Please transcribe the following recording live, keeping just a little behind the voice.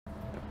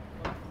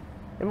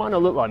It might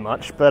not look like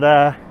much,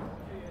 but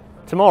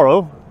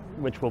tomorrow,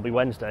 which will be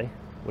Wednesday,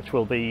 which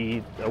will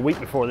be a week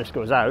before this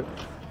goes out,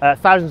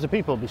 thousands of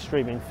people will be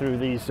streaming through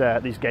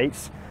these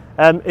gates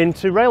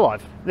into Rail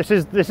Live. This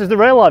is the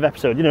Rail Live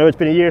episode. You know, it's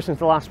been a year since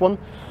the last one.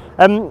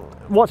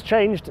 What's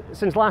changed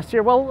since last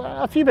year? Well,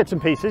 a few bits and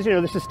pieces. You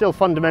know, this is still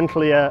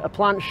fundamentally a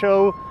plant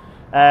show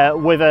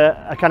with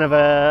a kind of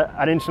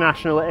an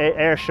international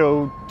air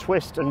show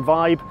twist and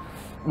vibe,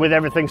 with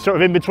everything sort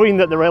of in between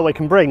that the railway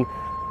can bring.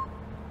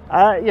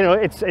 You know,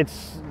 it's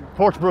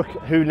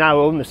Porterbrook who now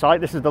own the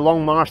site. This is the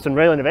Long Marston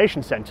Rail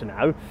Innovation Centre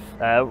now.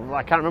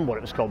 I can't remember what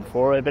it was called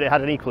before, but it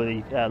had an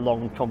equally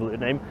long,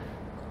 convoluted name.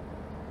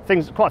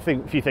 Quite a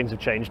few things have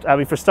changed. I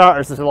mean, for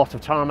starters, there's a lot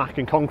of tarmac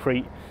and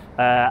concrete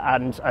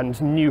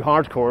and new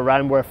hardcore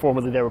around where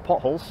formerly there were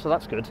potholes, so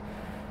that's good.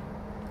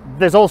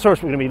 There's all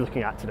sorts we're going to be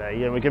looking at today.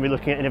 You know, we're going to be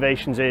looking at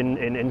innovations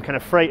in kind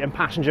of freight and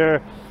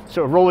passenger,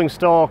 sort of rolling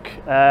stock,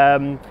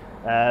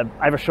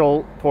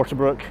 Iversholt,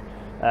 Porterbrook,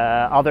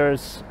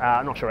 others.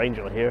 I'm not sure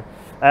Angel are here.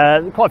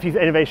 Quite a few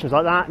innovations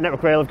like that.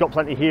 Network Rail have got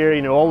plenty here.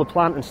 You know, all the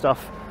plant and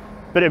stuff.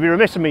 But it'd be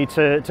remiss of me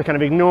to kind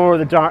of ignore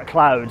the dark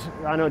cloud.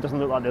 I know it doesn't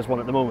look like there's one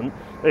at the moment,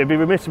 but it'd be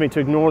remiss of me to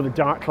ignore the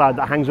dark cloud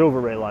that hangs over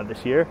Rail Live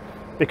this year,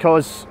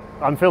 because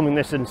I'm filming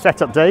this in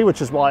setup day,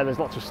 which is why there's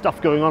lots of stuff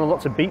going on and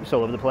lots of beeps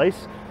all over the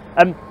place.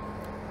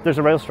 There's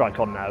a rail strike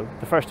on now,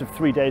 the first of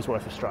 3 days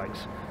worth of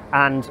strikes,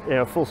 and you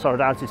know, full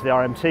solidarity to the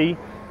RMT.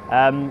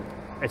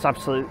 It's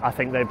absolute. I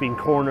think they've been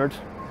cornered.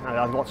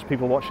 Lots of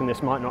people watching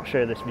this might not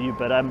share this view,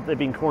 but they've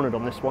been cornered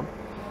on this one.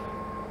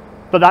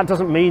 But that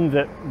doesn't mean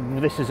that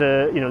this is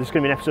this is going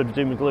to be an episode of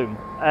doom and gloom.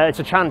 It's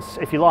a chance,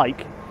 if you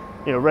like.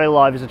 You know, Rail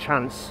Live is a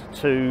chance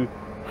to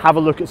have a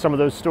look at some of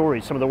those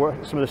stories, some of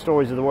the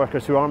stories of the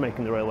workers who are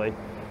making the railway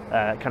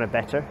kind of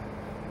better,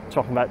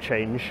 talking about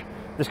change.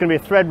 There's going to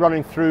be a thread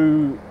running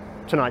through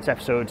tonight's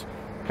episode,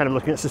 kind of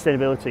looking at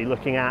sustainability,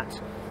 looking at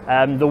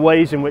the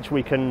ways in which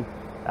we can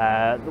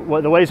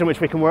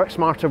work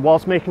smarter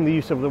whilst making the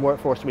use of the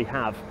workforce we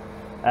have.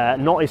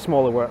 Not a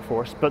smaller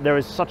workforce, but there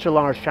is such a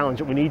large challenge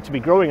that we need to be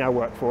growing our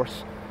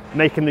workforce,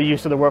 making the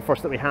use of the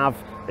workforce that we have,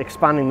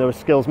 expanding those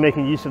skills,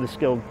 making use of the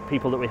skilled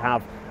people that we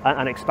have,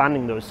 and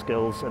expanding those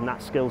skills and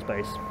that skills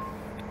base.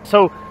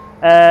 So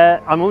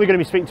I'm only going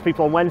to be speaking to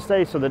people on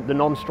Wednesday, so the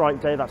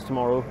non-strike day, that's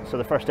tomorrow, so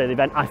the first day of the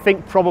event. I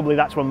think probably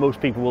that's when most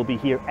people will be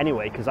here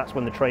anyway, because that's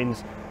when the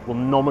trains will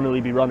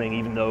nominally be running,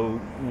 even though...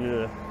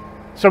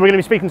 So we're going to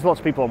be speaking to lots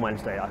of people on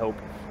Wednesday, I hope,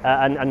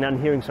 and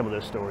hearing some of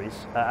those stories,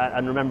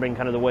 and remembering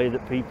kind of the way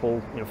that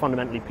people, you know,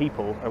 fundamentally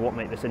people are what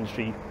make this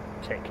industry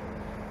tick.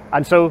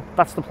 And so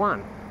that's the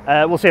plan.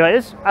 We'll see how it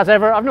is. As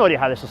ever, I've no idea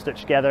how this will stitch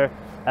together.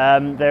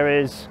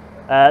 There's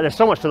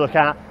so much to look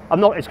at.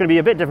 It's going to be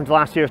a bit different to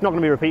last year. It's not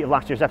going to be a repeat of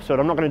last year's episode.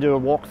 I'm not going to do a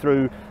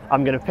walkthrough.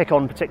 I'm going to pick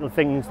on particular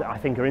things that I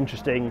think are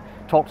interesting,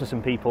 talk to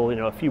some people, you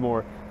know, a few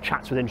more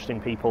chats with interesting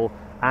people,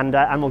 and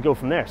we'll go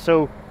from there.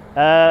 So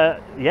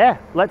yeah,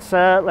 let's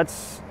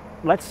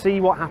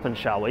see what happens,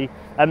 shall we?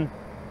 I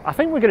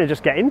think we're going to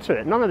just get into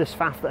it. None of this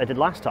faff that I did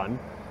last time.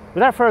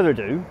 Without further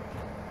ado,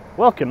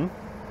 welcome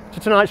to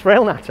tonight's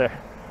Rail Natter.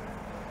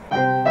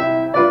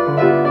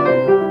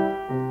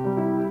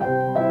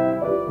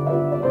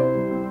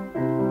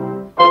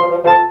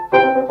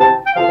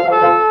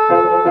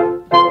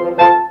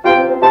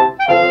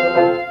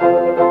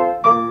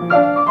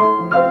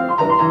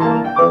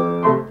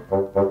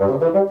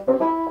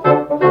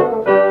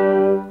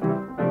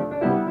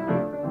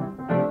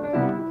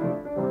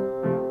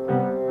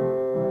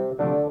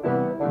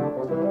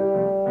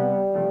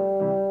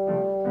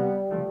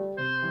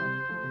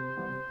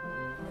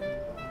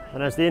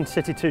 And as the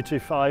Intercity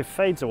 225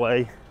 fades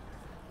away,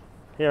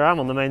 here I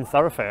am on the main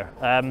thoroughfare.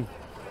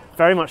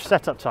 Very much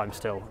setup time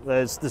still.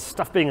 There's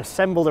stuff being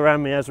assembled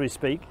around me as we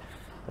speak.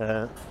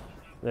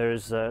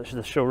 There's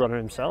the showrunner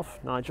himself,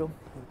 Nigel,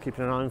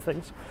 keeping an eye on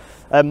things.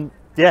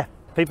 Yeah,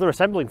 people are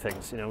assembling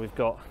things. You know, we've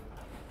got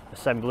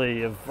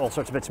assembly of all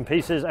sorts of bits and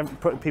pieces, and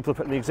people are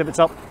putting the exhibits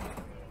up.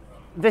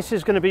 This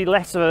is going to be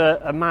less of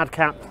a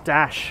madcap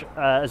dash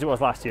as it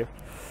was last year.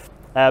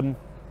 So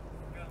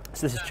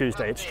this is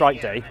Tuesday, it's strike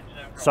day.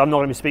 So I'm not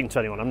going to be speaking to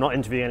anyone. I'm not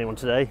interviewing anyone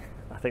today.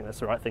 I think that's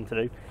the right thing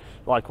to do.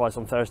 Likewise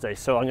on Thursday.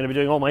 So I'm going to be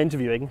doing all my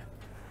interviewing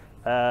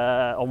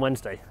on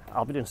Wednesday.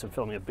 I'll be doing some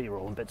filming of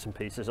B-roll and bits and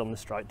pieces on the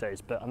strike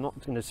days, but I'm not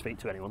going to speak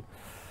to anyone.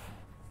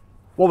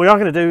 What we are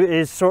going to do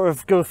is sort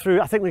of go through,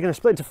 I think we're going to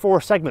split into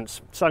 4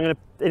 segments. So I'm going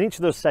to, in each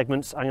of those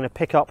segments, I'm going to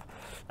pick up,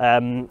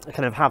 kind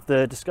of have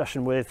the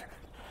discussion with,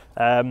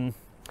 going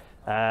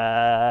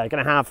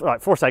to have,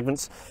 right, 4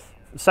 segments.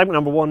 Segment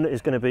number 1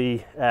 is going to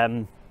be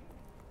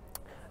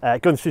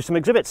going through some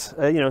exhibits,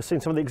 you know, seeing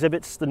some of the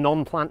exhibits, the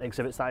non-plant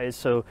exhibits that is,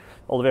 so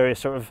all the various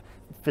sort of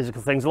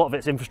physical things. A lot of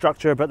it's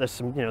infrastructure, but there's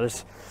some, you know,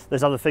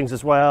 there's other things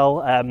as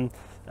well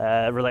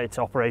related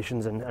to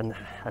operations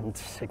and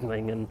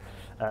signalling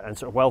and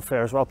sort of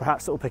welfare as well,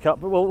 perhaps, that we'll pick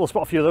up, but we'll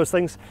spot a few of those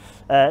things.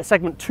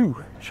 Segment 2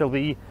 shall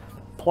be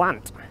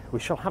plant. We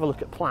shall have a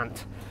look at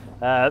plant.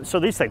 So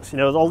these things, you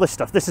know, all this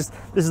stuff. This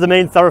is the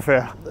main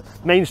thoroughfare,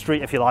 Main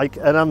Street, if you like,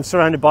 and I'm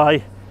surrounded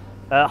by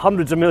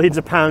hundreds of millions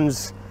of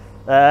pounds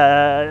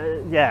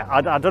Yeah,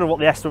 I don't know what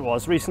the estimate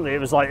was. Recently, it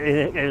was like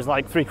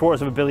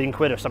 £750 million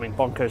or something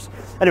bonkers.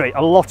 Anyway,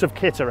 a lot of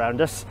kit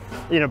around us.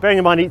 You know, bearing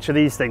in mind each of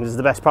these things is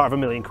the best part of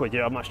 £1 million. You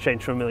know how much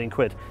change for £1 million.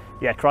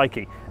 Yeah,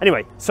 crikey.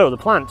 Anyway, so the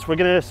plant. We're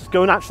going to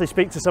go and actually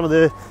speak to some of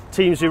the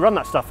teams who run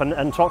that stuff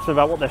and talk to them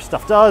about what their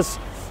stuff does.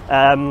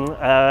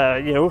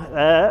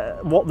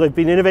 What they've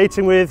been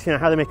innovating with. You know,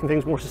 how they're making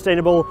things more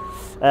sustainable.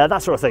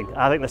 That sort of thing.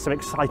 I think there's some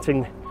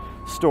exciting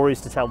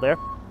stories to tell there.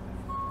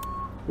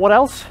 What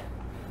else?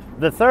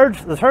 The third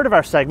of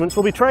our segments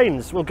will be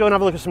trains. We'll go and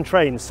have a look at some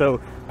trains,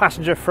 so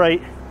passenger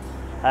freight,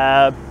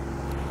 and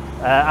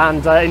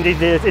indeed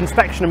the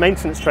inspection and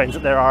maintenance trains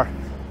that there are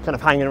kind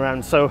of hanging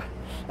around. So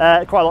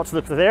quite a lot to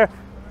look at there.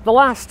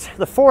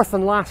 The fourth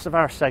and last of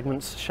our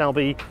segments shall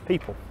be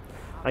people.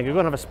 I'm going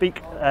to have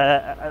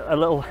a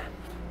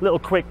little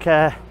quick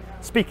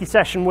speaky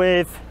session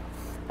with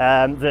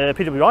the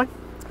PWI.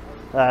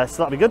 So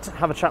that'll be good.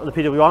 Have a chat with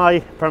the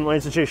PWI, Permanent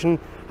Institution.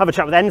 Have a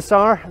chat with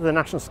NSAR, the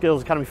National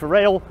Skills Academy for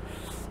Rail,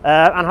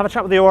 and have a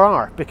chat with the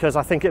ORR, because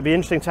I think it'd be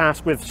interesting to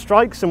ask, with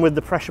strikes and with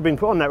the pressure being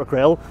put on Network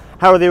Rail,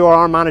 how are the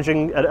ORR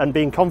managing and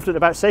being confident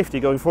about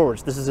safety going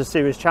forwards? This is a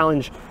serious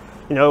challenge,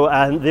 you know,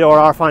 and the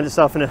ORR finds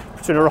itself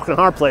between a rock and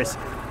a hard place.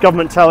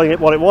 Government telling it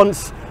what it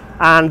wants,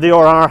 and the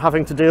ORR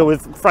having to deal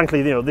with, frankly,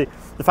 you know, the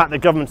fact that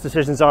government's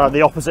decisions are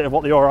the opposite of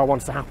what the ORR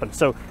wants to happen.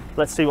 So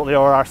let's see what the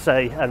ORR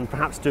say and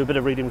perhaps do a bit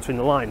of reading between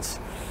the lines.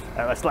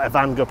 Let's let a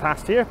van go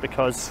past here,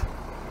 because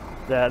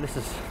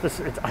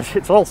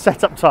it's all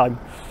set up time.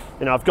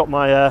 You know, I've got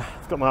my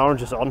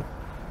oranges on,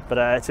 but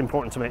it's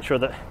important to make sure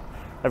that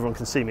everyone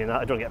can see me and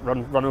that I don't get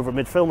run over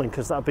mid filming,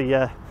 because that'd be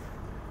I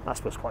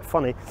suppose quite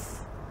funny.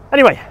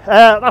 Anyway,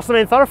 that's the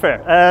main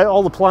thoroughfare.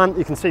 All the plant,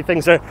 you can see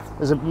things there.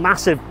 There's a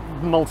massive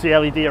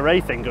multi-LED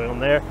array thing going on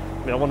there. I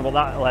mean, I wonder what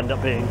that will end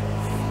up being.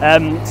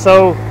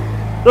 So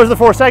those are the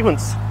 4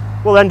 segments.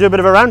 We'll then do a bit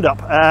of a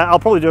roundup. I'll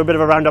probably do a bit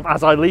of a roundup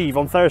as I leave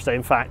on Thursday,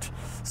 in fact.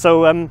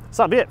 So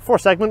that'll be it. 4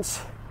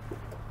 segments.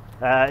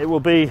 It will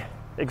be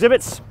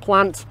exhibits,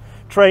 plant,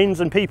 trains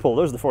and people.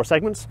 Those are the 4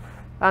 segments.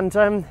 And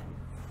in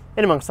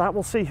amongst that,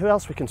 we'll see who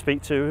else we can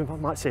speak to. I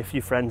might see a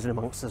few friends in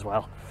amongst as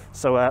well.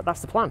 So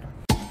that's the plan.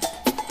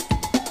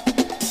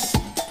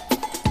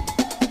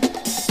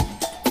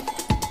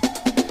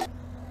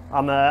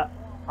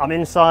 I'm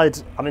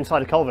inside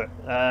a culvert,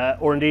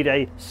 or indeed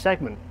a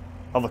segment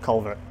of a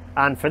culvert.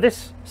 And for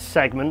this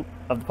segment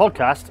of the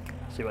podcast,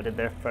 see what I did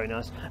there, very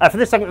nice. For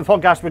this segment of the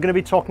podcast, we're going to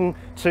be talking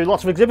to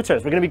lots of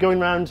exhibitors. We're going to be going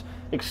around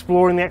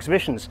exploring the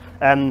exhibitions,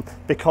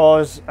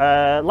 because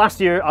last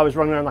year I was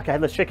running around like a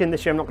headless chicken.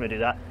 This year I'm not going to do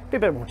that. Be a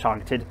bit more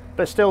targeted,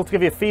 but still to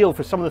give you a feel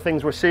for some of the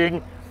things we're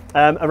seeing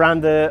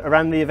around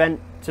the event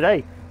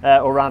today.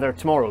 Or rather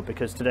tomorrow,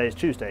 because today is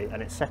Tuesday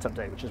and it's setup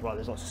day, which is why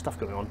there's lots of stuff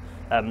going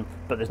on,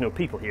 but there's no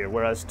people here,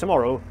 whereas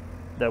tomorrow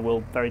there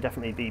will very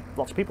definitely be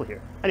lots of people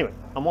here. Anyway,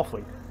 I'm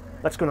waffling.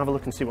 Let's go and have a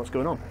look and see what's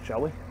going on,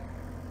 shall we?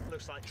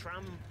 Looks like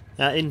tram.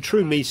 In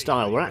true me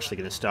style, we're actually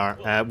going to start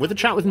with a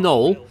chat with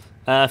Noel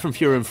from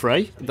Fuhrer and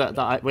Frey.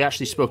 We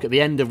actually spoke at the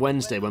end of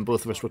Wednesday when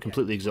both of us were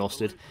completely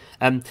exhausted.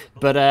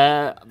 But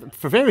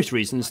for various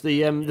reasons,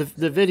 the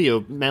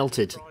video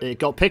melted. It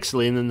got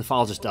pixely and then the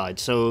file just died.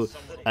 So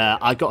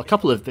I got a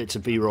couple of bits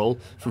of B-roll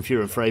from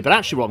Fuhrer and Frey. But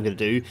actually what I'm going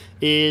to do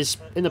is,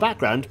 in the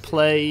background,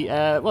 play...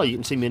 well, you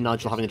can see me and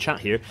Nigel having a chat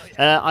here.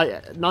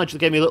 Nigel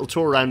gave me a little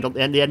tour around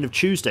at the end of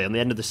Tuesday, on the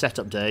end of the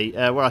setup day,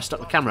 where I stuck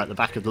the camera at the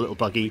back of the little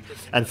buggy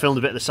and filmed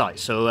a bit of the site.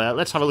 So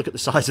let's have a look at the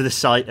size of this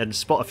site and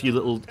spot a few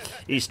little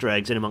Easter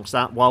eggs in amongst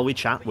that while we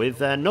chat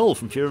with Noel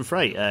from Fuhrer and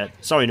Frey.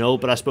 Sorry, Noel,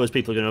 but I suppose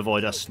people are going to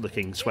avoid us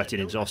looking sweaty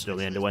and exhausted on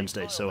the end of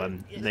Wednesday, so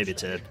maybe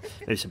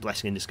it's a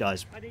blessing in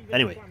disguise.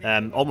 Anyway,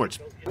 onwards.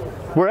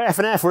 We're at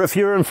F&F, we're at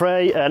Fuhrer and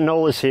Frey.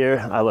 Noel is here.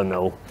 Hello,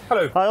 Noel.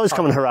 Hello. I always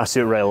come and harass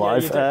you at Rail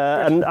Live,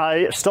 and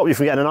I stopped you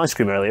from getting an ice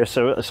cream earlier,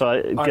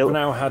 I've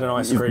now had an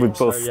ice cream. We've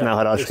both now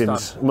had ice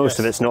creams. Most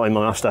of it's not in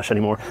my moustache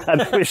anymore.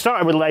 We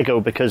started with Lego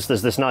because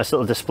there's this nice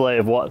little display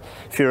of what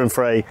Fuhrer and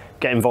Frey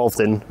get involved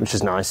in, which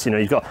is nice. You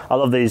know, I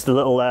love these, the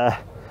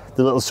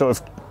little sort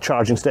of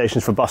charging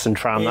stations for bus and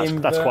tram.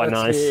 That's quite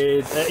nice.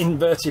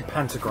 Inverted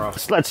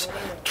pantographs. Let's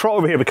trot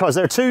over here because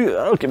there are two.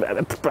 Okay,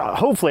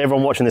 hopefully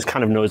everyone watching this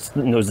kind of knows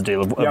the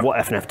deal of what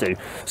F&F do.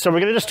 So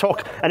we're going to just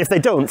talk, and if they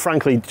don't,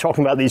 frankly,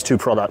 talking about these 2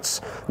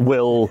 products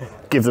will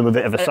give them a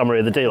bit of a summary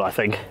of the deal, I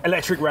think.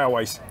 Electric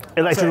railways.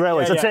 Electric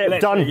railways. That's it.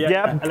 Electric, done.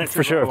 Yeah,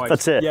 for sure. Railways.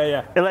 That's it.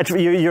 Yeah.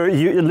 Electric.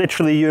 You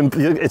literally.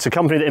 It's a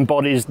company that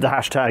embodies the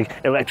hashtag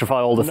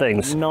electrify all the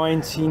things.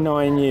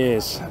 99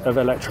 years of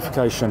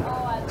electrification.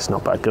 It's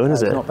not bad going,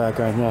 is it? It's not bad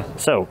going. Yeah.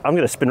 So I'm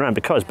going to spin around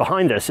because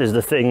behind us is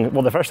the thing.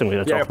 Well, the first thing we're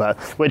going to talk about,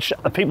 which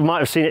people might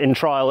have seen it in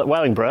trial at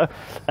Wellingborough.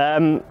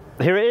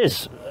 Here it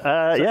is.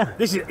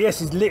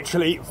 This is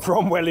literally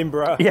from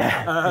Wellingborough.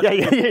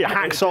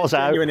 Hacksaws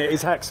out. It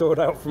is hacksawed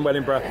out from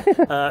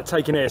Wellingborough,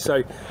 taken here.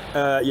 So,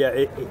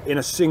 in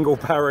a single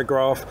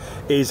paragraph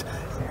is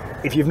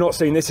if you've not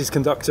seen this, is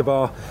conductor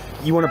bar.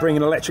 You want to bring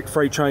an electric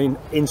freight train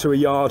into a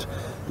yard.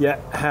 Yeah,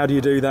 how do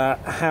you do that?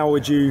 How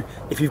would you,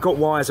 if you've got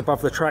wires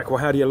above the track, well,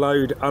 how do you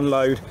load,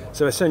 unload?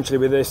 So essentially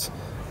with this,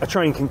 a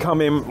train can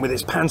come in with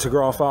its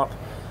pantograph up.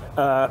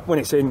 When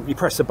it's in, you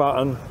press the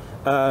button.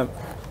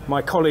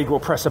 My colleague will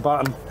press a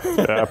button.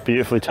 Yeah,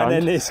 beautifully timed.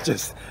 And then this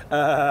just,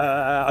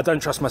 I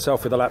don't trust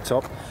myself with a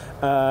laptop.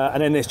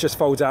 And then this just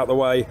folds out the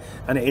way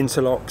and it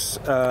interlocks.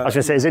 I was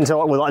going to say, it's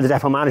interlocked with like the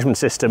depot management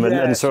system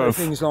and sort of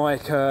things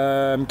like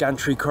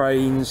gantry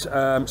cranes.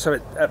 So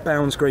at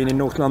Bounds Green in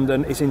North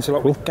London, it's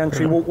interlocked with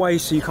gantry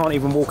walkways, so you can't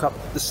even walk up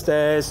the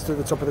stairs to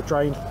the top of the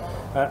train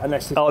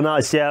unless. Oh,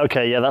 nice. Yeah.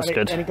 Okay. Yeah, that's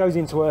good. And it goes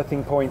into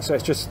earthing points, so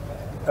it's just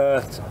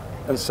earthed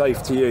and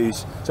safe to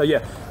use. So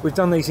yeah, we've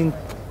done these in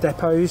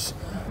depots.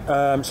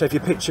 So if you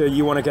picture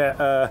you want to get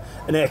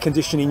an air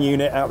conditioning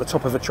unit out the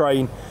top of a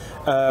train,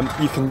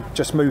 you can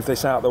just move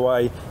this out of the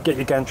way, get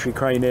your gantry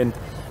crane in,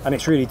 and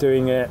it's really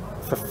doing it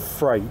for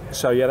freight.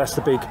 So yeah, that's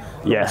the big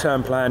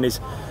long-term plan, is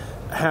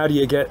how do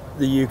you get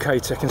the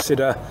UK to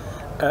consider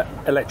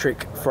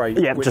electric freight?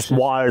 Yeah, just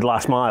wired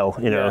last mile,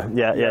 you know.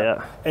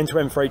 Yeah.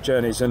 End-to-end freight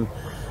journeys. And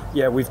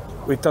yeah,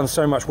 we've done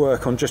so much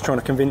work on just trying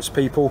to convince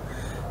people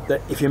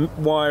that if you're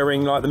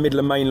wiring like the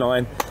Midland Main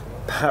Line,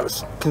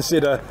 perhaps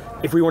consider,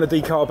 if we want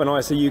to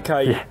decarbonise the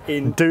UK,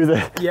 do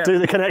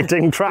the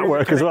connecting track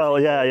work as well.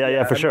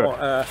 Yeah, for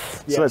sure.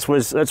 So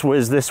let's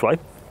whiz this way.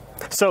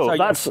 So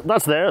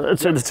that's there.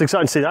 It's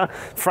exciting to see that.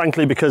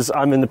 Frankly, because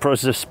I'm in the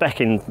process of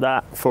speccing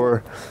that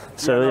for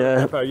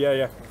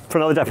for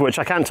another depot, which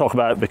I can't talk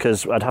about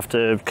because I'd have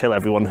to kill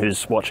everyone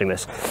who's watching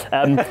this.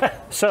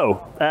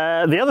 So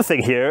the other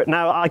thing here,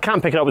 now I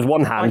can't pick it up with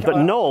one hand, but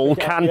Noel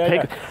can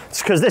pick,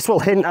 because this will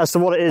hint as to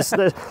what it is.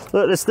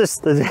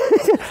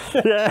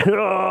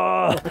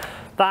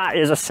 That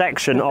is a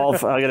section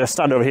of, I'm going to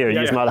stand over here and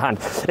use my other hand.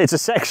 It's a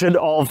section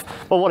of,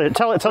 well, what is it?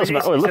 Tell us about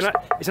it.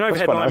 It's an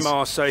overhead line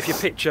mast, so if you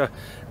picture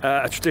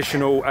a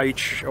traditional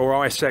H or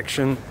I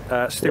section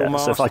steel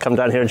mast. So if I come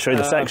down here and show you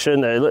the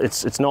section,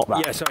 it's not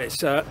that. Yeah,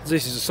 so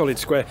this is a solid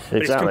square,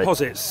 but it's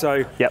composites,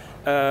 so,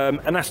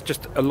 and that's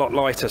just a lot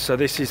lighter. So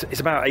it's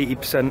about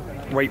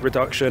 80% weight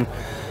reduction.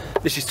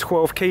 This is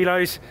 12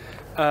 kilos,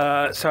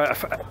 so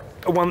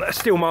a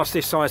steel mast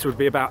this size would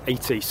be about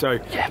 80, so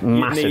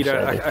you need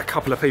a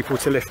couple of people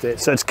to lift it.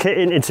 So it's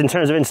in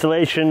terms of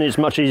installation, it's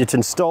much easier to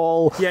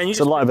install. Yeah, and it's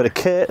a light bit of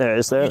kit.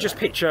 You just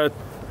picture,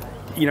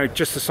 you know,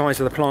 just the size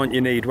of the plant you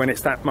need when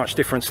it's that much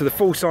different. So the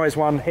full size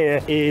one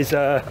here is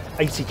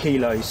 80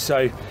 kilos.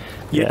 So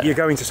you're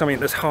going to something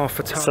that's half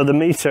a ton. So the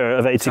metre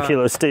of 80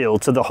 kilo steel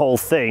to the whole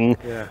thing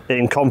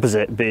in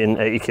composite being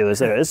 80 kilos.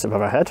 There it is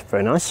above our head.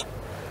 Very nice.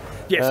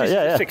 Yes, it's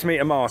a 6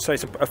 metre mast, so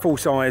it's a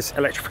full-size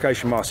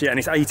electrification mast. Yeah, and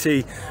it's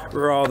 80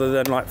 rather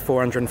than like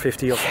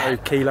 450 or so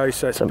kilos,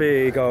 so it's a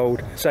big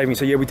old saving.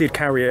 So yeah, we did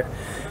carry it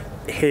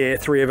here,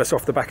 3 of us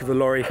off the back of the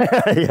lorry.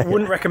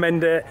 Wouldn't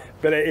recommend it,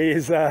 but it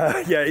is.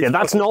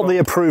 That's not the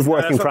approved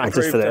working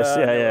practice for this.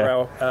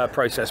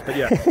 Process, but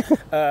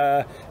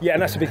and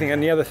that's the big thing.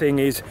 And the other thing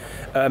is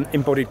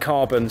embodied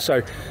carbon.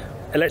 So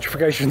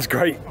electrification's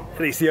great.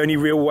 It's the only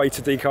real way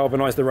to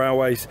decarbonise the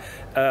railways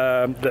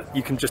that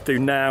you can just do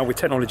now with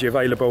technology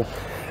available.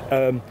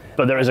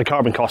 But there is a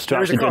carbon cost to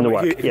actually doing the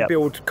work. If you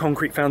build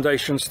concrete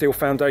foundations,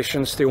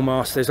 steel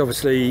masts, there's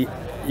obviously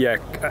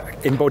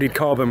embodied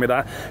carbon with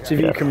that. So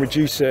if you can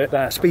reduce it,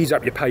 that speeds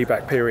up your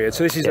payback period.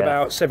 So this is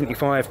about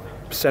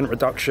 75%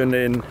 reduction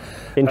in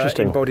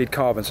embodied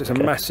carbon. So it's a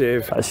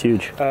massive. That's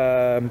huge.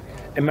 A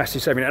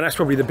massive saving, and that's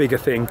probably the bigger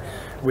thing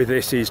with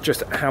this, is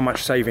just how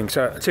much saving.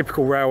 So a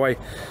typical railway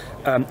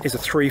is a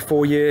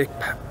 3-4 year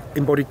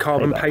embodied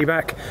carbon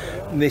payback.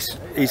 This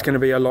is going to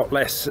be a lot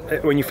less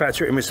when you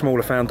factor it in with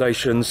smaller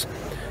foundations.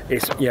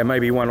 It's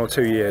maybe 1 or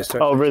 2 years. So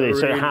oh really?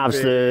 So it halves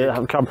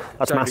the carbon.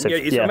 That's massive.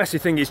 It's a massive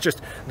thing. It's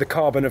just the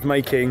carbon of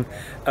making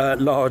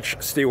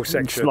large steel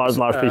sections.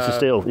 Large piece of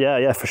steel.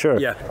 Yeah, for sure.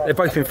 Yeah, they've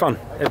both been fun.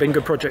 They've been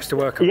good projects to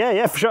work on.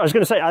 Yeah, for sure. I was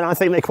going to say, and I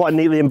think they quite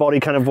neatly embody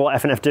kind of what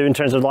F&F do in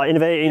terms of like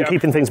innovating,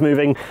 keeping things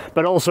moving,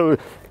 but also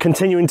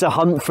continuing to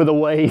hunt for the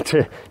way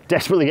to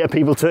desperately get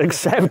people to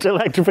accept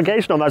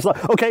electrification on that. It's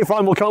like, okay,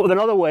 fine, we'll come up with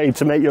another way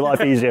to make your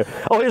life easier.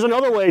 Oh, here's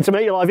another way to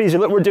make your life easier.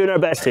 Look, we're doing our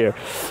best here.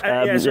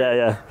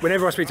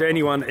 Whenever I speak to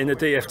anyone in the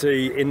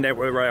DFT, in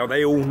Network Rail,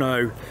 they all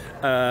know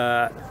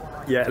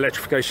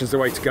electrification is the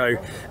way to go.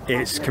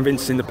 It's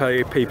convincing the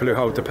people who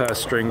hold the purse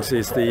strings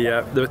is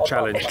the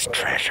challenge. It's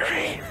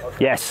treasury.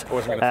 Yes.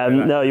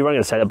 No, you weren't going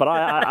to say that, but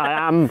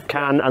I am,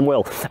 can, and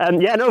will.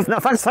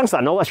 Thanks for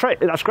that. No, that's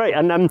great. That's great.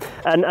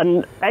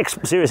 And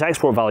serious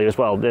export value as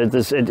well.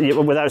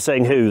 Without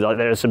saying who, like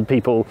there are some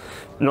people,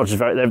 not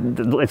just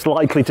it's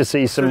likely to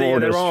see some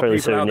orders fairly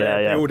soon.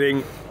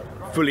 Building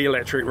fully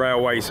electric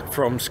railways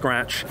from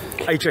scratch.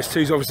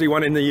 HS2 is obviously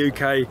one in the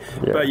UK,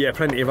 but yeah,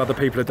 plenty of other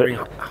people are doing.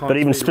 But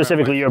even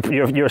specifically, your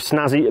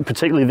snazzy,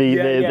 particularly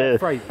the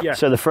freight,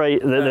 so the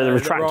freight, the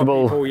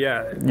retractable.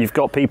 People, you've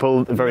got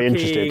people very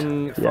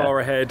interested. Far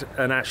ahead,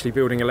 and actually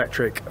building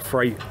electric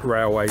freight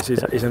railways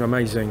is an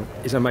amazing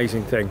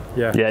thing.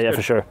 Yeah,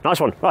 for sure. Nice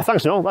one. Oh,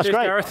 thanks, Noel. That's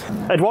great.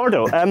 Gareth.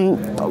 Eduardo,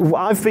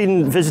 I've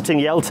been visiting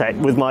Yeltec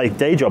with my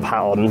day job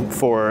hat on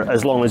for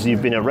as long as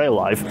you've been at Rail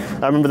Live.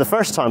 I remember the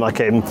first time I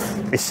came,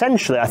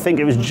 essentially, I think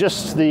it was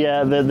just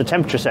the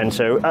temperature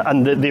sensor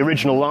and the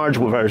original large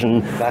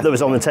version that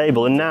was on the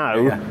table, and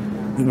now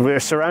we're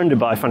surrounded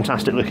by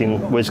fantastic looking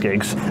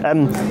WizGigs.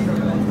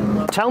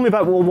 Tell me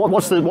about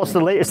what's the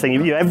latest thing?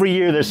 Every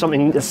year there's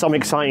some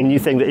exciting new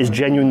thing that is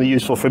genuinely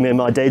useful for me in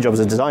my day job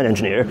as a design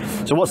engineer.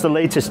 So what's the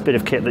latest bit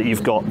of kit that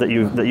you've got that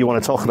you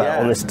want to talk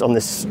about on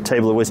this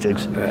table of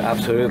WizGigs?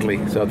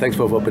 Absolutely. So thanks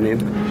for opening,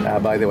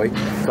 by the way.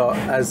 So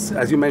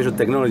as you mentioned,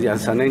 technology,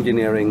 as an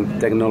engineering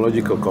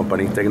technological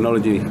company,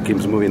 technology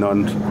keeps moving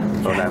on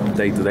a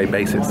day-to-day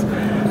basis,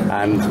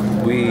 and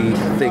we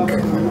think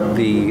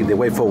the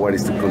way forward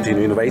is to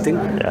continue innovating.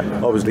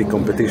 Obviously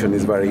competition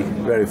is very,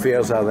 very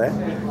fierce out there.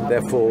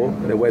 Therefore,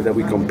 the way that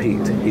we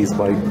compete is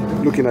by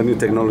looking at new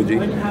technology,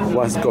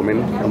 what's coming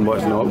and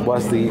what's not,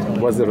 what's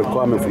the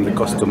requirement from the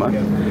customer,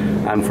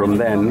 and from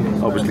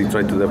then obviously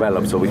try to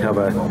develop. So we have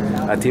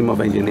a team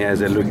of engineers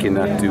that are looking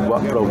at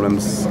what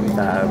problems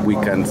we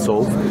can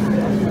solve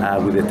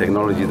with the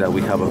technology that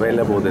we have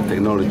available, the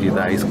technology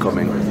that is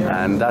coming,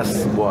 and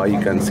that's why you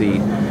can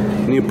see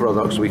new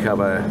products. We have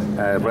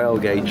a rail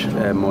gauge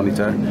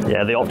monitor.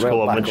 Yeah, the optical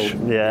one, which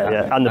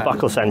and the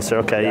buckle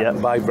sensor.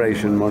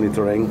 Vibration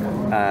monitoring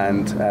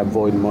and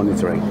void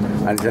monitoring,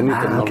 and it's a new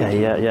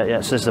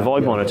technology. So it's the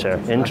void monitor.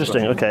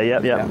 Interesting.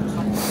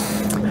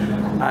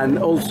 And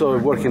also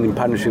working in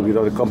partnership with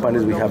other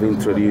companies, we have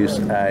introduced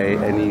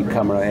a new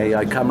camera,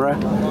 AI camera,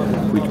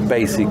 which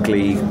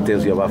basically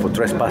tells you about for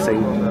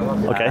trespassing.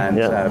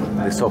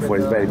 The software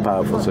is very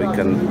powerful, so you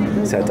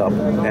can set up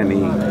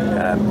any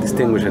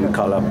distinguish any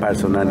color,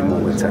 person,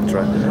 animal,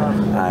 etc.,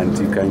 and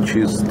you can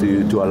choose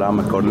to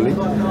alarm accordingly.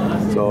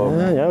 So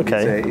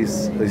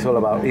it's all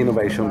about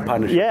innovation,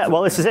 partnership. Yeah,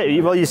 well, this is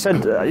it. Well, you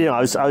said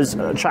I was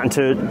chatting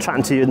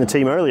to you and the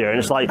team earlier, and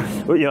it's like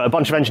a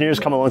bunch of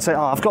engineers come along and say,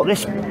 "Oh, I've got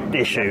this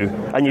issue,"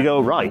 and you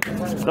go, "Right,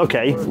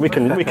 okay, we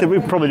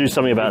can probably do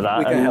something about that."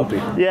 We can help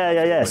you.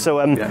 Yeah.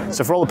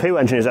 So for all the PO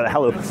engineers out there,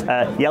 hello,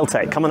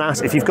 Yeltec, come and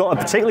ask if you've got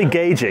a particularly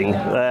gauging.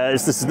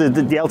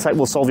 The Yeltec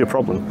will solve your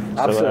problem.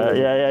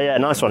 Absolutely. So,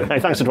 nice one. Hey,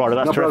 thanks, Eduardo.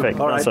 That's terrific.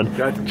 Nice one.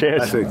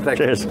 Cheers.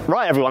 Cheers.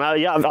 Right, everyone.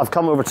 I've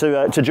come over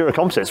to Dura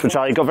Composites, which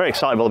I got very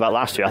excited about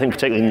last year. I think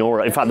particularly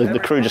Nora. In fact, the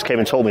crew just came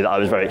and told me that I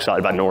was very excited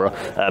about Nora.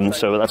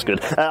 So that's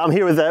good. I'm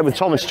here with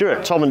Tom and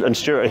Stuart. Tom and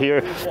Stuart are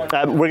here.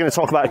 We're going to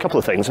talk about a couple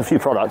of things, a few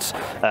products,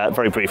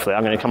 very briefly.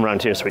 I'm going to come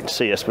around here so we can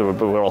see us, but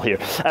we're all here.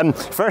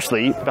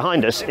 Firstly,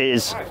 behind us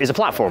is a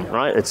platform,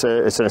 right? It's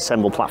an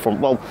assembled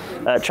platform. Well,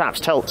 chaps,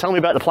 tell me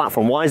about the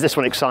platform. Why is this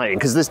one exciting?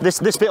 Because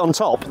this bit on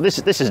top, this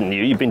isn't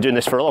new. You've been doing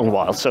this for a long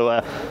while.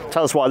 So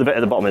tell us why the bit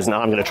at the bottom is.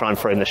 Now I'm going to try and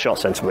frame the shot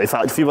sensibly. In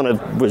fact, if you want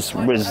to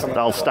whiz,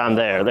 I'll stand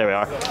there. There we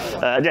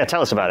are.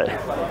 Tell us about it.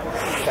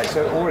 Okay,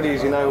 so already,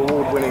 as you know,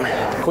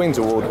 Queen's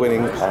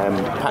award-winning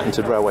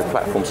patented railway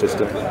platform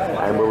system,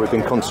 and where we've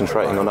been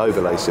concentrating on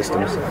overlay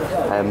systems.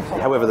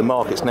 However, the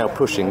market's now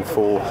pushing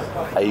for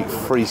a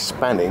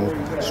free-spanning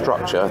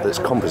structure that's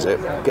composite,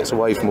 gets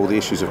away from all the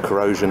issues of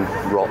corrosion,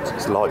 rot,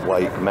 it's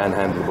lightweight,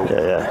 manhandleable.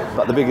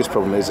 But the biggest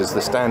problem is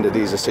the standard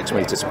is a 6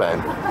 metre span,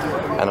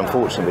 and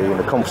unfortunately in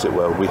the composite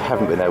world we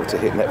haven't been able to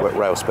hit Network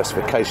Rail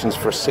specifications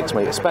for a 6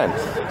 metre span.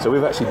 So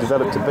we've actually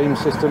developed a beam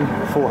system,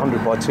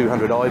 400 by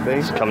 200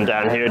 I-beams. Come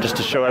down here just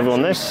to show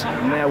everyone this.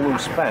 Now will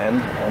span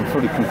and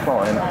fully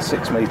compliant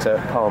 6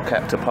 metre pile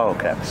cap to pile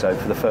cap. So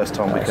for the first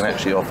time we can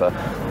actually offer,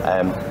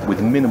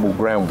 with minimal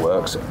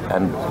groundworks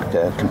and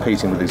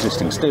competing with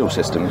existing steel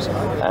systems,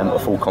 a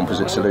full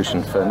composite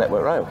solution for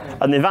Network Rail.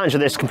 And the advantage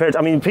of this compared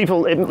to,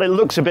 people, it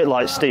looks a bit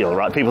like steel,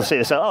 right? People see it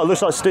and say, oh, it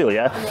looks like steel,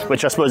 yeah?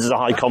 Which I suppose is a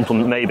high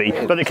compliment, maybe.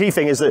 But the key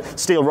thing is that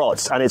steel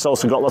rots, and it's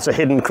also got lots of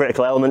hidden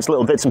critical elements,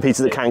 little bits and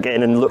pieces that can't get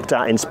in and looked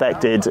at,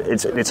 inspected.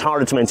 It's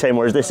harder to maintain,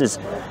 whereas this is...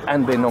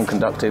 And being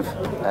non-conductive,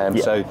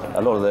 so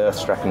a lot of the earth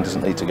strapping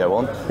doesn't need to go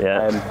on.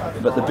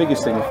 But the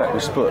biggest thing, in fact, we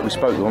spoke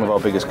with one of our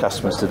biggest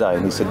customers today,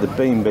 and he said the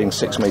beam being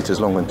 6 metres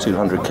long and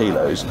 200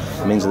 kilos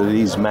means that it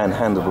is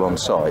manhandleable on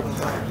site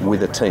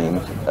with a team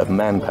of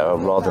manpower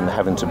rather than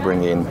having to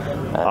bring in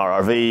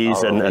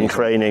RRVs and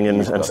craning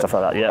and stuff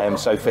like that.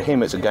 So for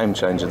him it's a game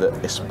changer, that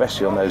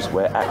especially on those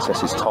where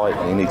access is tight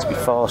and you need to be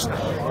fast,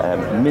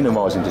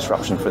 minimising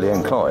disruption for the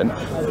end client,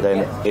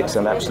 then it's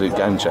an absolute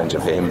game changer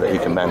for him that he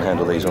can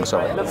manhandle these on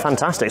site.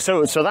 Fantastic.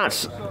 So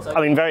that's,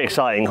 very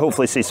exciting.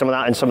 Hopefully see some of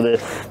that in some of the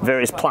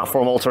various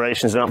platform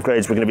alterations and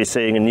upgrades we're going to be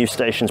seeing in new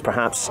stations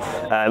perhaps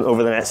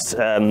over the next,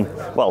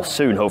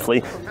 soon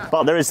hopefully.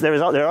 But there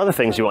are other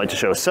things you wanted to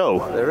show. So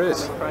there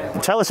is.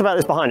 Tell us about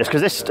this behind us,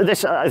 because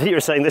this I think you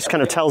were saying this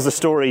kind of tells the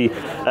story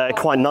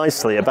quite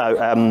nicely about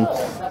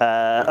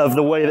of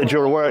the way that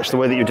Dura works, the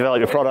way that you develop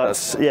your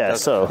products. Yeah.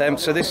 So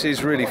this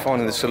is really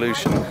finding the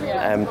solution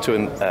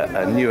to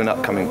a new and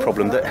upcoming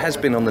problem that has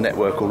been on the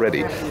network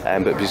already,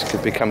 but is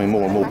becoming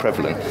more and more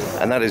prevalent,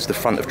 and that is the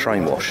front of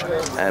train wash.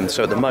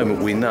 So at the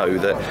moment we know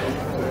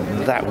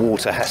that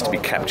water has to be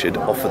captured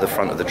off of the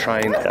front of the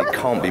train. It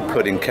can't be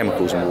putting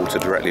chemicals and water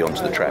directly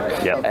onto the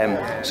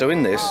track. So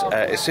in this,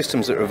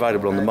 systems that are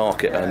available on the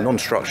market are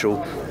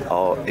non-structural,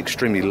 are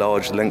extremely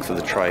large, length of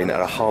the train,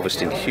 and are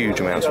harvesting huge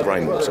amounts of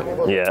rainwater.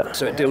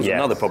 So it deals with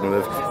another problem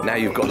of now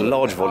you've got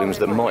large volumes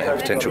that might have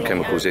potential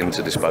chemicals in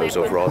to dispose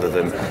of, rather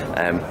than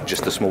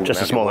just a small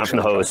amount from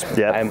the hose.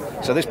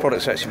 So this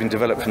product's actually been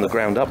developed from the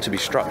ground up to be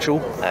structural.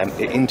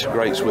 It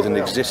integrates with an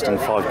existing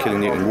 5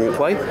 kilonewton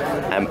walkway,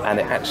 and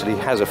it actually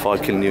has a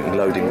 5 kilonewton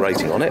loading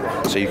rating on it,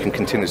 so you can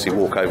continuously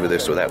walk over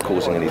this without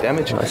causing any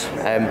damage.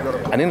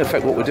 And in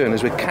effect what we're doing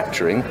is we're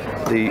capturing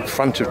the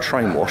front of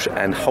train wash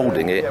and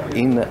holding it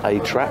in a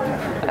trap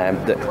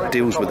that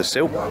deals with the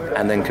silt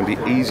and then can be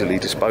easily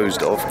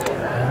disposed of.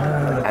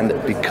 And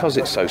because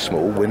it's so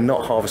small, we're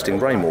not harvesting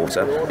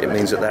rainwater. It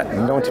means that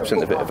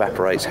 90% of it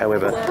evaporates.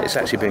 However, it's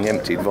actually being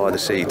emptied via the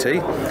CET.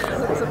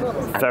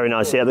 Very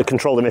nice. Yeah, the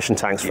controlled emission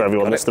tanks for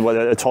everyone. That's the way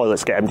the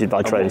toilets get emptied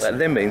by trains. What that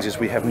then means is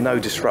we have no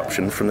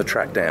disruption from the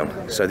track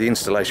down. So the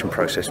installation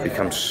process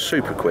becomes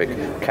super quick,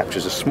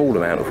 captures a small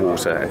amount of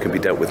water and can be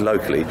dealt with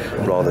locally,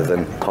 rather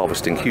than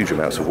harvesting huge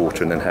amounts of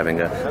water and then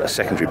having a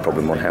secondary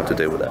problem on how to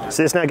deal with that.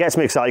 So this now gets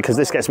me excited, because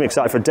this gets me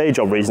excited for day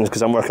job reasons,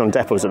 because I'm working on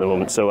depots at the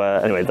moment. So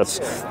anyway, that's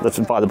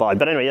by the by.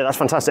 But anyway, yeah, that's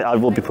fantastic. I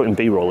will be putting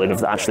B-roll in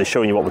of actually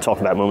showing you what we're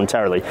talking about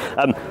momentarily.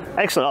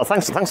 Excellent. Oh,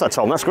 thanks for that,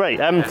 Tom. That's great.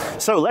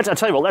 So I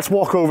tell you what, let's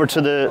walk over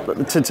to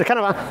to kind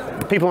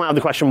of people might have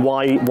the question,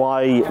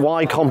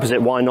 why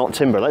composite, why not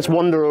timber? Let's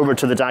wander over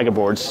to the Dagger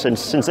boards,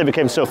 since they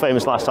became so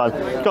famous last time.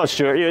 Go on,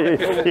 Stuart,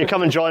 you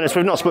come and join us.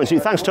 We've not spoken to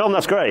you. Thanks, Tom.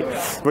 That's great.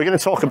 We're going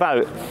to talk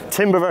about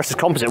timber versus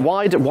composite.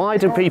 Why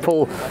should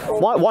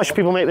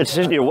people make the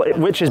decision?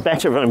 Which is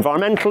better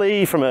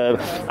environmentally, from a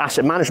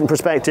asset management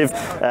perspective?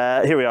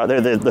 Here we are.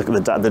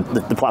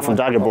 The platform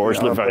Dagger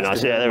boards look very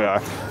nice. Yeah, there we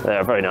are. They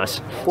are very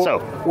nice.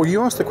 Well,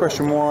 you asked the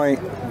question why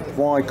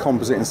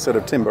composite instead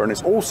of timber, and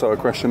it's also a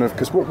question of,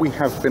 because what we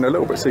have been a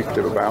little bit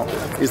secretive about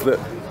is that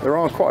there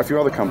are quite a few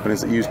other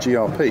companies that use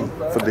GRP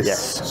for this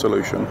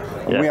solution.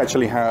 And we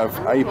actually have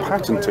a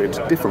patented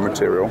different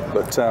material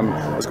that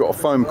has got a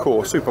foam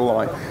core, super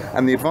light,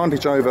 and the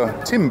advantage over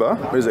timber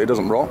is that it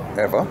doesn't rot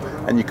ever,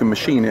 and you can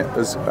machine it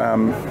as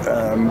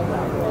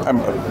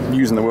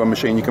using the word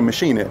machine, you can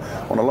machine it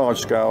on a large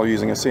scale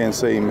using a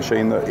CNC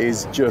machine that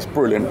is just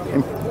brilliant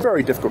and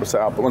very difficult to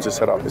set up, but once it's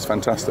set up, it's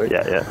fantastic.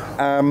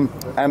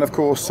 And of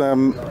course,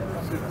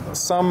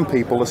 some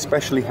people,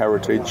 especially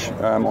heritage,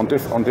 on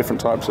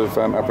different types of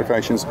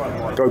applications,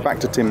 go back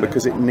to timber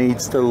because it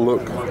needs to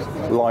look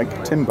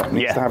like timber. It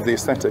needs to have the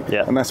aesthetic,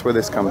 and that's where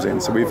this comes in.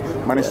 So we've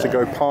managed to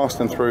go past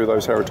and through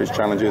those heritage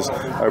challenges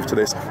over to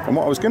this. And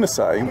what I was going to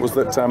say was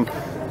that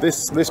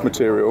this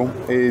material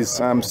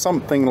is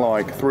something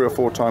like 3 or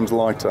 4 times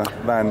lighter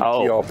than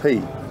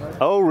GRP.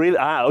 Oh, really?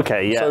 Ah,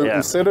 okay, So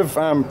instead of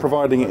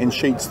providing it in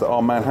sheets that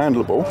are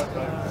manhandleable,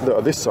 that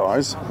are this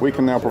size, we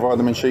can now provide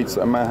them in sheets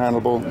that are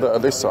manhandleable, that are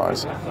this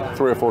size,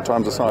 3 or 4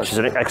 times the size.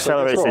 Which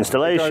accelerates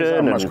installation. It goes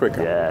out much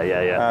quicker.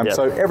 Yeah.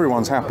 So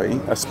everyone's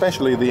happy,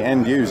 especially the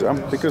end user,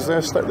 because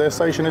their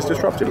station is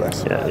disrupted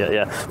less.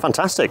 Yeah.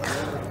 Fantastic.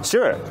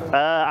 Stuart,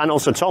 and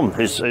also Tom,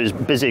 who's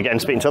busy again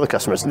speaking to other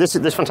customers. This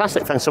is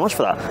fantastic. Thanks so much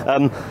for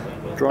that.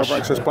 Driver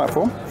access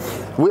platform?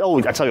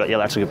 I tell you what, yeah,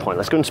 that's a good point.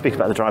 Let's go and speak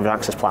about the driver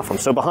access platform.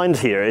 So behind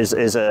here is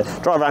a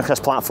driver access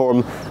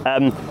platform.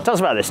 Tell us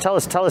about this. Tell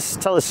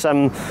us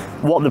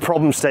what the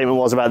problem statement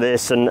was about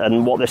this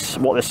and what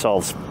this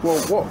solves.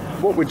 Well,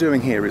 what we're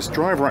doing here is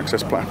driver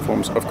access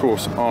platforms, of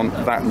course, aren't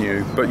that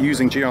new, but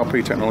using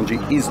GRP technology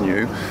is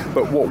new.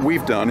 But what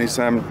we've done is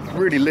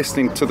really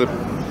listening to the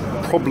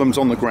problems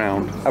on the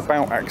ground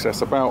about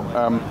access, about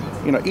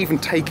even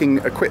taking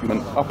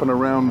equipment up and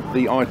around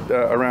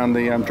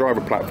the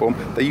driver platform.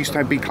 There used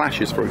to be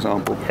clashes, for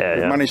example.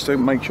 We've managed to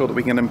make sure that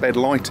we can embed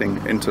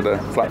lighting into the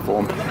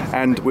platform,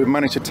 and we've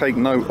managed to take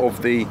note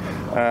of the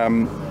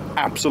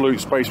absolute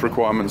space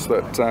requirements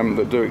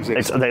that do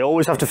exist. They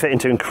always have to fit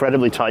into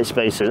incredibly tight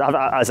spaces.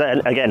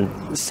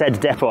 Again, said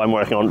depot I'm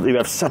working on, you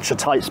have such a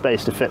tight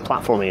space to fit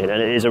platforming in,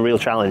 and it is a real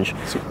challenge.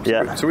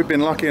 So we've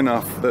been lucky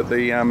enough that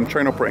the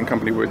train operating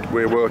company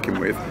we're working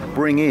with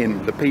bring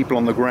in the people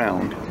on the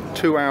ground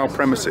to our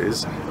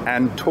premises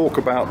and talk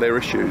about their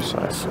issues.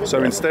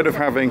 So instead of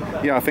having,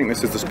 I think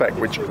this is the spec,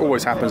 which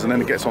always happens, and then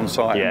it gets on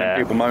site and then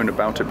people moan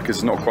about it because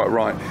it's not quite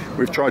right,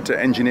 we've tried to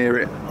engineer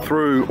it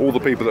through all the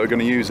people that are going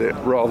to use it,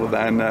 rather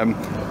than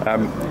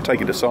take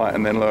it to site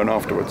and then learn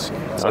afterwards.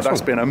 So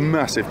that's been a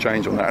massive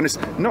change on that, and it's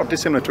not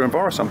dissimilar to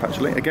Envirosump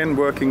actually. Again,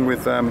 working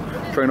with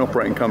train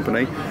operating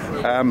company,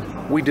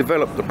 we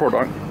developed the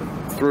product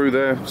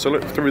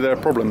through their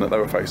problem that they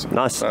were facing.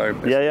 Nice. So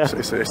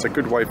it's a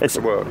good way for it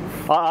to work.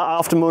 I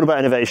often moan about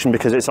innovation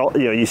because it's,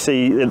 you know, you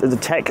see the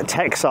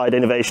tech side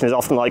innovation is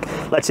often like,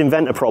 let's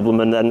invent a problem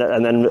and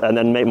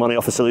then make money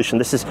off a solution.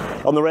 This is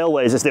on the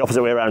railways. It's the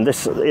opposite way around.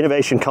 This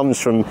innovation comes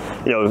from,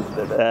 you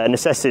know,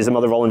 necessity is the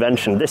mother of all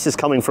invention. This is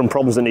coming from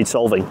problems that need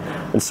solving,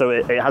 and so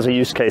it has a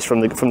use case from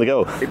the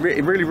go. It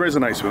really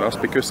resonates with us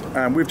because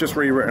we've just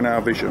rewritten our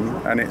vision,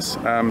 and it's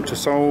to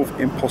solve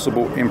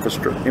impossible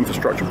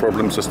infrastructure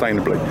problems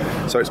sustainably.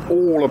 So it's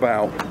all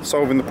about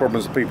solving the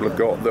problems that people have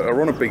got that are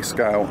on a big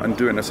scale and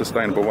doing it in a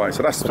sustainable way.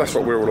 So that's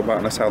what we're all about,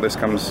 and that's how this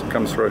comes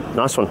through.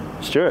 Nice one,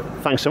 Stuart.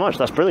 Thanks so much.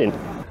 That's brilliant.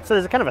 So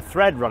there's a kind of a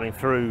thread running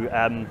through,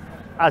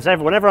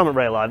 whenever I'm at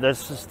Rail Live,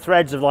 there's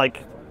threads of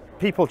like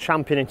people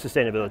championing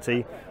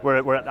sustainability.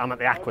 I'm at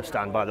the Aqua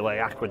stand, by the way.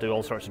 Aqua do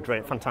all sorts of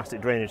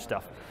fantastic drainage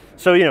stuff.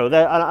 So, you know,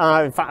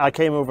 in fact, I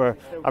came over,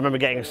 I remember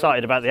getting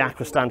excited about the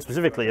Aqua stand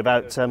specifically,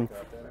 about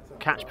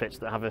catch pits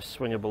that have a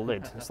swingable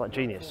lid. It's like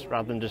genius.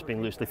 Rather than just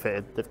being loosely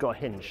fitted, they've got a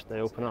hinge, they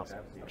open up.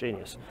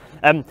 Genius.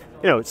 You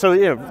know, so,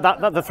 you know,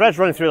 that the thread's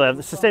running through there.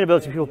 The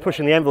sustainability people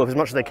pushing the envelope as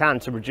much as they can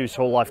to reduce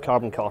whole life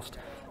carbon cost.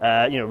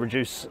 You know,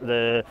 reduce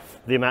the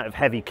amount of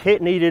heavy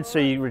kit needed, so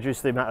you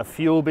reduce the amount of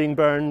fuel being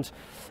burned.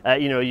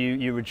 You know,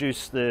 you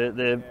reduce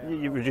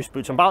you reduce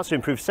boots on ballast to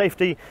improve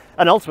safety,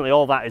 and ultimately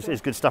all that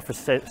is good stuff for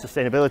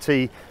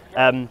sustainability.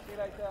 Look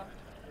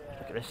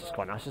at this, it's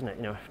quite nice, isn't it?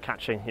 You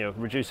know,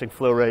 reducing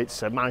flow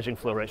rates, managing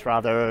flow rates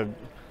rather,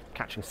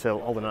 catching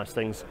silt, all the nice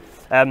things.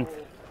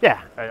 Yeah,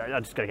 I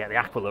just got to get the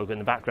Aqua logo in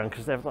the background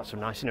because that's so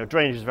nice. You know,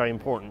 drainage is very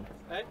important.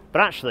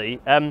 But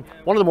actually, one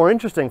of the more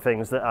interesting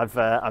things that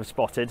I've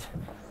spotted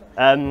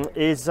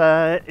is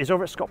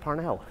over at Scott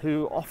Parnell,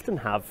 who often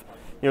have,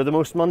 you know, the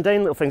most mundane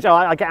little things. Oh,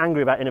 I get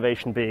angry about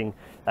innovation being,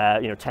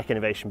 you know, tech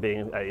innovation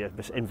being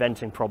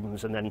inventing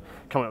problems and then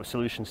coming up with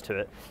solutions to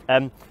it.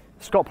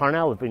 Scott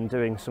Parnell have been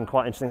doing some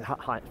quite interesting.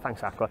 Hi,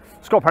 thanks, Aqua.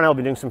 Scott Parnell have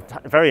been doing some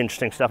very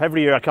interesting stuff.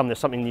 Every year I come, there's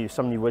something new,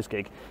 some new whiz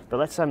gig. But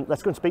let's go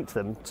and speak to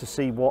them to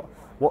see what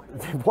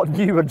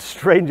new and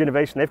strange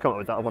innovation they've come up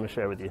with that I want to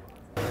share with you.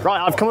 Right,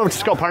 I've come over to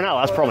Scott Parnell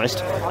as promised.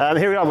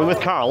 Here we are, we're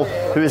with Carl,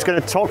 who is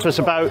going to talk to us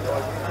about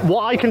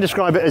what I can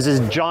describe it as his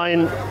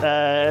giant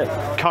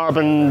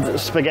carbon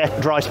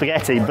dry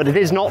spaghetti, but it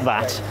is not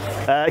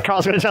that.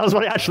 Carl's going to tell us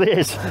what it actually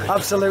is.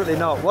 Absolutely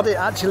not. What it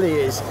actually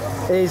is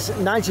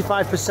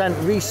 95%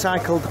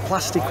 recycled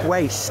plastic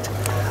waste,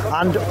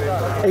 and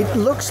it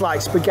looks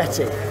like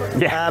spaghetti.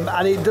 Yeah,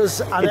 and it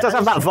does. And it does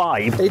have that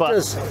vibe. It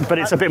does, but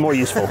it's a bit more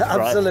useful.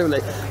 Absolutely,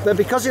 right? But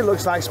because it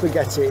looks like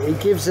spaghetti, it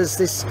gives us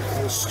this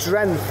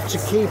strength to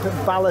keep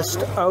ballast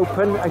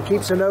open and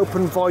keeps an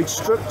open void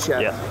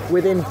structure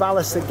within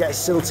ballast that gets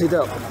silted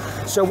up.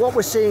 So what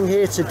we're seeing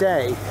here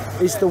today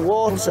is the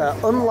water,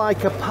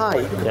 unlike a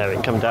pipe. Yeah, we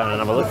can come down and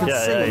have a look.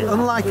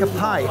 Unlike a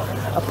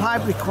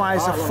pipe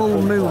requires a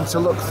full moon to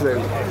look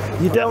through.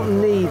 You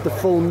don't need the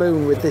full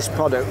moon with this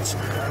product.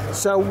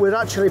 So we're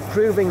actually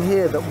proving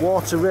here that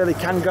water really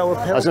can go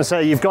uphill. I was going to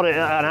say, you've got it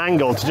at an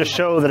angle to just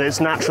show that it's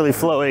naturally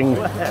flowing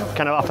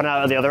kind of up and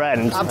out at the other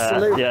end.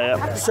 Absolutely.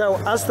 So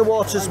as the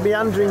water's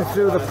meandering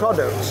through the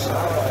product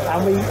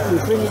and we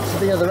bring it to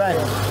the other end,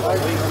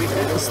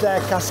 it's there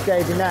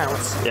cascading out.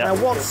 Now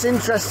what's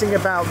interesting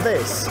about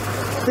this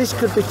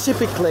could be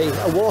typically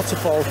a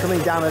waterfall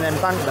coming down an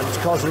embankment to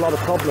cause a lot of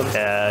problems.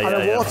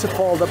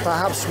 Waterfall that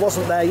perhaps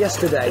wasn't there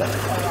yesterday.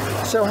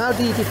 So how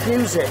do you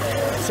diffuse it?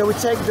 So we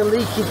take the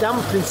leaky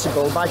dam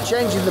principle by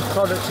changing the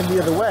product in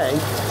the other way,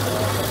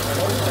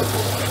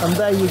 and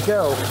there you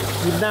go.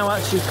 You've now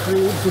actually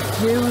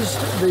diffused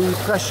the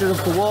pressure of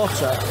the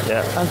water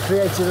and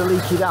created a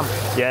leaky dam.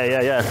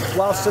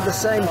 Whilst at the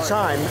same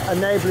time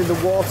enabling the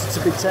water to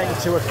be taken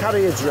to a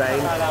carrier drain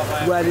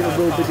where it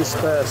will be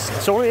dispersed.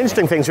 So one of the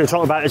interesting things we were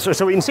talking about is,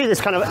 so we can see this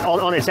kind of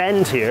on its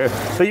end here,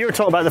 but you were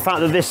talking about the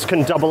fact that this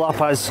can double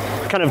up as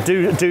kind of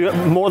do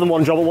more than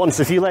one job at once.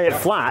 If you lay it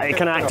flat, it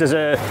can act as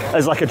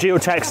like a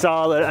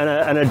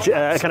geotextile and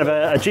a kind of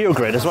a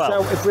geogrid as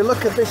well. So if we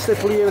look at this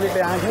little unit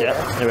behind here.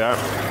 Here we are.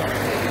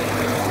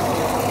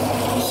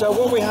 So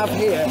what we have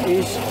here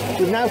is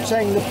we've now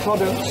taken the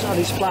product on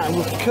its flat and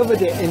we've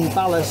covered it in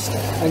ballast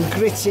and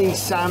gritty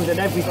sand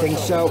and everything.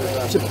 So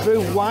to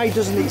prove why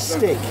doesn't it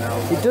stick?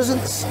 It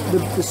doesn't.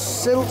 The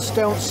silts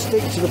don't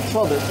stick to the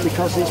product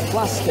because it's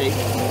plastic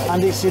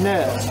and it's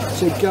inert,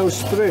 so it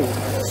goes through.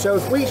 So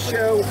if we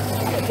show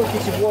a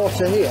bucket of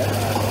water here,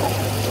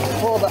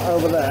 pour that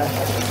over there.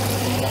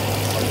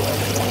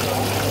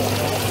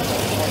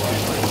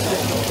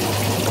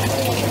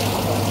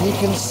 You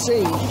can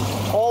see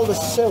all the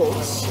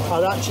silts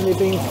are actually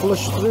being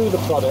flushed through the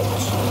product.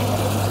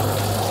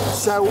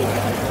 So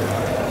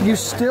you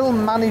still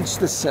manage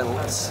the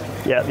silts.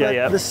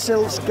 The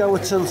silts go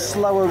at a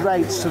slower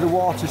rates to the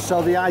water.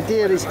 So the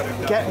idea is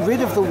get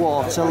rid of the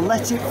water,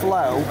 let it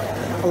flow,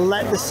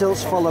 let the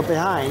silts follow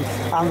behind,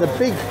 and the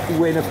big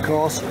win, of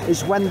course,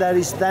 is when there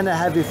is then a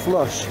heavy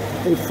flush.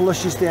 It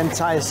flushes the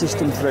entire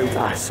system through.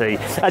 I see.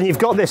 And you've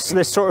got this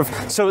sort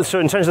of so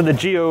in terms of the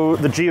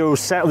geogrid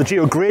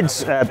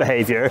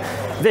behaviour,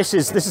 this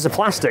is a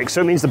plastic,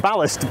 so it means the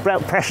ballast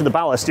pressure, the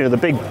ballast, you know,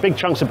 the big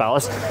chunks of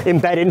ballast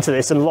embed into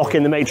this and lock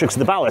in the matrix of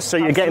the ballast. So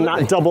you're getting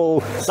that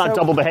double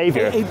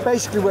behaviour. It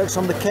basically works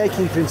on the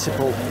caking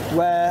principle,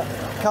 where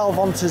Carl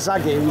von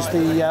Terzaghi, who was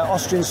the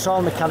Austrian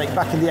soil mechanic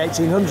back in the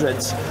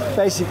 1800s,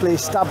 basically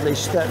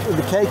established that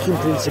the caking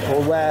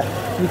principle, where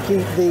you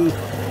keep the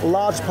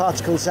large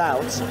particles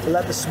out,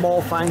 let the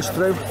small fines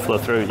through. Flow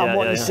through, yeah. And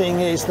what you're seeing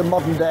is the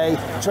modern day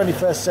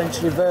 21st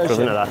century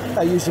version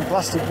using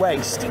plastic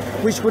waste,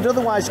 which would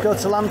otherwise go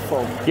to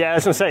landfill. Yeah, I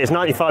was going to say, it's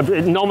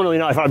 95, nominally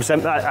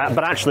 95%,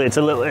 but actually it's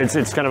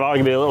kind of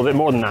arguably a little bit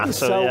more than that.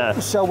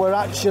 So we're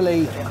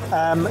actually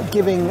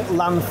giving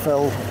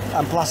landfill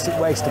and plastic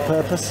waste a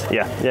purpose.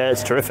 Yeah,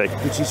 it's terrific.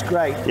 Which is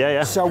great.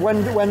 Yeah. So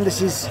when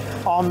this is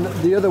on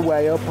the other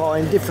way up or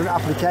in different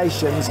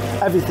applications,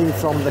 everything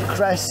from the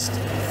crest,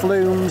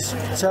 flumes,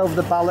 toe of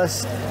the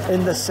ballast,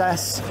 in the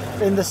cess,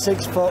 in the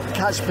 6 foot,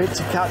 catch pit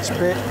to catch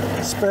pit,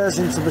 spurs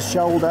into the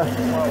shoulder,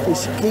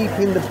 is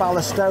keeping the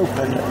ballast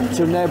open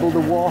to enable the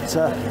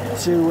water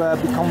to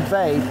be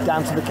conveyed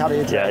down to the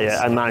carrier drains.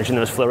 Yeah, and managing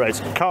those flow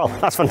rates. Carl,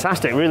 that's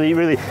fantastic.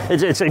 Really,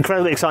 it's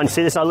incredibly exciting to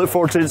see this. I look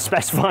forward to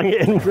specifying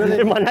it in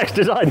my next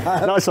design.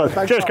 Nice one.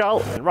 Cheers, Carl.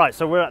 Right,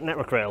 so we're at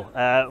Network Rail.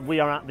 We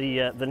are at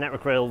the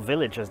Network Rail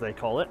Village, as they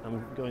call it.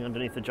 I'm going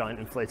underneath the giant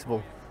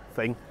inflatable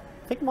thing.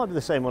 I think it might be the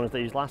same one as they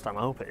used last time.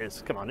 I hope it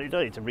is. Come on, you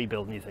don't need to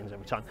rebuild new things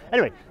every time.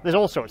 Anyway, there's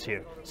all sorts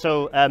here.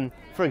 So,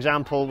 for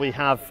example, we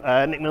have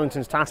Nick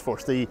Millington's task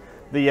force, the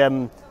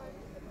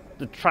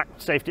track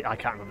safety. I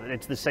can't remember.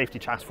 It's the safety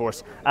task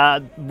force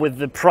with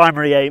the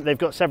primary aim. They've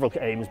got several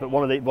aims, but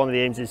one of the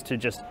aims is to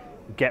just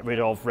get rid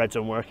of red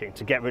zone working,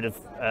 to get rid of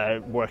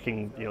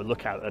working,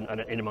 lookout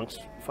and in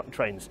amongst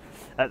trains.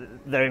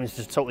 Their aim is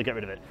to totally get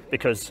rid of it,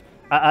 because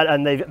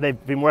and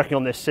they've been working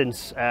on this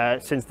since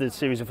the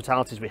series of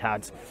fatalities we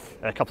had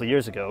a couple of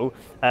years ago,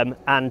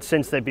 and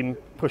since they've been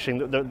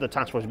pushing, the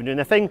task force has been doing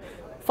their thing.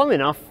 Funnily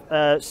enough,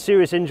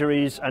 serious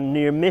injuries and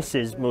near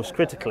misses, most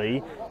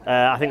critically,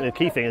 I think the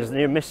key thing is the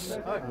near miss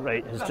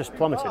rate has just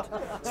plummeted.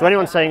 So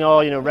anyone saying,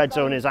 red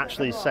zone is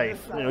actually safe,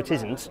 it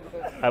isn't,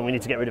 and we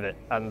need to get rid of it,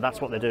 and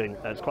that's what they're doing.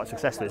 It's quite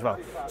successfully as well.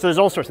 So there's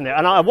all sorts in there,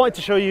 and I wanted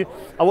to show you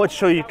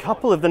a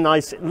couple of the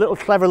nice,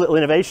 clever little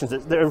innovations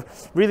that are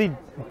really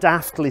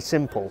daftly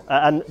simple,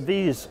 and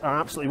these are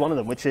absolutely one of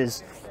them, which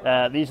is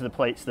these are the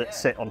plates that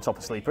sit on top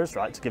of sleepers,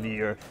 right, to give you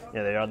your,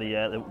 they are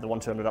the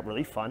 1-200 up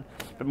relief fan.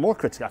 But more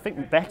critically, I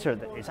think better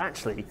is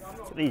actually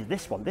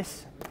this one.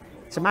 It's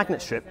a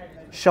magnet strip.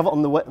 Shove it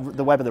on the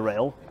web of the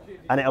rail,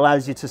 and it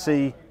allows you to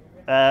see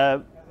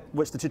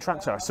which the two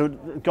tracks are. So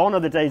gone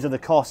are the days of the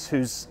COS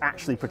who's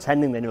actually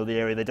pretending they know the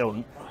area they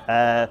don't,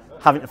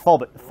 having to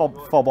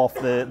fob off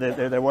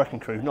their working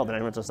crew. Not that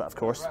anyone does that, of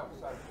course.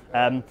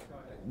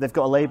 They've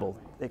got a label.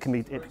 It can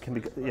be.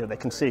 They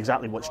can see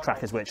exactly which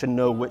track is which and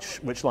know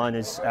which line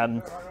is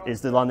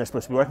the line they're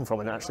supposed to be working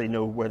from, and actually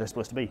know where they're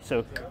supposed to be.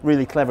 So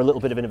really clever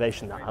little bit of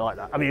innovation. That I like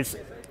that. I mean,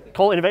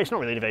 call it innovation,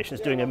 not really innovation.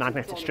 It's doing a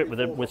magnetic strip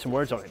with some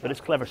words on it, but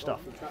it's clever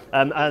stuff.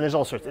 And there's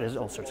all sorts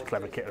of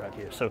clever kit around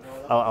here. So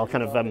I'll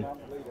kind of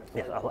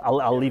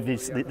I'll leave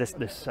this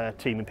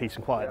team in peace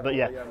and quiet. But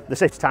yeah, the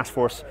safety task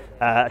force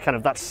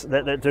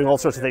they're doing all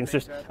sorts of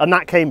things. And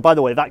that came, by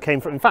the way,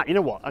 from. In fact, you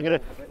know what? I'm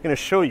gonna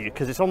show you,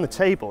 because it's on the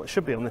table. It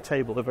should be on the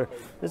table.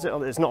 Is it?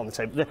 It's not on the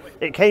table.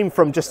 It came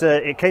from just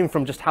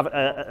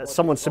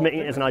someone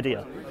submitting it as an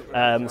idea.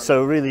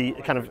 So really,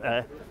 kind of.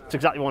 It's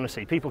exactly what I want to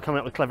see. People coming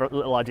up with clever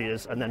little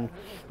ideas and then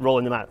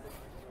rolling them out.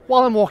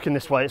 While I'm walking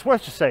this way, it's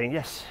worth just saying,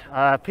 yes,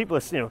 people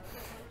are,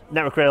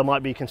 Network Rail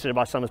might be considered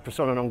by some as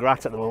persona non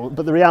grata at the moment,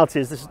 but the reality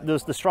is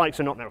the strikes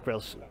are not Network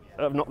Rail's,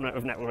 not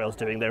of Network Rail's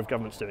doing, they're of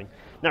government's doing.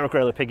 Network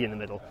Rail are piggy in the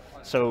middle.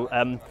 So,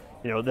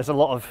 there's a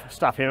lot of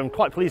staff here, and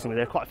quite pleasingly,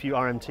 there are quite a few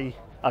RMT,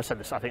 I've said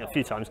this I think a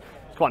few times,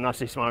 it's quite nice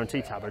to see some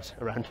RMT tabards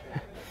around.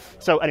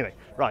 So anyway,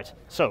 right,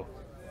 so.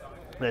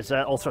 There's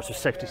all sorts of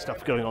safety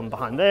stuff going on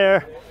behind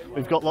there.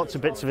 We've got lots of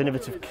bits of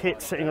innovative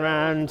kit sitting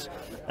around.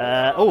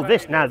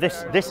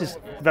 This is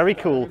very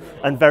cool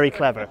and very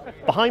clever.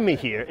 Behind me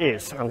here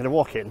is, I'm going to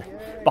walk in,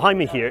 behind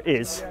me here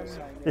is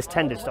this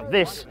tended stuff.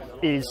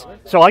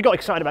 So I got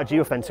excited about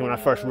geofencing when I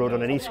first rode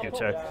on an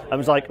e-scooter. I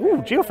was like, ooh,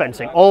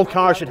 geofencing, all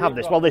cars should have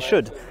this. Well, they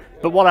should.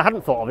 But what I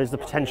hadn't thought of is the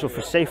potential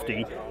for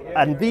safety.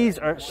 And these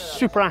are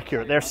super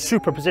accurate. They're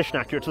super position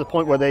accurate to the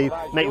point where they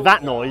make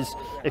that noise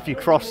if you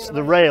cross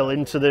the rail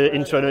into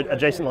an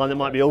adjacent line that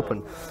might be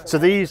open. So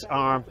these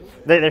are,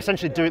 they're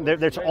essentially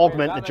they're to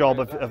augment the job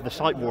of the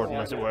site warden,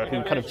 as it were,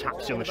 who kind of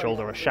taps you on the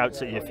shoulder or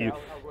shouts at you if you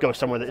go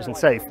somewhere that isn't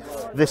safe.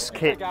 This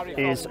kit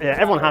is,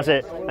 everyone has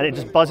it, and it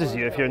just buzzes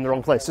you if you're in the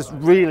wrong place. Just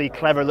really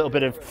clever little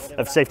bit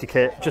of safety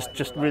kit,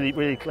 just really,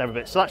 really clever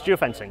bit. So that's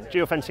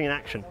geofencing in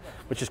action.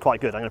 which is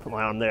quite good. I'm going to put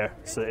my arm there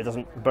so that it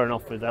doesn't burn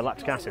off with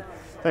lactic acid.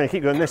 I'm going to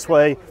keep going this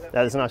way.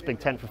 There's a nice big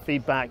tent for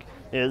feedback.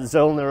 You know,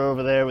 Zollner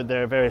over there with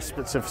their various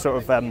bits of sort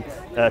of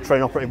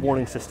train operated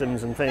warning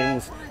systems and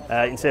things. You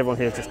can see everyone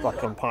here is just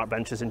like on park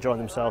benches enjoying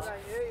themselves.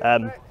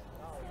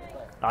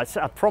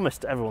 I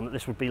promised everyone that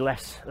this would be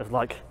less of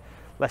my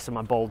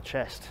bald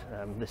chest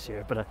this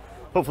year, but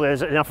hopefully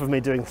there's enough of me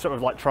doing sort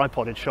of like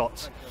tripoded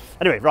shots.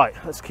 Anyway, right,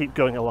 let's keep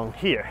going along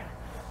here.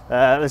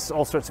 There's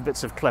all sorts of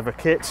bits of clever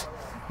kit.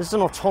 This is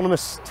an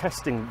autonomous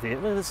testing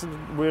vehicle. This is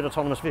a weird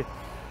autonomous vehicle.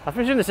 I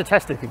presume this is a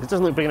testing thing because it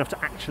doesn't look big enough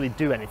to actually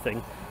do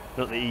anything.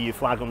 Got the EU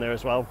flag on there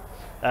as well.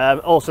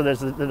 Also, there's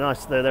the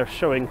nice, they're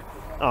showing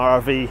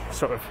RRV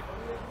sort of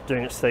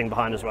doing its thing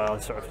behind as well,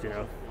 sort of, you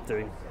know,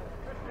 doing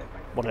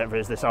whatever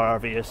it is this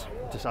RRV has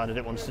decided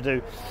it wants to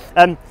do.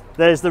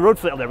 There's the road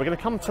fleet up there. We're going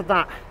to come to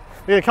that.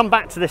 We're going to come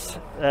back to this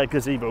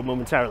gazebo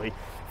momentarily.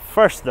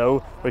 First,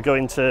 though, we're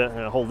going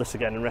to hold this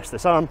again and rest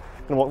this arm.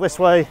 We're going to walk this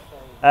way.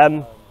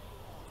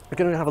 We're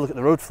going to have a look at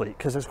the road fleet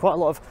because there's quite a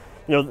lot of,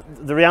 you know,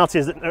 the reality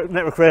is that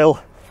Network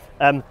Rail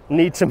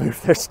need to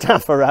move their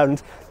staff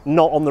around,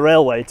 not on the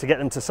railway, to get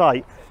them to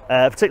site,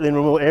 particularly in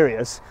remote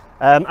areas.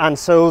 And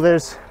so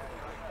there's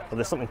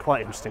something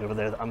quite interesting over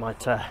there that I might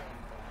tell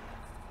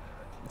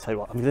you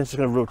what. I'm just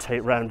going to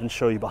rotate around and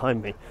show you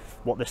behind me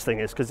what this thing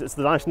is, because it's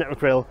the nice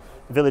Network Rail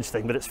village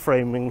thing, but it's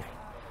framing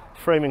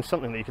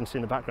something that you can see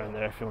in the background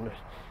there if you want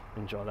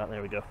to enjoy that.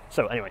 There we go.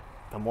 So anyway,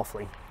 I'm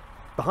waffling.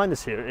 Behind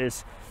us here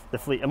is the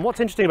fleet, and what's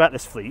interesting about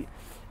this fleet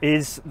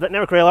is that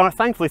Network Rail are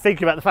thankfully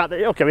thinking about the fact that,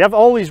 okay, we have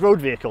all these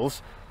road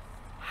vehicles,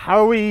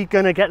 how are we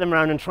going to get them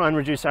around and try and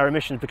reduce our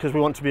emissions, because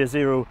we want to be a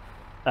zero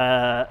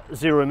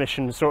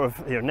emission sort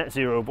of, you know, net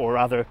zero, or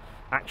rather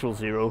actual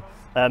zero,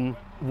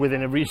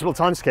 within a reasonable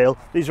time scale.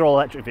 These are all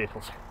electric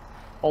vehicles.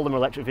 All of them are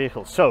electric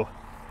vehicles. So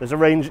there's a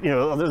range, you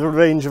know, there's a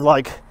range of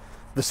like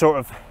the sort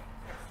of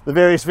the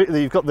various,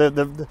 you've got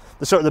the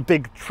sort of the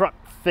big truck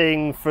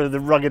thing for the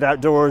rugged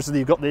outdoors, and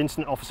you've got the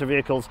incident officer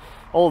vehicles,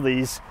 all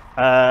these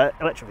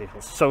electric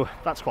vehicles. So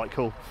that's quite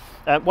cool.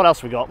 What else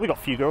have we got? We got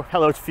Fugo.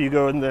 Hello to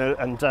Fugo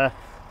and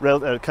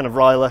Rail, kind of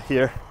Ryla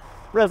here.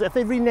 Rail, have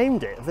they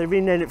renamed it? Have they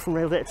renamed it from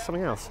Rail Data to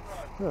something else?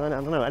 No, I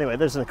don't know. Anyway,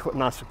 there's a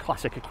nice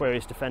classic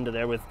Aquarius Defender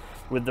there with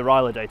the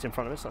Ryla date in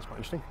front of us. That's quite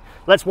interesting.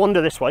 Let's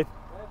wander this way.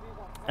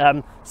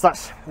 So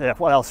that's, yeah,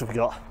 what else have we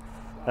got?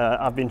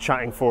 I've been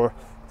chatting for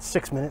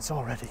 6 minutes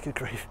already, good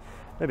grief.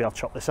 Maybe I'll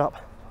chop this up.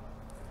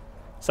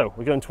 So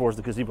we're going towards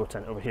the gazebo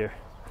tent over here.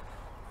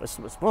 It's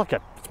more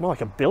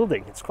like a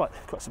building. It's quite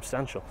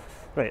substantial.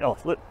 Right, oh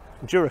look,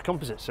 Jura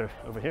Composites are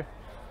over here.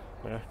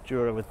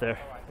 Jura with their,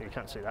 you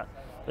can't see that.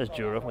 There's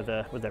Jura with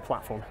their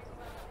platform.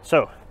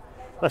 So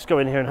let's go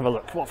in here and have a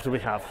look. What do we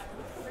have?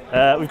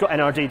 We've got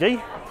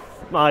NRDD.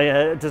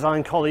 My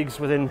design colleagues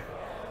within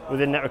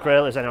Network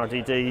Rail is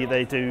NRDD.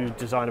 They do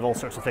design of all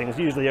sorts of things,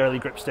 usually early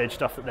grip stage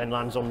stuff that then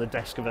lands on the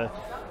desk of a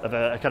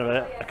kind of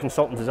a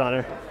consultant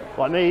designer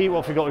like me.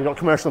 What have we got? We've got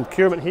commercial and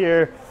procurement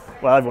here.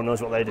 Well, everyone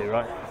knows what they do,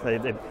 right?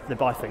 They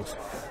buy things.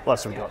 What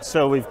else have we got?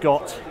 So we've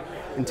got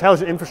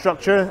intelligent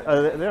infrastructure.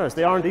 There's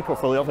the R&D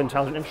portfolio of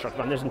intelligent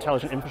infrastructure, and there's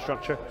intelligent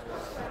infrastructure.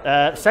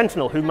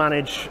 Sentinel, who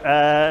manage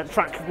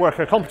track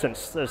worker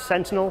competence. There's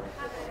Sentinel,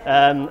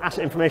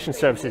 asset information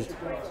services.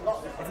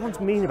 Everyone's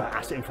mean about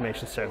asset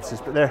information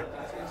services, but they're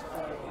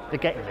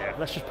getting there.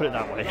 Let's just put it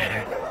that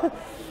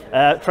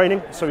way.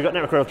 Training. So we've got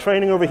Network Rail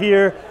training over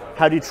here.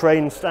 How do you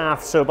train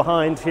staff? So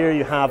behind here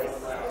you have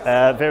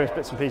various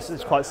bits and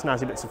pieces, quite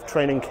snazzy bits of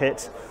training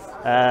kit.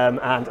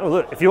 And oh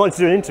look, if you want to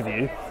do an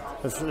interview,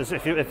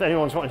 if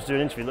anyone's wanting to do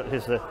an interview, look,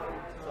 here's the.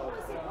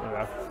 There we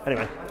go.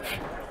 Anyway.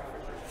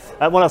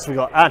 What else have we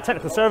got?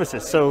 Technical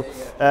services. So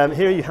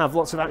here you have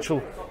lots of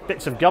actual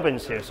bits of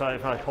gubbins here. So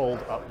if I hold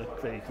up,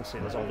 you can see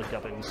there's all the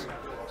gubbins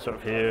sort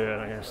of here,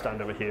 and I'm going to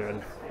stand over here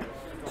and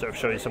sort of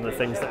show you some of the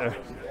things that are.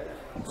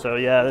 So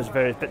yeah, there's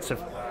various bits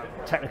of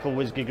technical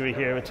whiz-giggery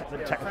here with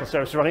technical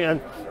services running,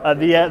 and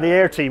the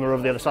air team are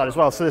over the other side as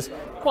well. So there's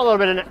quite a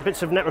lot of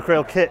bits of Network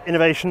Rail kit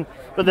innovation.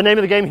 But the name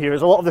of the game here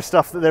is a lot of the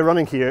stuff that they're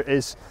running here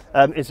is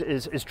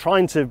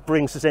trying to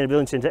bring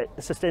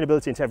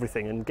sustainability into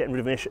everything and getting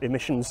rid of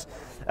emissions,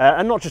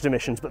 and not just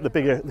emissions, but the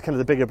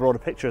bigger, broader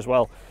picture as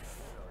well.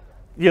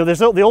 You know, there's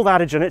the old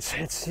adage, and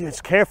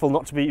it's careful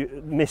not to be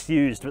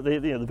misused, but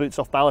the boots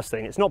off ballast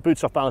thing. It's not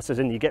boots off ballast as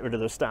in you get rid of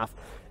those staff.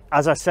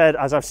 As I've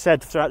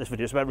said throughout this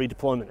video, it's about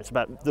redeployment. It's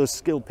about those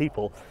skilled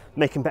people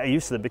making better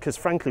use of them, because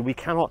frankly we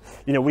cannot,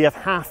 you know, we have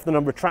half the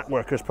number of track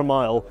workers per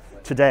mile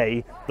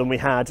today than we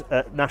had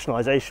at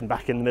nationalisation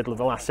back in the middle of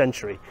the last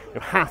century. You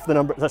know, half the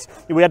number.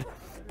 We had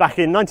back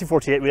in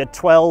 1948 we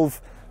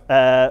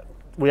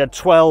had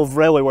 12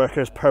 railway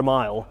workers per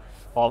mile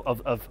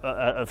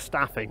of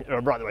staffing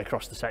right the way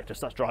across the sector,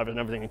 so that's drivers and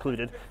everything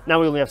included. Now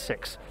we only have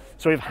 6,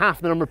 so we have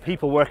half the number of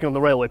people working on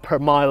the railway per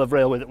mile of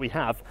railway that we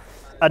have,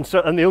 and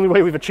the only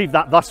way we've achieved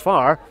that thus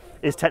far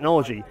is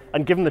technology.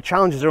 And given the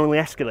challenges are only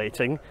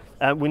escalating,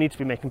 we need to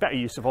be making better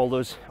use of all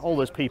those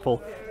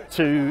people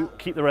to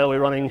keep the railway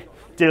running,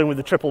 dealing with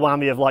the triple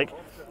whammy of like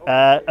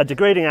a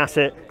degrading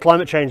asset,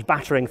 climate change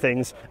battering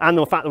things, and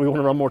the fact that we want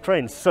to run more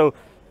trains. So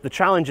the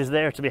challenge is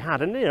there to be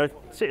had, and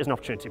see it as an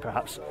opportunity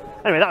perhaps.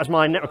 Anyway, that was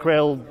my Network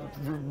Rail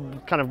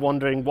kind of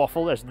wandering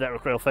waffle. There's the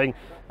Network Rail thing.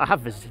 I have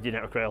visited your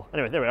Network Rail.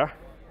 Anyway, there we are.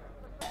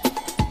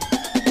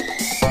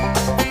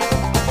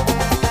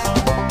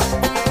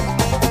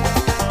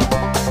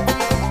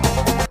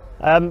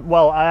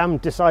 Well, I am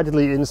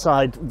decidedly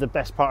inside the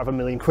best part of £1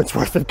 million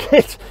worth of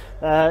kit.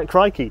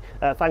 Crikey.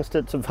 Thanks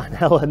to Van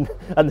Hellen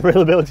and the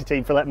Railability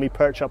team for letting me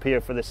perch up here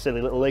for this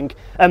silly little link.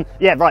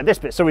 Yeah, right, this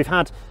bit. So we've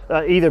had,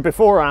 either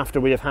before or after,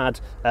 we have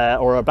had,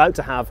 or are about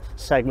to have,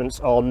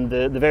 segments on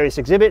the various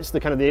exhibits, the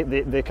kind of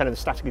the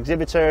static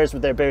exhibitors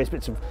with their various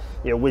bits of,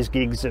 whiz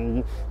gigs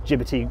and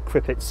gibbety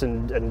crippets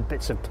and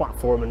bits of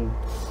platform and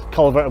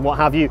culvert and what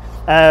have you.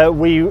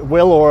 We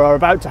will or are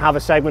about to have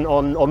a segment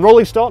on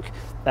rolling stock.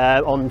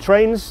 On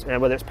trains,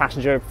 whether it's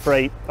passenger,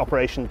 freight,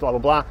 operations, blah blah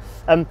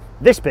blah.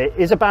 This bit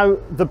is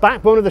about the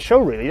backbone of the show,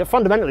 really.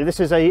 Fundamentally,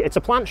 it's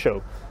a plant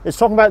show. It's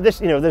talking about this.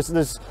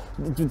 There's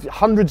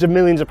hundreds of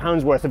millions of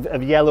pounds worth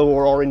of yellow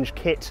or orange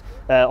kit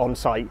on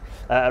site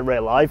at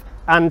Rail Live,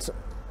 and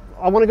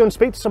I want to go and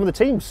speak to some of the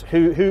teams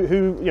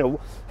who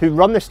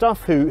run this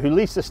stuff, who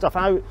lease this stuff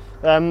out,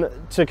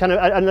 to kind of,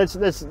 and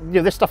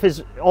this stuff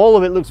is, all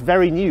of it looks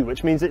very new,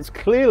 which means it's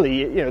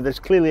clearly, there's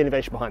clearly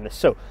innovation behind this.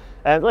 So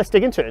let's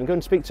dig into it and go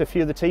and speak to a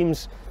few of the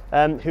teams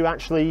who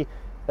actually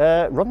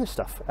run this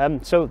stuff.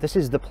 So this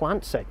is the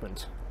plant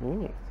segment.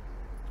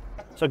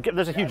 So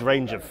there's a huge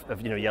range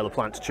of yellow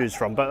plant to choose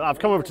from, but I've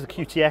come over to the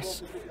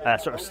QTS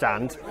sort of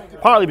stand,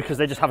 partly because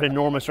they just have an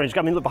enormous range.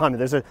 I mean, look behind me,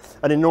 there's an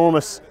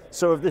enormous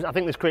sort of, I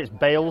think this creates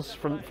bales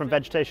from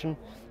vegetation.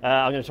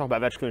 I'm going to talk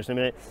about veg clearance in a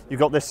minute. You've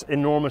got this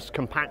enormous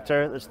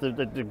compactor. That's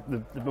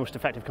the most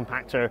effective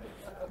compactor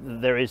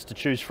there is to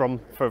choose from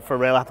for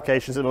rail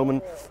applications at the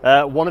moment.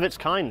 One of its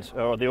kind,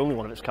 or the only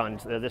one of its kind,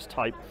 this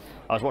type.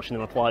 I was watching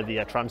them apply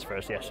the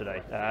transfers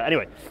yesterday.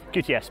 Anyway,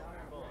 QTS.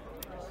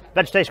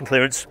 Vegetation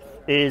clearance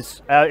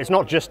is it's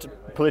not just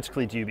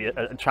politically dubious,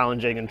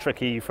 challenging and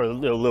tricky for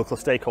local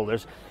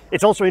stakeholders.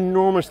 It's also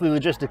enormously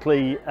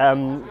logistically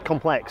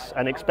complex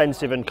and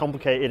expensive and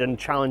complicated and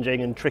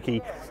challenging and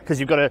tricky, because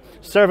you've got to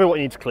survey what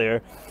you need to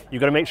clear. You've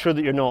got to make sure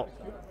that you're not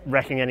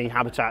wrecking any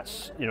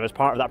habitats, as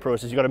part of that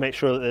process. You've got to make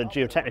sure that the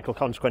geotechnical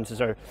consequences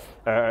are,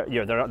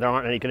 there aren't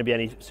going to be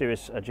any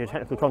serious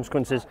geotechnical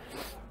consequences.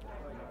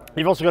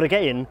 You've also got to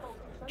get in,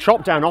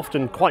 chop down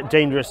often quite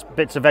dangerous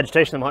bits of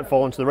vegetation that might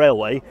fall onto the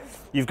railway.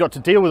 You've got to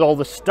deal with all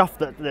the stuff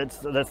that's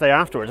there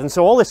afterwards, and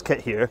so all this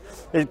kit here,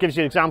 it gives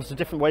you examples of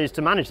different ways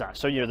to manage that.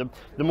 So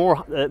the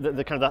more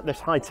the kind of this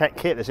high-tech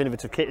kit, this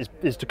innovative kit,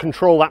 is to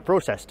control that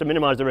process, to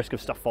minimise the risk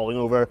of stuff falling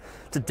over,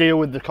 to deal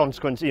with the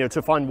consequences,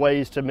 to find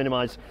ways to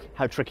minimise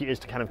how tricky it is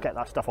to kind of get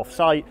that stuff off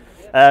site,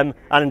 and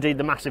indeed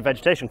the massive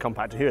vegetation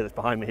compactor here that's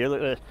behind me here.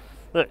 Look at this,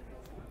 look,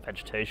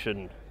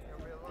 vegetation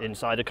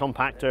inside a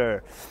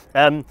compactor.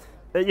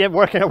 Yeah,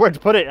 working out where to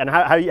put it and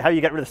how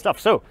you get rid of stuff.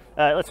 So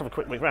let's have a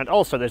quick look around.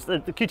 Also, there's the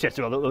QTS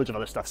do loads of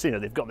other stuff. So,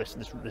 they've got this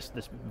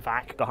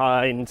vac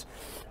behind.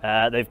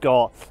 They've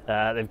got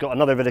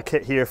another bit of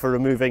kit here for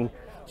removing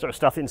sort of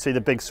stuff. You can see the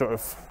big sort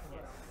of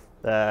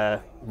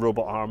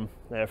robot arm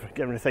there for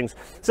getting rid of things.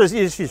 So it's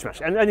huge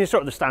smash, and you're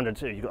sort of the standard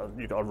too.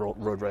 You've got a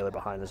road railer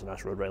behind. There's a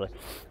nice road railer,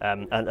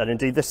 and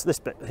indeed this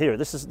bit here.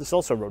 This is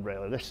also a road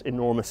railer. This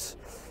enormous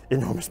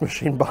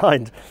machine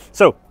behind.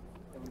 So,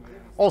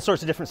 all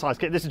sorts of different size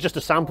kit. This is just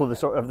a sample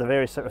of the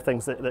various sort of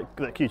things that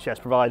QTS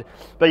provide.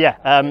 But yeah,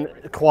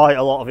 quite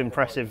a lot of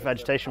impressive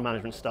vegetation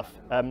management stuff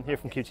here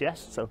from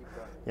QTS. So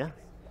yeah,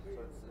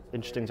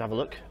 interesting to have a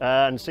look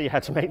and see how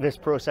to make this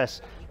process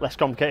less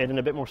complicated and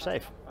a bit more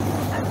safe.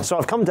 So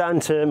I've come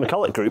down to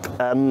McCulloch Group.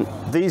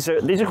 These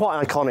are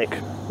quite iconic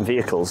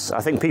vehicles.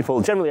 I think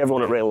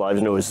everyone at Rail Live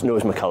knows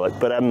McCulloch,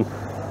 but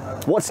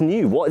what's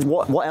new?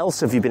 What else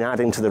have you been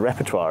adding to the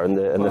repertoire and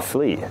the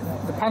fleet?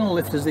 The panel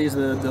lifters, these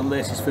are the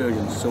latest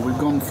versions. So we've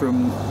gone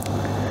from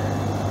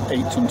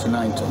 8 ton to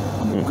 9 ton,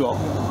 and we've got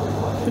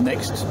the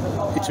next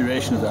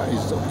iteration of that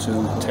is up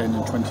to 10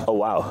 and 20. Oh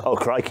wow! Oh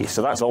crikey!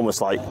 So that's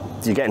almost like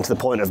you get into the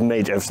point of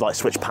major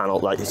switch panel,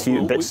 like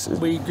huge bits.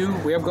 We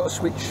have got a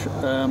switch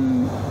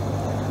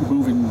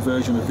moving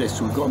version of this,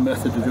 so we've got a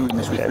method of doing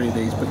this with 3 of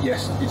these, but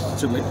yes, it's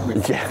to lift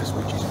with the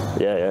switches.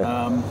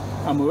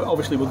 And we're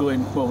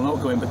going, well, we're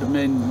not going, but the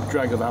main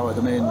drag of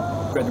the main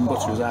bread and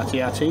butter is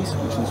RTRTs,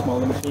 which are the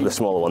smaller machines. The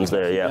smaller ones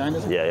there, yeah.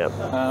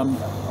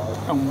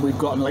 And we've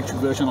got an electric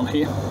version on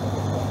here.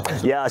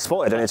 Yeah, I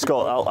spotted, and it's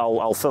got,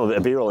 I'll film a bit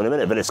of B-roll in a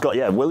minute, but it's got,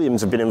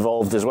 Williams have been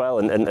involved as well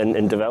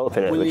in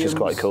developing it, which is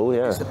quite cool,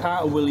 yeah. It's the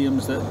part of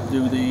Williams that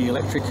do the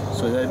electric,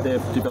 so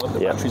they've developed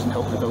the batteries and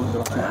helped develop the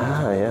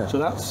batteries. So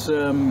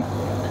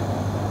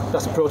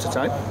that's a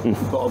prototype,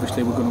 but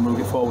obviously we're going to move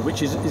it forward,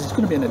 which is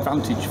going to be an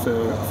advantage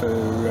for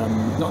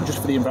not just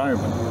for the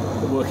environment,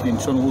 but working in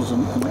tunnels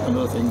and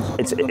other things.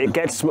 It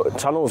gets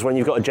tunnels when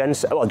you've got a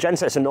genset. Well,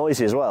 gensets are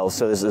noisy as well,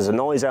 so there's a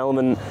noise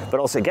element, but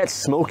also it gets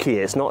smoky.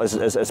 It's not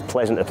as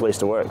pleasant a place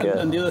to work.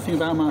 And the other thing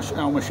about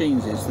our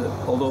machines is that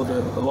although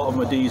a lot of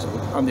them are diesel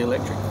and the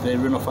electric, they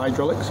run off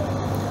hydraulics.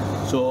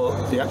 So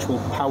the actual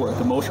power,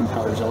 the motion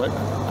power is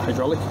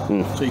hydraulic,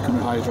 so you can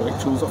run hydraulic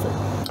tools off it.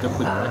 With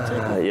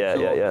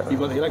You've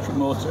got the electric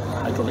motor,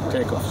 hydraulic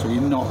takeoff, so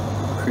you're not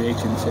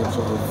creating the same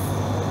sort of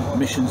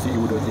emissions that you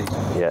would with these.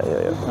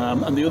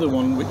 And the other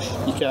one, which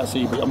you can't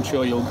see, but I'm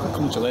sure you'll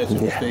come to later,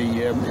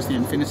 is the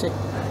Infinity.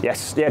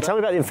 Yes, yeah. Tell me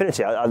about the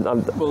Infinity.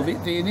 Well,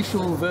 the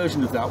initial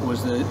version of that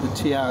was the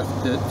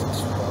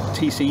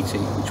TCT,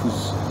 which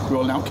was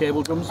rolling out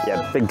cable drums.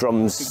 Yeah, big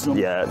drums.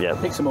 Yeah.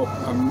 Picks them up,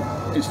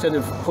 and instead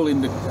of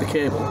pulling the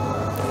cable,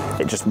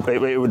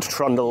 it would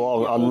trundle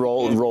along,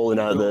 rolling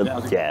out the.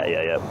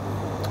 Yeah.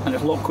 And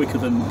it's a lot quicker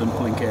than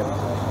pulling cable.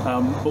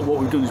 But what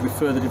we've done is we've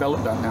further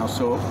developed that now.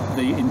 So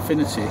the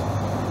Infinity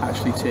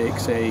actually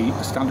takes a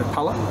standard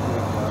pallet.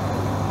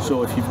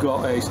 So if you've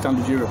got a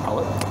standard Euro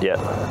pallet,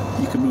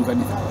 you can move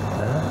anything.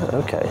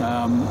 Okay.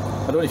 I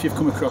don't know if you've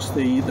come across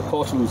the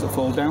portaloos that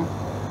fall down.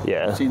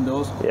 Yeah. Seen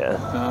those? Yeah.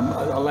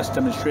 Our last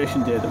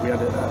demonstration day that we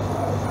had at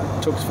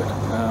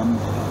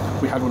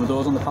Tuxford, we had one of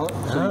those on the pallet.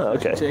 So you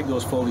can take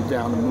those folded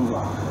down and move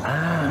them.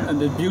 And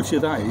the beauty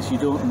of that is you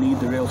don't need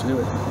the rail to do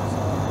it.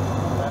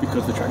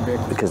 Because the track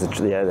vehicles. Because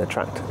they're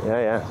tracked.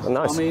 Yeah.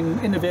 Nice. I mean,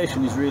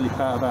 innovation is really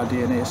part of our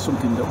DNA. It's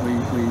something that we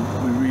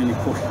really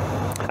push.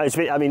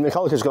 I mean,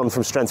 McCulloch has gone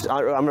from strength. I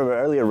remember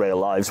earlier rail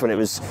lives when it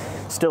was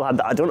still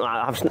had. I don't know.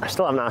 I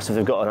still haven't asked if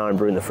they've got an Iron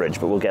Brew in the fridge,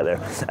 but we'll get there.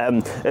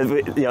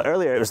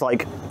 Earlier it was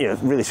like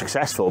really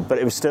successful, but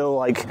it was still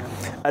like,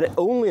 and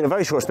only in a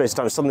very short space of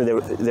time. Suddenly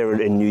they were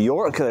in New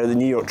York. The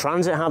New York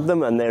Transit had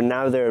them, and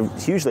they're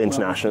hugely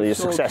international. Your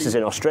successes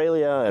in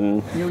Australia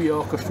and New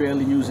York,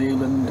 Australia, New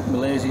Zealand,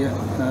 Malaysia.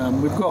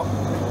 We've got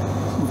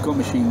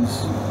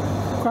machines.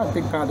 Quite a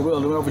big part of the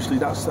world, and obviously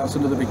that's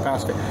another big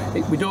part of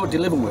it. We don't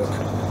deliver work.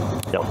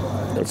 No,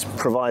 it's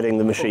providing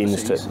the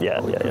machines to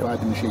provide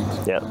the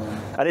machines.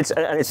 And it's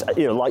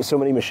like so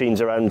many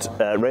machines around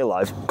Rail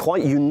Live,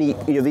 quite unique.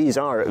 These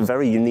are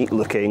very unique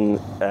looking,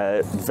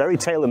 very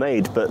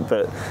tailor-made, but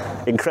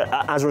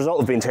as a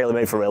result of being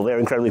tailor-made for rail, they're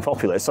incredibly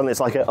popular. Suddenly it's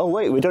like,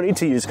 we don't need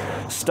to use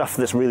stuff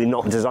that's really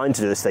not designed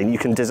to do this thing. You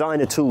can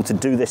design a tool to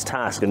do this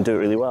task and do it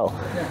really well.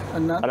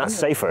 And that's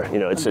safer.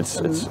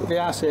 It's they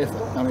are safer.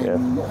 I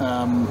mean,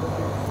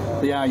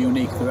 they are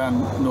unique. There are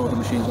no other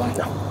machines like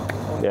that.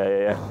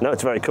 Yeah. No,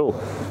 it's very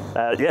cool.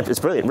 It's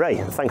brilliant. Ray,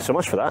 thanks so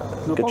much for that.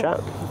 Good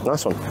chat.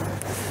 Nice one.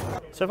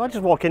 So if I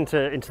just walk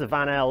into the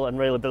Vanel and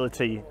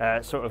Railability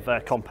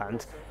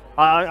compound,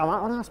 I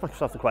want to ask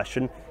myself the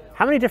question,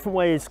 how many different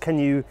ways can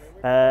you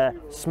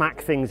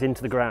smack things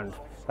into the ground?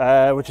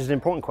 Which is an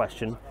important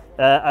question,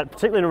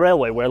 particularly in a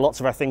railway where lots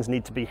of our things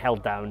need to be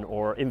held down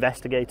or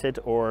investigated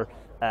or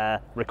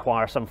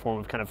require some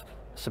form of kind of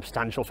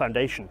substantial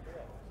foundation.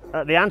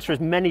 The answer is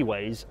many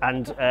ways,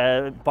 and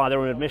by their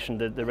own admission,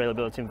 the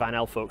Railability and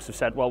Vanel folks have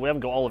said, well, we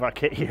haven't got all of our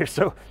kit here,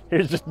 so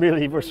here's just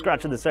merely, we're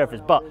scratching the surface.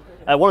 But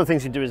one of the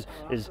things you do is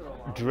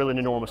drill an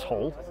enormous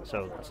hole,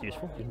 so that's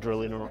useful. You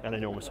drill an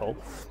enormous hole.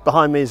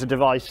 Behind me is a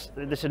device,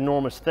 this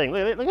enormous thing.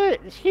 Look at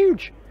it, it's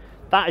huge.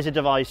 That is a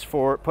device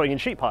for putting in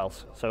sheet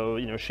piles. So,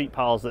 sheet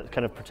piles that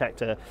kind of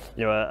protect an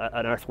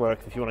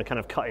earthwork. If you want to kind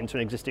of cut into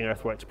an existing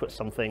earthwork to put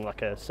something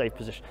like a safe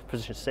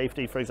position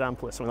safety, for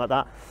example, or something like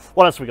that.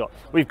 What else have we got?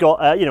 We've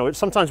got,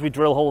 sometimes we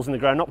drill holes in the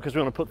ground, not because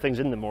we want to put things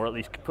in them, or at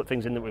least put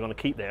things in that we want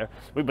to keep there,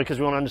 because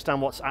we want to understand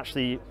what's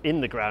actually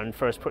in the ground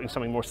first, putting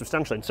something more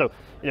substantial in. So,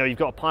 you've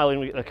got a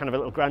piling, a kind of a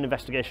little ground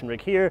investigation rig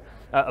here.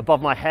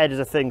 Above my head is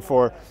a thing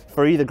for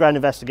either ground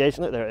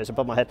investigation, look, there it is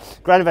above my head,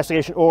 ground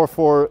investigation, or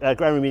for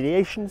ground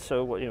remediation.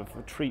 So,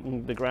 for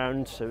treating the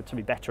ground, so to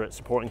be better at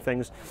supporting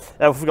things.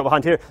 What we've got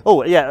behind here,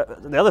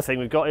 the other thing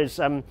we've got is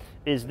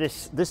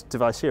this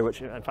device here,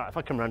 which in fact, if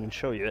I come around and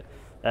show you it,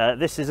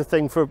 this is a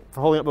thing for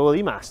holding up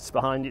OLE masts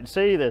behind. You can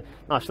see the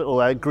nice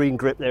little green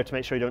grip there to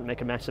make sure you don't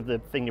make a mess of the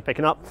thing you're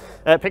picking up.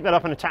 Pick that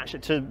up and attach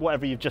it to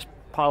whatever you've just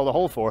piled a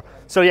hole for.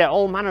 So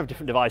all manner of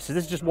different devices.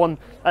 This is just one,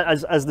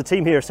 as the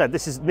team here said,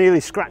 this is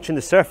merely scratching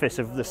the surface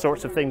of the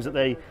sorts of things that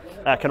they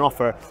can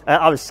offer.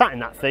 I was sat in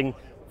that thing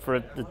for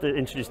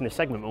introducing this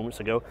segment moments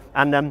ago,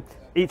 and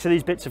each of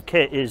these bits of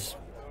kit is,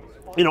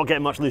 you're not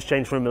getting much loose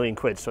change for £1 million.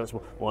 So that's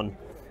 1,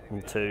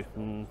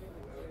 2,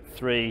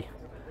 3,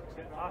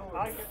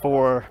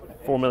 4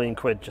 million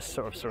quid just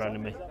sort of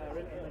surrounding me.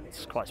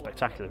 It's quite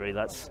spectacular, really.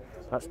 That's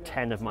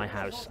 10 of my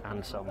house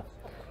and some.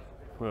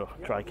 Oh,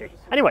 crikey.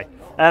 Anyway,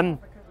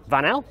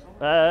 Vanel,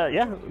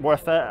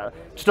 worth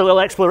just a little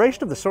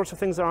exploration of the sorts of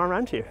things that are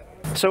around here.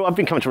 So I've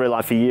been coming to Rail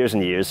Live for years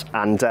and years,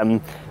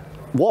 and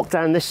walk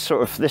down this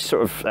sort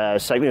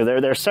of segment.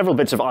 There are several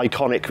bits of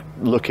iconic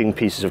looking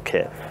pieces of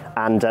kit,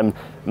 and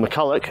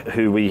McCulloch,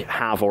 who we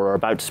have or are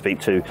about to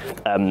speak to,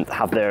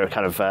 have their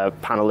kind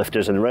of panel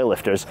lifters and rail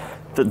lifters.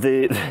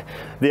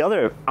 The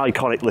other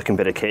iconic looking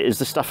bit of kit is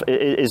the stuff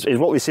is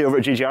what we see over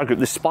at GGR Group,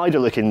 the spider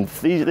looking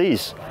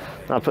these.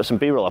 I'll put some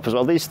B-roll up as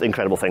well, these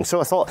incredible things.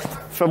 So I thought,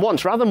 for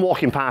once, rather than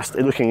walking past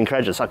it looking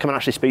incredulous, I'd come and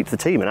actually speak to the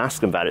team and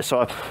ask them about it.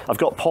 So I've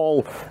got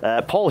Paul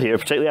here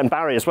particularly, and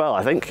Barry as well,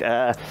 I think.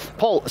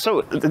 Paul,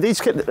 so these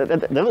kit,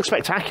 they look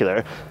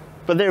spectacular,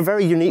 but they're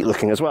very unique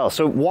looking as well.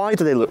 So why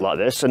do they look like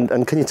this?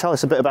 And can you tell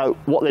us a bit about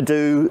what they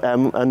do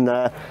and kind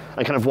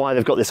of why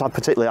they've got this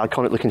particularly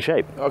iconic looking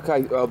shape?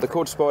 Okay, well, they're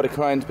called spider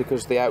cranes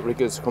because the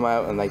outriggers come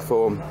out and they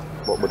form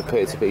what would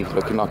appear to be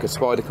looking like a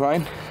spider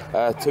crane.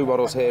 Two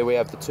models here. We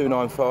have the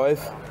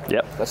 295.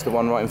 Yep. That's the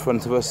one right in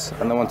front of us,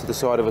 and the one to the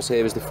side of us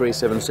here is the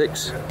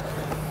 376.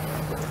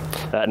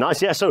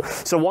 Nice, yeah. So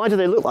why do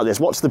they look like this?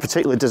 What's the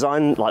particular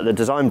design, like the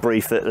design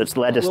brief that's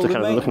led us to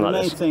kind of looking like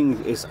this? The main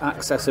thing is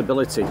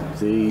accessibility.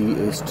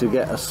 Is to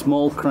get a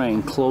small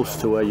crane close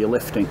to where you're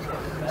lifting.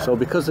 So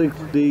because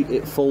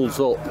it folds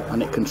up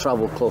and it can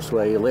travel close to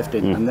where you're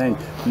lifting, and then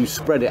you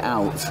spread it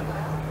out,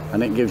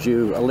 and it gives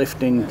you a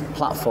lifting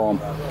platform.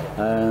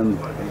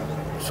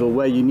 So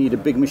where you need a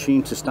big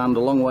machine to stand a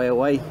long way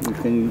away, you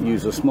can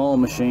use a small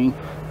machine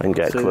and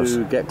get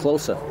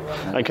closer.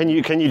 And can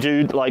you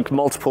do like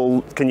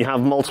multiple? Can you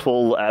have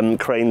multiple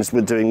cranes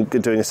with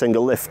doing a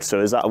single lift?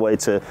 So is that a way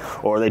to,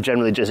 or are they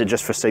generally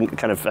just for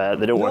kind of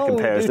they don't work in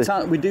pairs?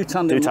 We do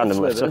tandem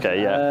lifts.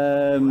 Okay,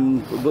 yeah.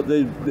 But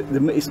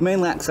it's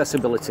mainly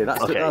accessibility.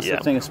 That's the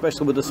thing,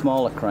 especially with the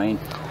smaller crane.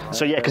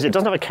 So yeah, because it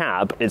doesn't have a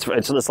cab. It's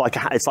like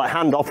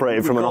hand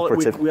operated from an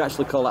operative. We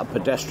actually call that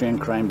pedestrian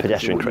crane.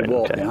 Pedestrian crane. We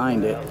walk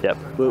behind it. Yep.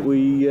 But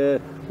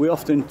we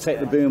often take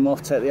the boom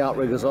off, take the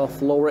outriggers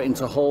off, lower it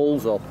into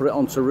holes, or put it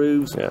onto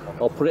roofs,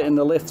 or put it in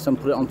the lifts and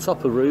put it on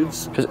top of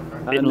roofs.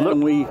 And then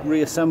we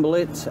reassemble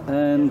it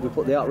and we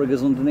put the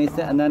outriggers underneath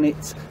it, and then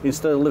it's,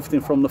 instead of lifting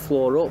from the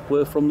floor up,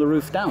 we're from the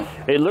roof down.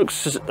 It looks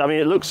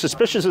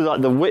suspiciously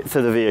like the width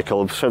of the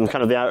vehicle, from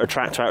kind of the outer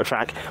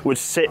track, would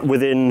sit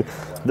within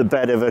the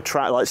bed of a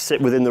track, like sit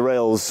within the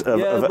rails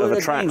of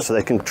a track, so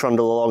they can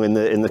trundle along in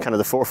the kind of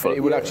the forefoot.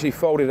 It would actually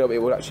fold it up. It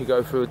would actually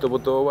go through a double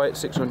doorway at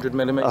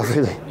 600mm. Oh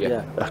really?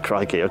 Yeah. Oh,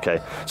 crikey. Okay.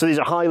 So these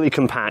are highly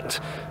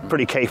compact,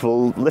 pretty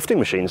capable lifting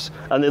machines,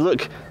 and they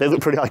look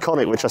pretty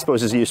iconic, which I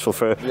suppose is useful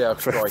for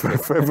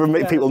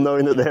people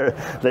knowing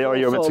that they are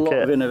your bits of kit. A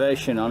lot of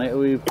innovation on it.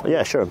 We've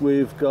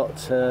got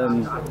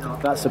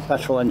that's a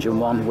petrol engine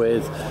one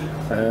with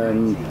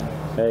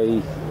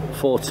a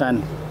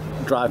 410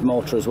 drive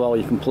motor as well.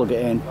 You can plug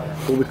it in,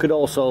 but we could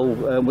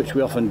also, which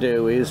we often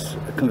do, is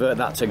convert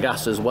that to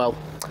gas as well.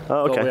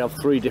 Oh, okay. So we have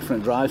 3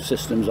 different drive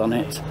systems on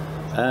it,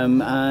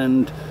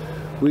 and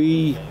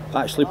we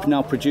actually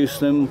now produce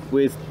them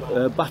with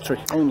battery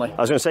only.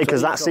 I was going to say,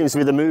 because that seems to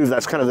be the move.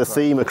 That's kind of the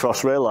theme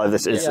across Rail-Life.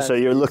 So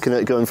you're looking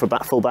at going for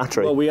full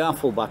battery. Well, we are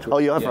full battery. Oh,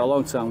 you have for a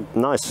long time.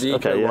 Nice. The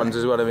eco ones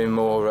as well have been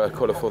more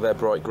colourful. They're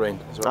bright green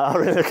as well. Oh,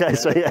 really? Okay.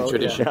 So yeah,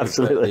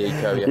 absolutely. The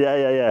eco,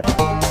 yeah.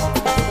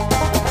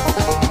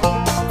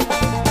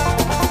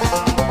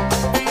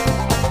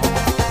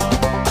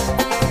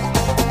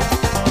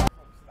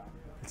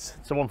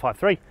 So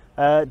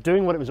 153,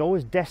 doing what it was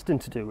always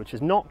destined to do, which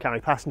is not carry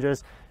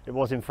passengers. It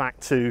was in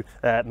fact to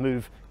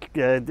move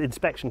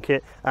inspection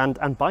kit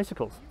and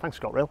bicycles. Thanks,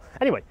 ScotRail.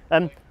 Anyway,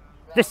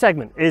 this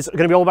segment is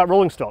going to be all about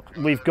rolling stock.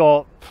 We've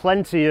got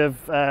plenty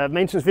of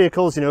maintenance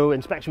vehicles,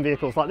 inspection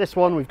vehicles like this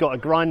one. We've got a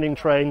grinding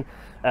train.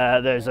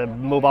 There's a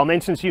mobile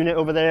maintenance unit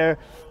over there.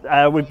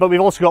 But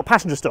we've also got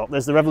passenger stock.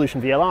 There's the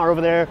Revolution VLR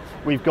over there.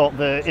 We've got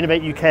the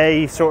Innovate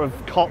UK sort of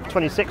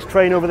COP26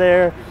 train over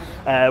there.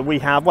 We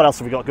have, what else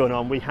have we got going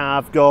on? We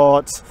have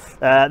got,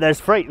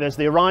 there's freight. There's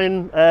the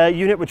Orion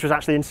unit, which was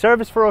actually in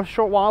service for a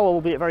short while,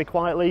 albeit very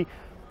quietly.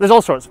 There's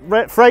all sorts,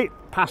 freight,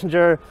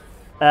 passenger,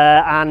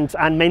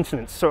 and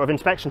maintenance, sort of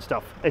inspection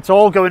stuff. It's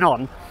all going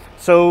on.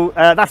 So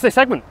that's this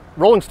segment,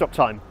 rolling stock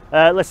time.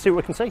 Let's see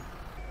what we can see.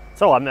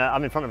 So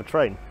I'm in front of a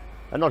train,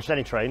 not just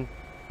any train.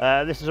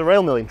 This is a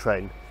rail milling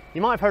train.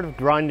 You might have heard of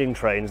grinding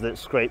trains that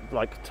scrape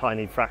like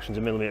tiny fractions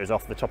of millimeters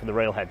off the top of the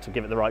railhead to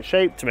give it the right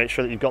shape, to make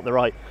sure that you've got the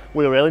right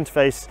wheel-rail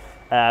interface,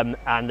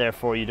 and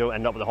therefore you don't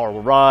end up with a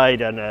horrible ride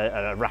and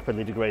a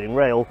rapidly degrading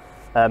rail,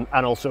 and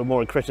also,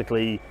 more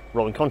critically,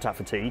 rolling contact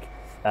fatigue.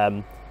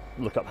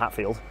 Look up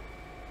Hatfield.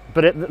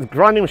 But the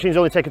grinding machines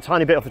only take a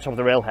tiny bit off the top of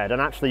the railhead,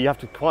 and actually you have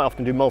to quite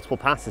often do multiple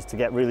passes to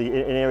get really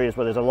in areas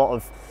where there's a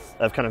lot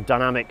of kind of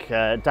dynamic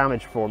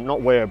damage form,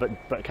 not wear, but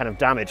kind of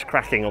damage,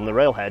 cracking on the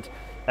railhead.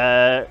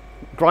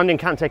 Grinding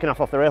can't take enough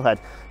off the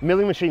railhead.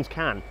 Milling machines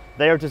can.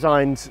 They are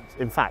designed,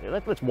 in fact,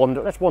 let's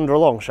wander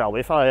along, shall we?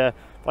 If I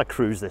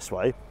cruise this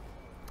way.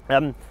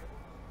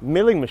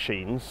 Milling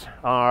machines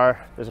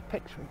are, there's a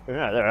picture,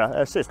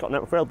 it's got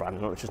Network Rail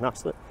branding on it, which is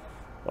nice.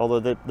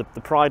 Although the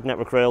Pride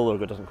Network Rail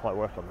logo doesn't quite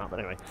work on that, but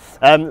anyway.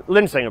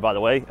 Linsinger, by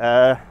the way,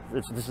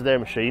 this is their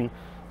machine.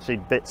 See,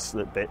 bits.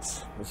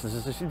 This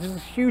is a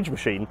huge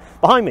machine.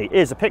 Behind me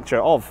is a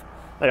picture of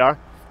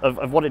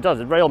what it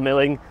does. It's rail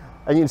milling,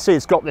 and you can see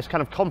it's got this kind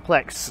of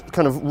complex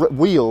kind of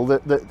wheel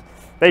that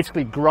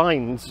basically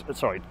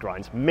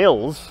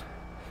mills,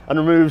 and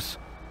removes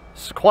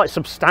quite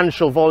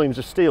substantial volumes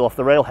of steel off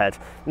the railhead.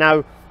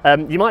 Now,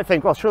 you might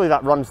think, well, surely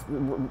that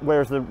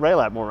wears the rail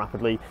out more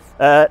rapidly.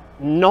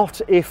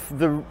 Not if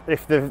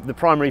the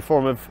primary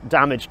form of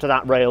damage to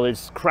that rail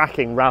is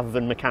cracking rather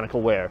than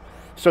mechanical wear.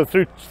 So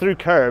through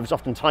curves,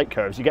 often tight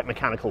curves, you get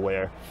mechanical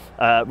wear,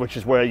 which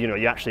is where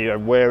you actually are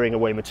wearing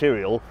away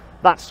material.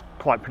 That's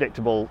quite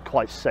predictable,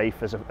 quite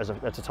safe as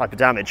a type of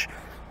damage.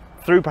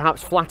 Through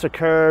perhaps flatter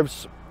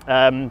curves,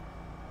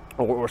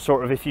 or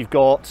sort of if you've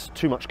got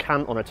too much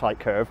cant on a tight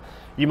curve,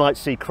 you might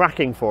see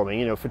cracking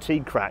forming,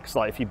 fatigue cracks,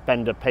 like if you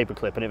bend a paper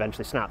clip and it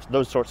eventually snaps,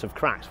 those sorts of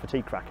cracks,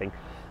 fatigue cracking.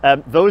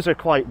 Those are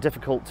quite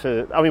difficult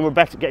to, I mean, we're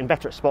getting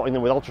better at spotting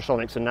them with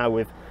ultrasonics and now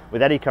with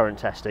eddy current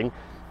testing.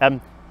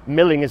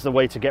 Milling is the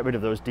way to get rid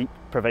of those deep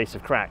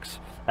pervasive cracks.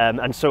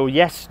 And so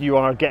yes, you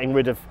are getting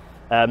rid of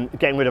a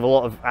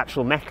lot of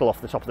actual metal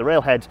off the top of the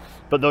railhead,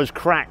 but those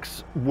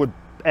cracks would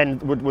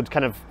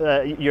kind of,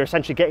 you're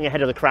essentially getting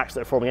ahead of the cracks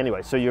that are forming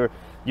anyway. So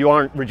you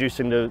aren't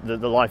reducing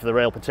the life of the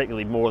rail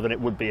particularly more than it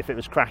would be if it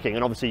was cracking,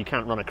 and obviously you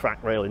can't run a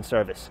cracked rail in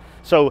service.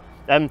 So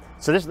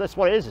that's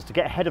what it is to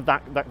get ahead of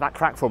that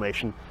crack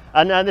formation.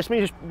 And this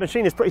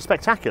machine is pretty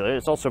spectacular.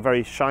 It's also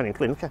very shiny and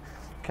clean. Look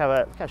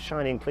how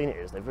shiny and clean it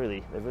is. They've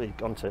really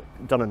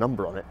done a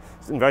number on it.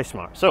 It's very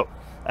smart. So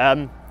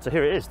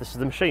here it is. This is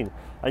the machine,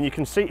 and you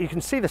can see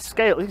the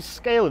scale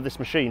of this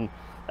machine.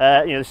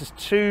 This is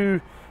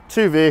two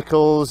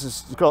vehicles.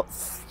 It's got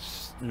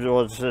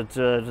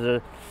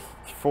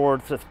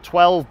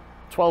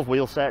 12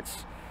 wheel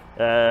sets,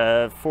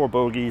 4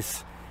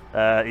 bogies,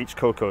 each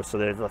Coco, so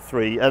there's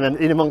 3, and then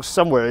in amongst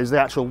somewhere is the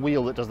actual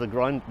wheel that does the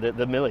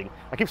milling.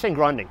 I keep saying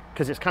grinding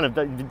because it's kind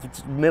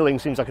of, milling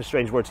seems like a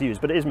strange word to use,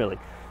 but it is milling.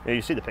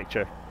 You see the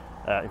picture.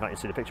 In fact, you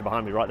see the picture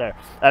behind me right there.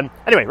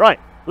 Anyway, right,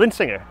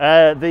 Linsinger,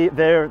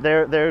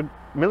 their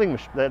milling,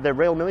 their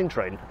rail milling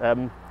train.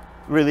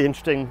 Really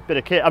interesting bit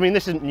of kit. I mean,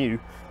 this isn't new,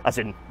 as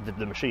in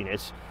the machine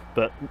is,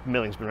 but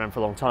milling's been around for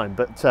a long time.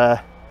 But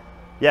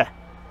yeah,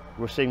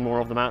 we're seeing more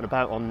of them out and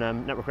about on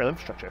Network Rail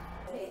infrastructure.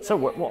 So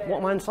what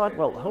am I inside?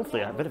 Well,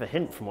 hopefully a bit of a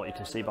hint from what you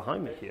can see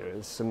behind me here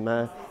is some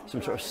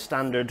sort of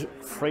standard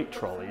freight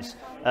trolleys.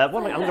 I'm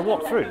going to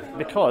walk through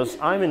because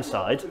I'm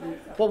inside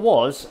what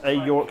was a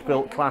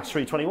York-built Class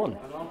 321,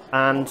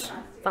 and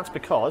that's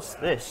because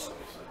this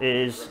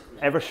is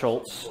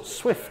Everschult's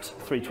Swift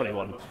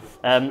 321.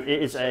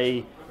 It is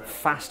a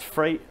fast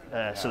freight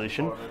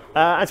solution.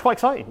 It's quite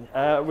exciting.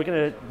 We're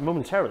going to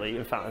momentarily,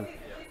 in fact, I'm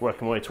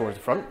working my way towards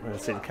the front.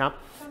 Let's see the cab.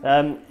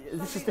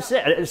 This is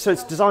it. So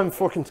it's designed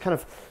for kind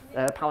of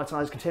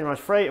palletized, containerized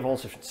freight of all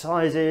different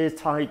sizes,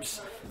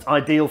 types. It's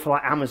ideal for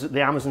like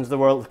the Amazons of the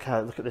world.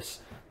 Look at this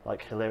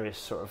like hilarious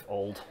sort of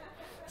old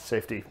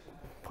safety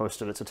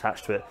poster that's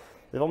attached to it.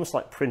 They've almost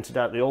like printed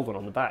out the old one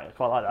on the back. I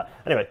quite like that.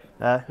 Anyway,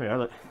 here we are.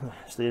 Look,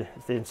 it's the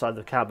inside of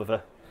the cab of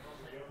a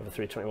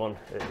 321.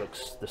 It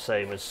looks the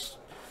same as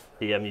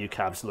EMU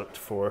cabs looked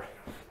for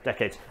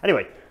decades.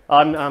 Anyway,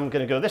 I'm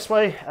going to go this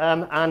way,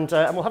 and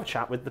we'll have a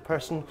chat with the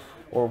person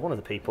or one of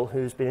the people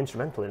who's been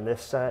instrumental in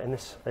this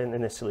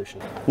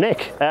solution.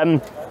 Nick,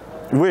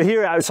 we're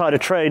here outside a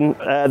train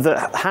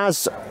that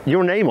has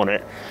your name on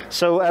it.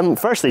 So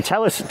firstly,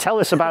 tell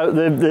us about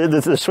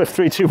the Swift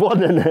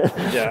 321,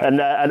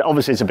 and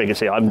obviously it's a bigger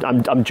deal.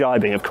 I'm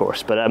jibing, of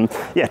course, but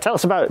yeah, tell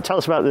us about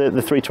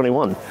the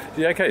 321.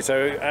 Yeah, okay.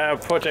 So our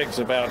project's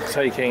about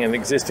taking an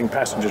existing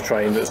passenger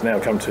train that's now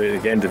come to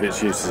the end of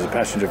its use as a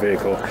passenger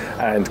vehicle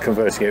and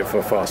converting it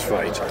for fast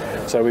freight.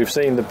 So we've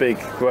seen the big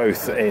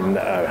growth in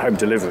home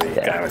delivery,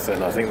 Gareth,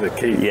 and I think the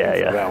key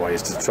for Railway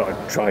is to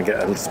try and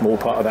get a small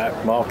part of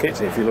that market.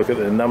 If you look at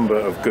the number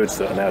of goods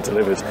that are now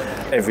delivered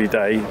every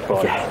day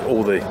by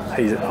all the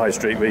high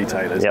street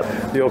retailers,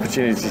 the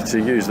opportunity to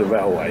use the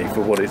railway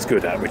for what it's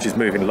good at, which is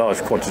moving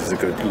large quantities of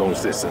goods long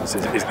distance,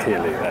 is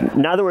clearly there.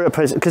 Now that we're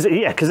because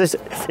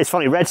it's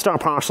funny, Red Star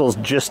Parcels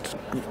just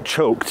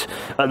choked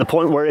at the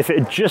point where if it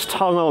had just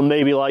hung on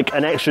maybe like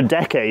an extra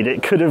decade,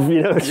 it could have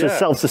just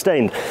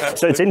self-sustained. Absolutely.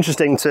 So it's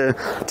interesting to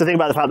think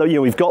about the fact that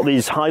we've got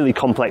these highly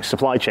complex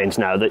supply chains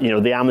now that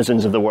the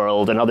Amazons of the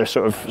world and other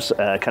sort of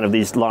kind of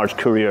these large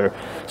courier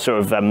sort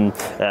of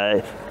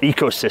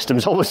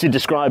ecosystems, almost to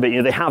describe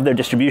it. They have their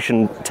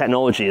distribution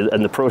technology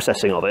and the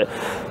processing of it.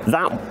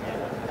 That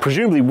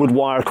presumably would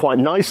wire quite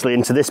nicely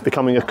into this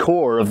becoming a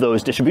core of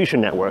those distribution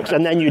networks,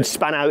 and then you'd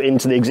span out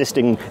into the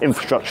existing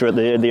infrastructure at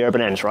the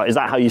urban ends, right? Is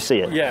that how you see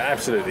it? Yeah,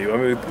 absolutely. I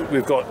mean,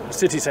 we've got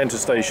city centre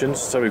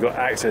stations, so we've got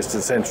access to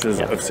the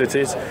centres of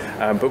cities,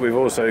 but we've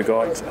also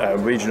got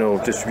regional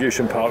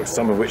distribution parks,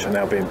 some of which are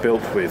now being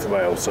built with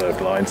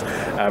rail-served lines,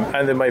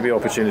 and there may be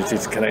opportunity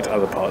to connect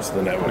other parts of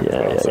the network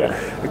as well.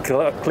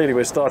 So clearly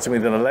we're starting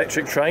with an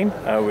electric train,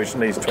 which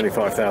needs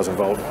 25,000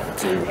 volt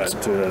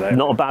to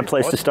not a bad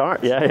place to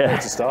start.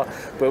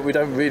 But we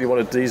don't really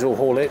want to diesel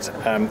haul it,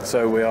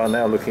 so we are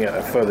now looking at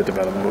a further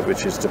development,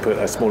 which is to put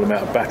a small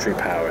amount of battery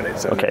power in it.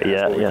 So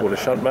what we call a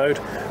shunt mode,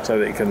 so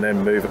that it can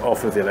then move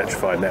off of the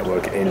electrified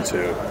network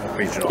into a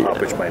regional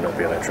hub, which may not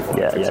be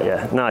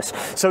electrified. Nice.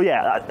 So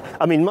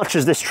I mean, much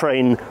as this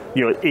train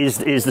is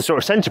the sort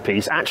of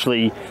centerpiece,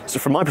 actually, so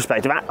from my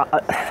perspective,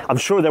 I'm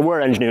sure there were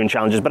engineering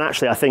challenges, but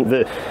actually I think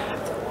that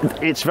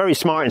it's very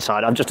smart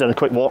inside. I've just done a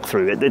quick walk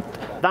through it.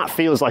 That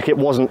feels like it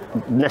wasn't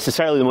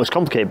necessarily the most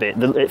complicated bit.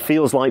 It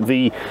feels like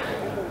the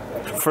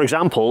for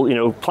example, you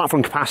know,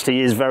 platform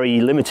capacity is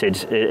very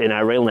limited in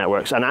our rail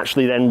networks, and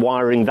actually then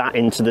wiring that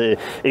into the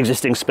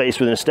existing space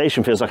within a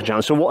station feels like a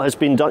challenge. So what has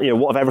been done, you know,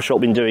 what have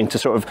Eversholt been doing to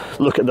sort of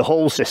look at the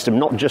whole system,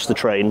 not just the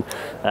train,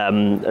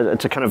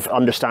 to kind of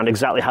understand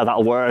exactly how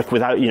that'll work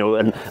without, you know,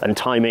 and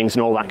timings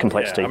and all that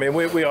complexity? Yeah, I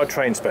mean, we are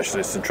train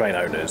specialists and train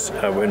owners.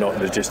 We're not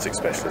logistics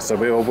specialists, so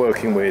we are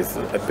working with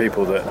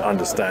people that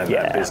understand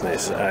that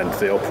business and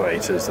the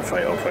operators, the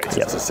freight operators,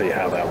 to see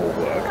how that will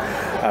work.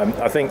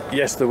 I think,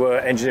 yes, there were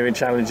engineering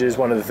challenges.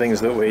 One of the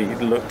things that we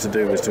looked to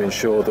do was to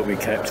ensure that we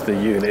kept the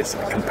units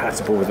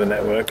compatible with the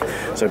network.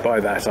 So by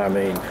that I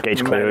mean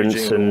gauge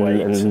clearance and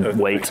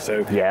weight.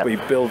 So we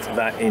built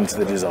that into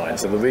the design.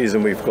 So the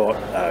reason we've got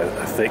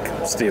a thick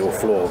steel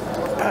floor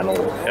panel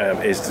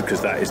is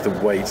because that is the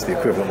weight, the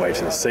equivalent weight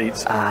of the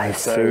seats.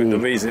 So the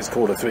reason it's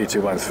called a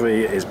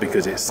 3213 is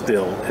because it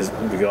still is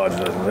regarded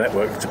as a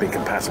network to be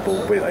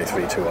compatible with a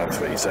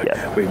 3213.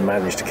 So we've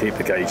managed to keep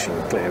the gauging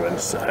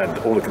clearance and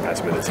all the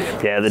compatibility.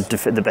 Yeah,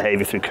 the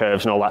behaviour through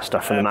curves and all that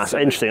stuff, and the mass.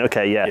 Interesting.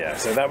 Okay, yeah.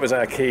 So that was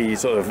our key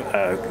sort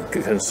of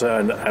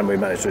concern, and we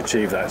managed to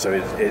achieve that. So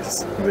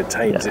it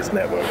retains its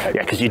network.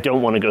 Yeah, because you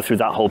don't want to go through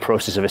that whole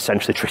process of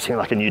essentially treating it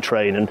like a new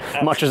train. And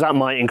much as that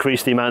might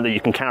increase the amount that you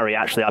can carry,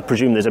 actually, I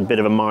presume there's a bit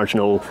of a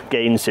marginal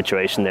gain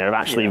situation there.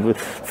 Actually,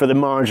 for the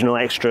marginal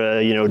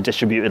extra, you know,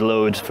 distributed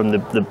load from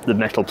the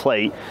metal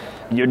plate,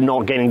 you're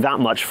not gaining that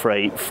much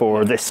freight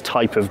for this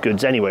type of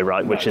goods anyway,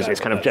 right? Which is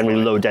it's kind of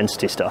generally low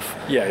density stuff.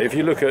 Yeah, if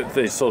you look at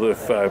the sort of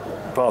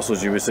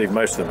parcels you receive,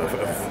 most of them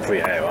are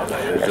free air, aren't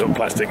they? There's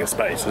plastic and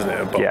space, isn't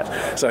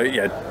it? So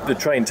the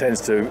train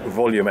tends to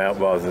volume out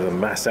rather than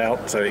mass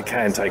out, so it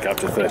can take up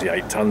to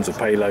 38 tons of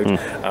payload,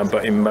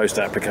 but in most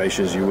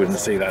applications you wouldn't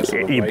see that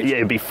sort of weight.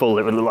 It'd be full,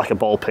 it would look like a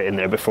ball pit in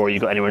there before you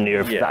got anywhere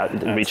near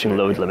that reaching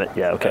load limit.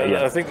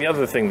 I think the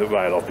other thing that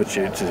rail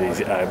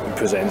opportunities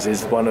presents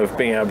is one of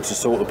being able to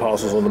sort the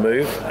parcels on the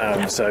move,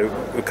 so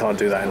we can't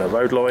do that in a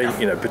road lorry.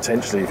 You know,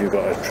 potentially if you've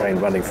got a train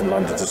running from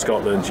London to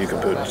Scotland, you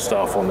can put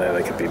staff on there,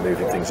 they could be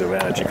moving things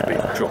around, you could be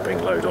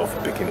dropping load off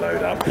and picking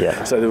load up.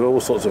 So there are all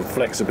sorts of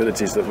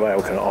flexibilities that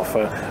rail can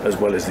offer, as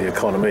well as the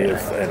economy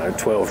of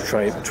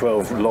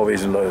 12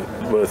 lorries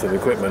worth of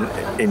equipment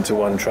into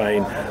one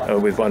train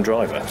with one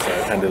driver,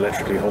 and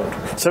electrically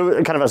hauled. So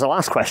kind of as a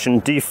last question,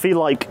 do you feel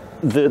like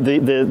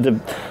the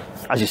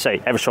as you say,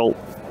 Eversholt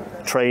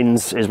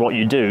trains is what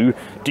you do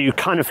you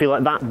kind of feel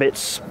like that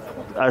bit's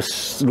a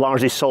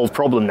largely solved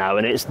problem now,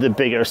 and it's the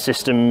bigger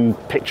system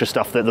picture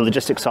stuff, that the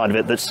logistics side of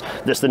it,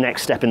 that's the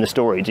next step in the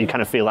story? Do you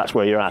kind of feel that's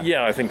where you're at?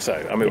 Yeah, I think so.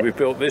 I mean, we've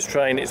built this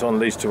train, it's on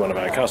lease to one of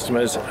our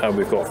customers, and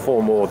we've got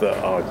 4 more that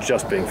are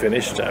just being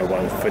finished.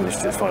 One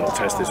finished its final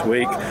test this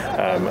week,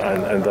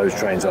 and those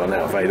trains are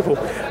now available.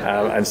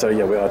 And so,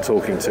 we are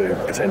talking to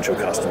potential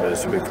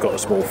customers. We've got a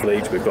small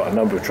fleet, we've got a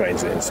number of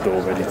trains in store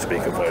ready to be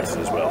converted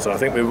as well. So I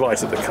think we're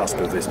right at the cusp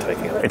of this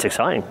taking off. It's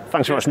exciting.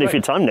 Thanks so much, Nick, for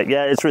your time, Nick.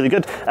 Yeah, it's really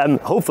good.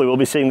 Hopefully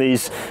we'll be seeing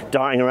these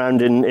darting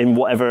around in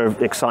whatever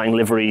exciting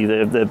livery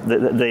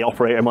the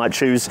operator might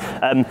choose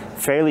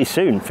fairly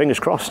soon. Fingers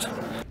crossed.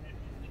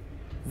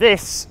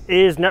 This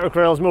is Network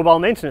Rail's mobile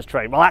maintenance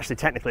train. Well, actually,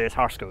 technically, it's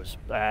Harsco's.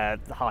 Hi,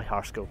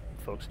 Harsco,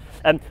 folks.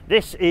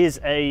 This is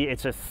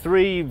it's a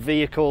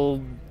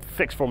 3-vehicle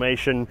fixed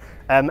formation,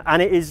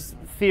 and it is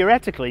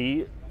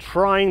theoretically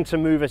trying to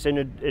move us in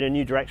a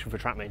new direction for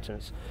track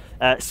maintenance.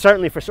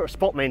 Certainly for sort of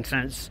spot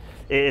maintenance,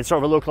 it's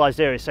sort of a localized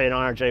area, say an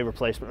IRJ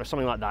replacement or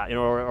something like that,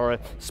 or a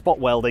spot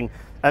welding.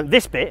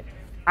 This bit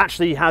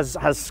actually has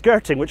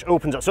skirting which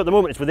opens up. So at the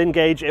moment it's within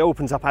gauge, it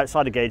opens up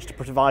outside of gauge to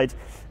provide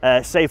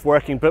safe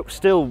working, but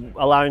still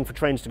allowing for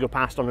trains to go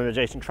past on an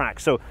adjacent track.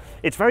 So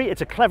it's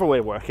a clever way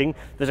of working.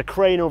 There's a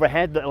crane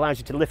overhead that allows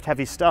you to lift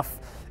heavy stuff.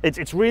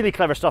 It's really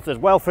clever stuff. There's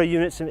welfare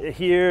units in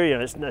here.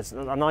 It's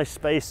a nice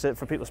space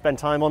for people to spend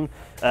time on.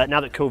 Now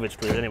that COVID's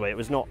cleared, anyway, it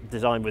was not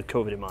designed with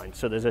COVID in mind.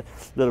 So there's a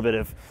little bit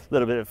of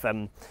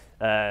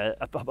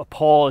a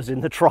pause in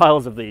the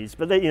trials of these.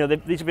 But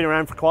these have been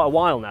around for quite a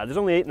while now. There's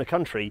only 8 in the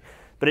country,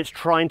 but it's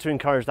trying to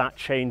encourage that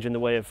change in the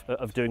way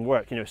of doing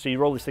work. So you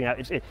roll this thing out.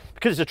 Because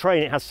it's a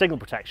train, it has signal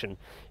protection.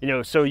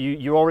 So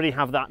you already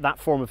have that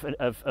form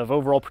of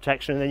overall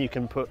protection, and then you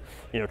can put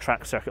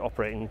track circuit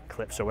operating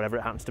clips or whatever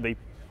it happens to be.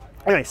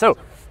 Anyway, so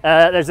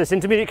there's this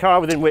intermediate car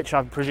within which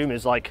I presume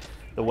is like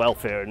the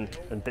welfare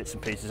and bits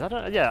and pieces.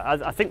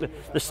 I think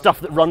the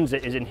stuff that runs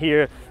it is in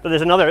here. But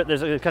there's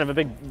a kind of a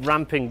big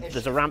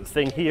there's a ramp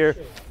thing here,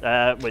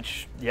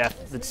 which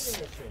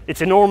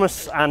it's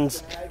enormous, and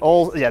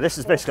this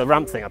is basically a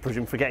ramp thing, I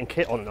presume, for getting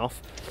kit on and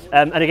off.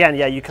 And again,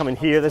 you come in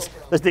here. There's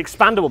the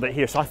expandable bit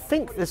here. So I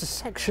think there is a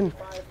section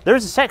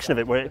of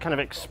it where it kind of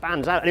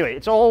expands out. Anyway,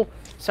 it's all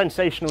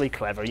sensationally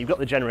clever. You've got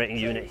the generating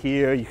unit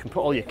here. You can put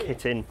all your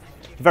kit in.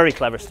 Very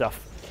clever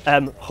stuff.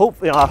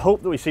 Hopefully, I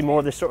hope that we see more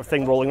of this sort of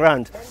thing rolling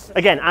around.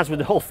 Again, as with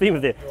the whole theme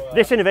of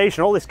this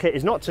innovation, all this kit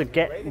is not to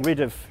get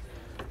rid of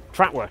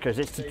track workers.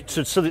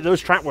 It's so that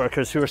those track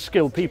workers who are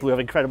skilled people who have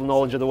incredible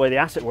knowledge of the way the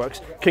asset works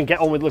can get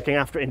on with looking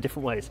after it in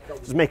different ways.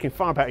 It's making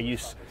far better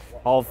use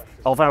of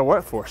our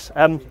workforce.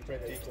 It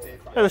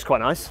was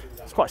quite nice.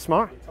 It's quite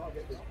smart.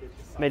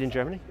 made in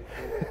Germany.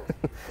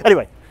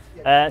 Anyway,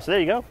 so there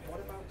you go.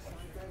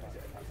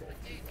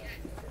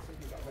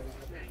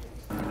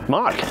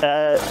 Mark,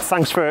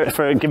 thanks for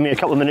giving me a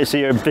couple of minutes of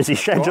your busy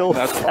schedule.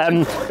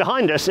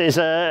 Behind us is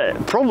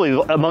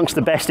probably amongst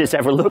the best it's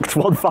ever looked,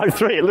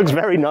 153. It looks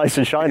very nice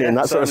and shiny in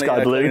that sort of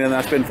sky blue. And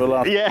that's been for the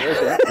last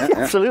years.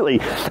 Absolutely.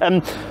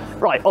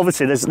 Right,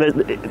 obviously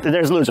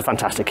there's loads of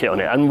fantastic kit on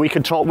it, and we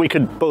could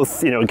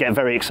both get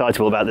very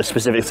excitable about the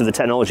specifics of the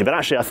technology. But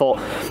actually, I thought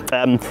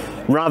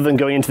rather than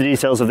going into the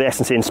details of the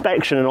S&C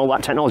inspection and all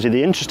that technology,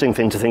 the interesting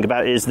thing to think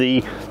about is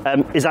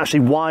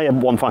actually why a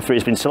 153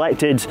 has been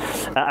selected,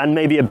 and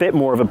maybe a bit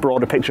more of a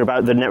broader picture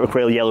about the Network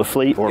Rail Yellow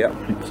Fleet or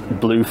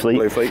Blue Fleet.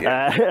 Blue Fleet.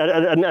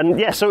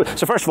 So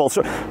first of all,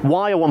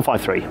 why a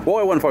 153?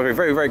 Why a 153?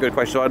 Very, very good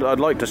question. So I'd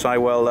like to say,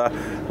 well,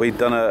 we've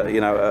done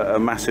a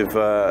massive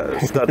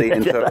study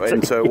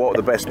into what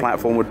the best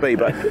platform would be.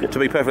 But to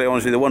be perfectly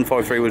honest with you, the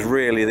 153 was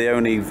really the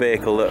only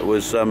vehicle that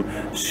was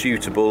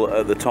suitable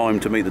at the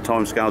time to meet the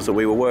timescales that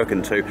we were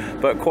working to.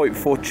 But quite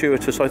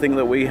fortuitous, I think,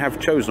 that we have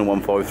chosen a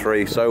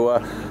 153.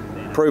 So.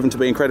 Proven to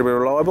be incredibly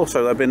reliable.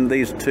 So there have been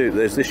these two.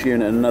 There's this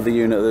unit and another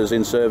unit that's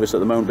in service at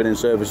the moment. Been in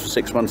service for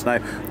 6 months now.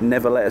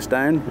 Never let us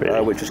down, really?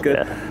 Which is good.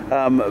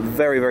 Yeah.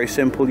 Very, very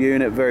simple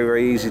unit. Very,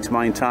 very easy to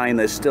maintain.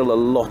 There's still a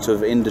lot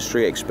of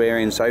industry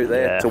experience out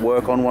there to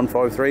work on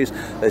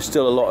 153s. There's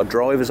still a lot of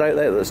drivers out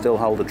there that still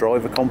hold the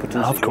driver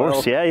competence. Of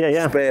course,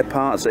 yeah. Spare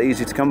parts are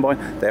easy to come by.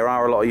 There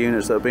are a lot of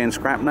units that are being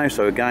scrapped now.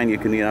 So again, you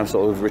can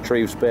sort of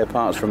retrieve spare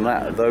parts from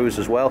those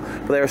as well.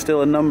 But there are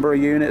still a number of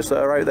units that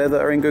are out there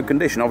that are in good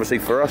condition. Obviously,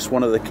 for us,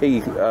 one of the key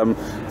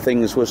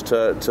things was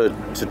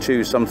to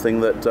choose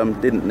something that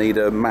didn't need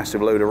a massive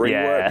load of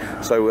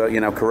rework. So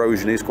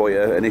corrosion is quite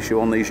an issue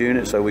on these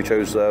units. So we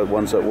chose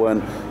ones that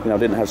weren't,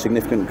 didn't have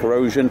significant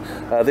corrosion.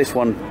 This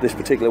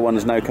particular one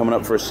is now coming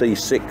up for a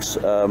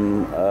C6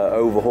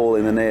 overhaul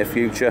in the near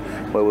future,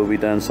 where we'll be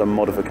doing some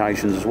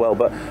modifications as well.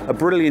 But a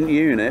brilliant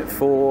unit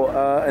for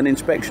an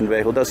inspection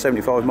vehicle. Does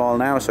 75 mile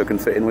an hour, so can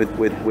fit in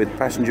with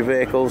passenger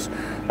vehicles.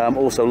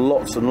 Also,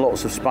 lots and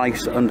lots of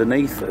space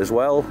underneath as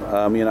well.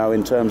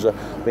 In terms of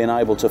being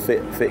able to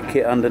fit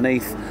kit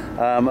underneath,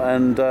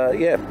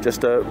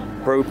 just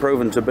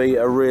proven to be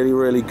a really,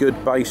 really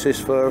good basis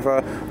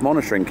for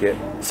monitoring kit.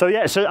 So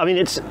I mean,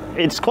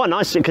 it's quite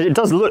nice because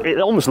it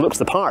almost looks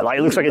the part. Like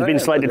it looks like it's been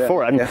selected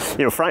for it. And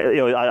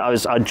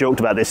I joked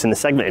about this in the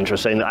segment intro,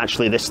 saying that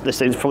actually this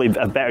is probably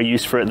a better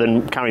use for it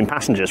than carrying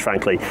passengers,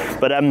 frankly.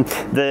 But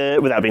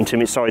without being too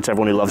much, sorry to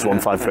everyone who loves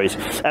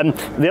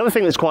 153s. The other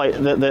thing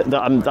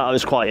that I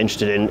was quite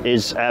interested in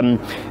is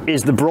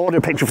the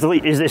broader picture for the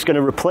fleet. Is this going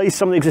to replace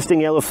some of the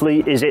existing Yellow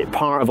Fleet? Is it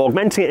part of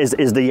augmenting it?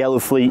 Is the Yellow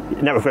Fleet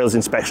Network Rail's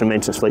inspection and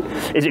maintenance fleet?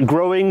 Is it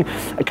growing?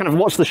 Kind of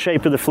what's the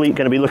shape of the fleet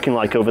going to be looking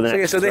like over the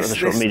next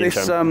short medium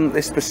term?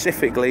 This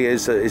specifically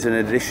is an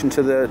addition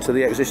to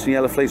the existing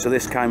Yellow Fleet. So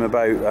this came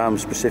about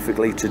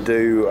specifically to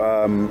do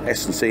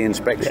S&C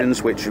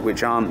inspections,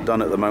 which aren't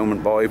done at the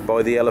moment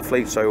by the Yellow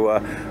Fleet.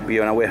 So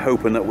we're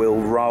hoping that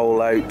we'll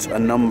roll out a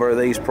number of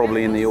these,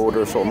 probably in the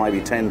order of sort of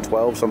maybe 10,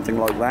 12, something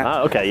like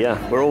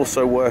that. We're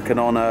also working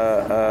on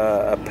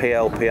a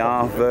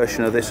PLPR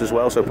version of this as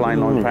well, so plain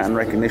line pattern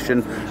recognition,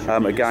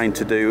 again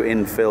to do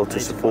infill to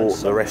support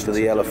the rest of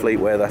the Yellow Fleet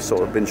where that's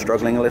sort of been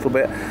struggling a little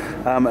bit,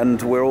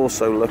 and we're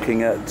also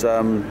looking at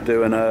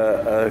doing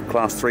a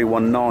class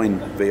 319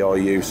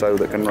 VRU, so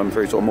that can run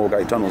through sort of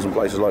Moorgate tunnels and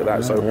places like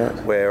that,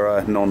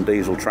 where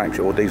non-diesel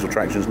traction or diesel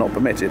traction is not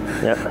permitted.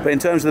 But in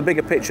terms of the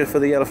bigger picture for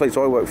the Yellow Fleet,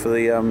 so I work for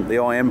the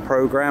IM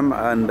program,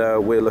 and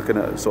we're looking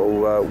at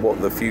sort of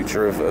what the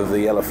future of the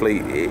Yellow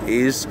Fleet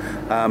is,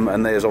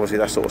 and there's obviously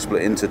that's sort of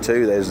split into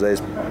two.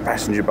 There's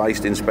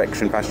passenger-based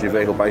inspection, passenger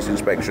vehicle-based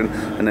inspection,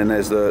 and then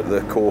there's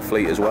the core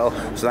fleet as well.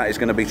 So that is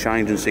going to be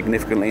changing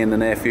significantly in the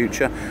near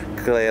future.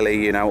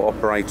 Clearly,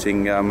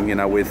 operating,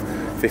 with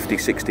 50,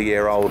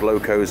 60-year-old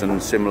locos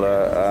and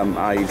similar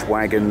age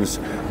wagons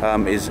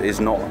is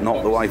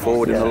not the way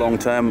forward in the long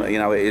term.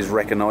 It is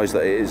recognised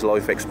that it is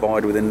life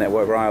expired within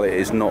Network Rail. It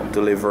is not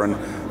delivering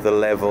the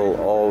level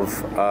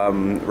of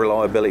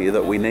reliability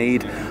that we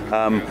need.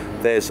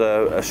 There's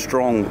a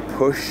strong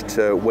push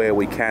to where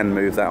we can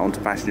move that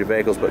onto passenger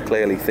vehicles, but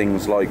clearly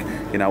things like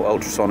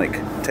ultrasonic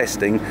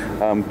testing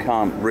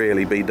can't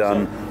really be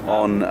done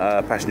on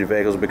passenger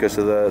vehicles because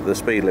of the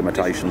speed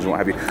limitations and what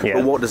have you.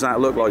 But what does that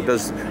look like?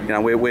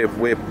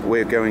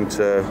 We're going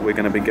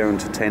to be going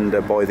to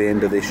tender by the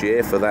end of this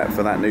year for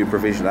that new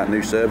provision, that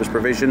new service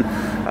provision.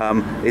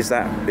 Is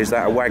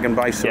that a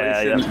wagon-based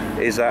solution?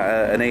 Is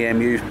that an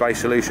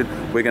EMU-based solution?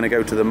 We're going to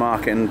go to the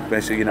market and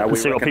basically, we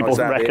see what people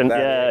reckon.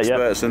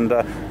 Experts and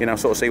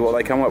sort of see what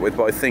they come up with.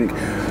 But I think,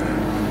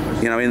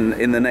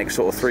 in the next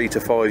sort of 3 to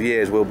 5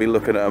 years, we'll be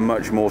looking at a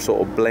much more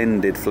sort of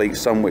blended fleet,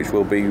 some which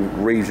will be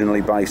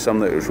regionally based, some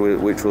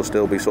which will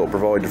still be sort of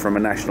provided from a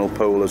national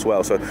pool as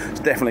well. So it's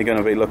definitely going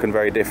to be looking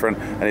very different,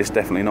 and it's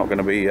definitely not going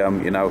to be,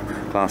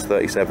 class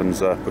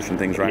 37s pushing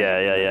things around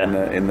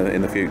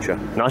in the future.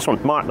 Nice one,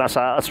 Mark. That's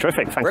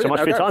terrific. Thanks Brilliant. so much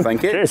for your time.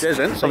 Thank you.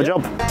 Cheers. Have a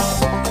job.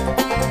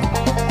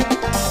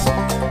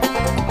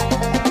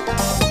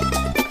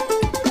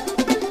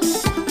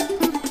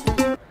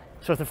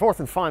 So for the fourth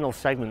and final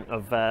segment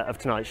of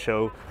tonight's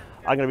show,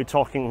 I'm going to be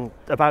talking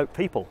about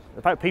people,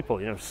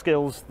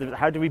 skills.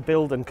 How do we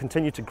build and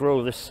continue to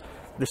grow this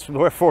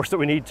workforce that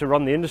we need to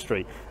run the industry?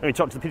 And we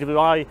talked to the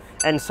PWI,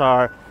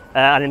 NSAR,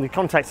 and in the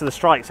context of the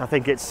strikes, I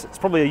think it's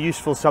probably a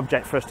useful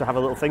subject for us to have a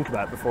little think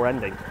about before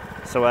ending.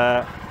 So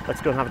let's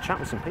go and have a chat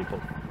with some people.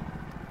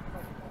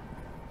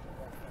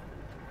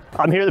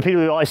 I'm here at the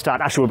PWI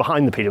stand. Actually, we're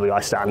behind the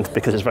PWI stand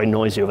because it's very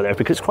noisy over there,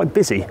 because it's quite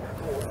busy,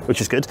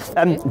 which is good.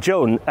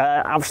 Joan,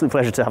 absolute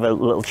pleasure to have a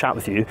little chat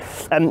with you.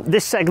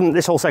 This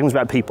whole segment's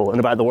about people and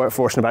about the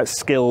workforce and about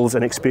skills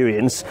and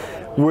experience.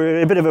 We're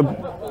in a bit of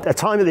a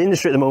time in the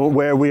industry at the moment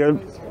where we are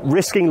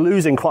risking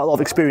losing quite a lot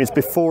of experience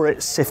before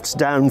it sifts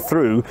down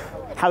through.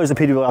 How is the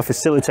PWI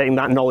facilitating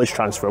that knowledge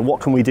transfer? What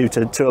can we do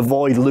to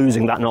avoid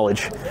losing that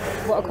knowledge?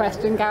 What a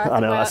question, Gareth. I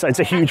know, it's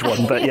a huge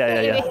one, but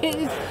yeah. It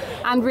is,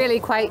 and really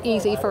quite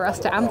easy for us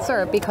to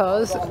answer,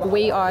 because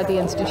we are the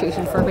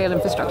institution for rail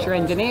infrastructure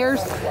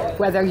engineers,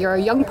 whether you're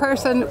a young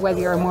person,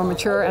 whether you're a more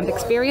mature and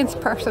experienced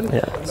person.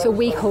 Yeah. So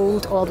we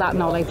hold all that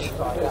knowledge.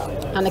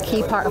 And a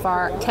key part of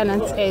our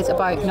tenets is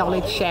about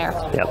knowledge share.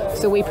 Yep.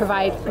 So we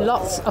provide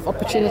lots of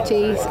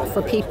opportunities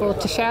for people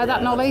to share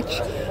that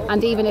knowledge.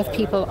 And even if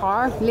people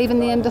are leaving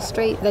the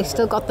industry, they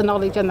still got the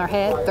knowledge in their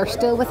head. They're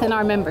still within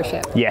our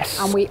membership. Yes.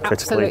 And we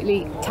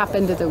absolutely tap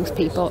into those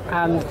people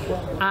and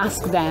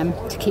ask them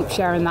to keep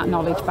sharing that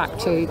knowledge back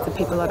to the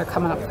people that are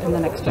coming up in the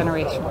next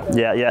generation.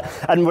 Yeah.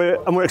 And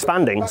we're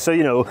expanding. So,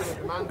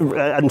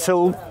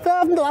 until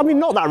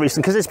not that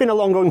recent, because it's been a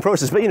long-going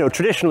process, but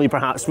traditionally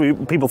perhaps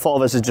people thought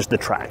of us as just the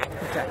track.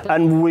 Exactly.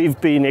 And we've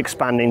been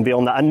expanding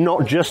beyond that, and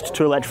not just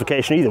to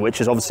electrification either, which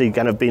has obviously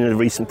kind of been a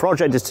recent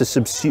project, is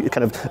to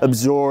kind of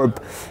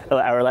absorb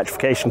our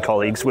electrification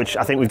colleagues, which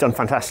I think we've done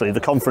fantastically.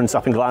 The conference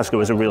up in Glasgow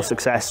was a real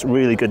success,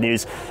 really good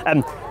news.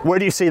 Where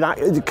do you see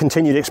that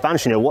continued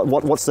expansion?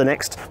 What's the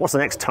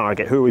next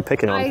target? Who are we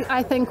picking on?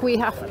 I think we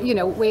have,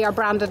 we are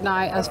branded now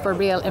as for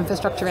rail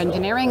infrastructure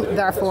engineering,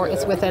 therefore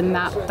it's within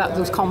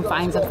those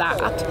confines of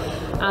that.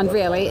 And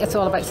really it's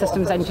all about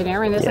systems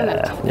engineering, isn't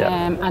it?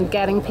 Yeah. And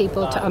getting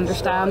people to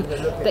understand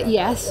that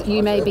yes,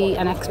 you may be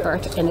an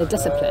expert in a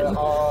discipline,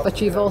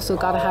 but you've also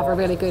got to have a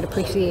really good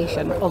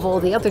appreciation of all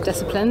the other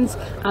disciplines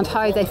and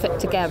how they fit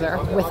together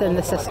within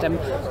the system,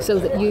 so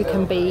that you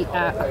can be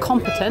a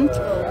competent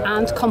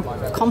and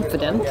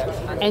confident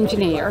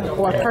engineer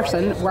or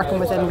person working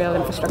within rail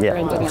infrastructure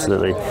engineering.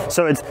 Absolutely.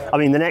 So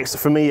the next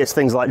for me, it's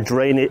things like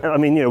drainage.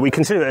 we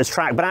consider it as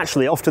track, but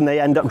actually often they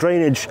end up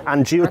drainage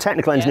and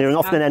geotechnical engineering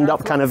often end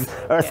up kind of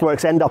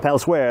earthworks end up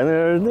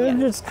elsewhere,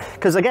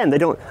 because again they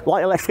don't,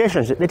 like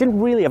electrification, they didn't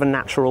really have a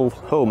natural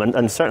home,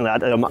 and certainly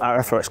our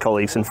earthworks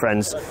colleagues and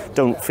friends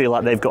don't feel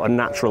like they've got a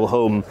natural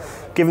home,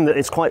 given that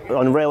it's quite,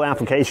 on railway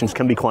applications,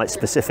 can be quite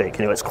specific.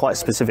 It's quite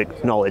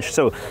specific knowledge.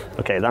 So,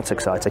 okay, that's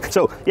exciting.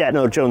 So,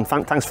 Joan,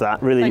 thanks for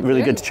that.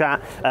 Really good to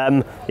chat.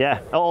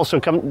 Also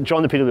come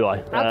join the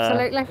PWI.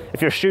 Absolutely.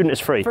 If you're a student,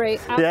 it's free. Free.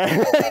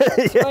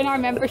 Absolutely. Join our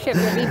membership.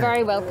 You'll be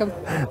very welcome.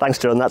 Thanks,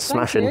 Joan. That's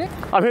smashing.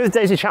 I'm here with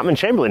Daisy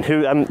Chapman-Chamberlain,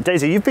 who,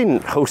 Daisy, you've been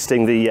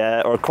hosting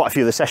or quite a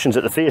few of the sessions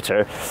at the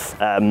theatre,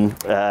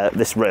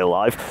 this Rail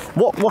Live.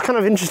 What kind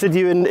of interested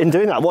you in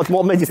doing that?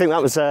 What made you think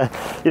that was,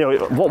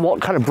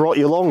 what kind of brought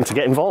you along to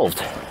get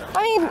involved?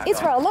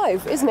 It's Rail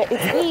Live, isn't it?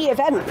 It's the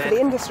event for the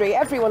industry.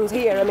 Everyone's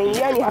here.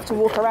 You only have to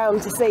walk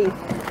around to see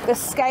the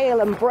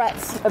scale and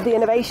breadth of the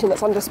innovation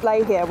that's on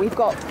display here. We've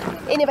got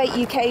Innovate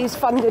UK's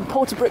funded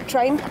Porterbrook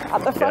train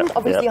at the front,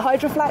 obviously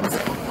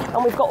Hydroflex,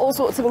 and we've got all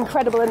sorts of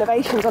incredible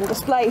innovations on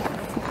display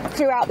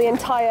throughout the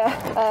entire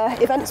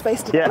event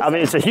space today. Yeah,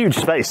 it's a huge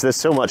space. There's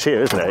so much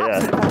here, isn't it?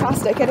 Absolutely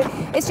fantastic.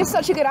 And it's just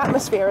such a good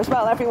atmosphere as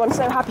well. Everyone's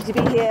so happy to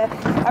be here.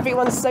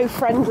 Everyone's so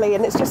friendly,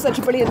 and it's just such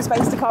a brilliant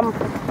space to come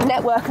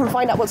network and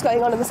find out what's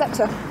going on in the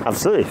sector.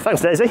 Absolutely.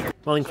 Thanks, Daisy.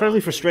 Well,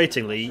 incredibly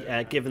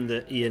frustratingly, given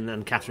that Ian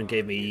and Catherine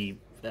gave me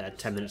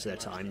 10 minutes of their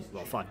time,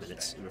 5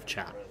 minutes of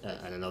chat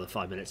and another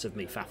 5 minutes of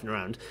me faffing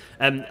around,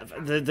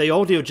 the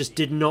audio just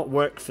did not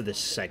work for this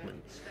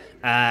segment.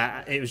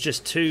 It was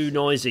just too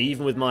noisy,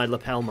 even with my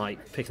lapel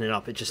mic picking it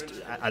up.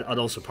 And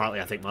also partly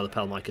I think my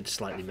lapel mic had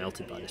slightly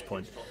melted by this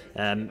point.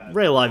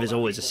 Rail Live is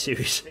always a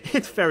series.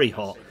 It's very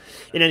hot.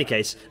 In any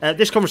case,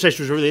 this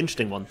conversation was a really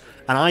interesting one,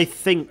 and I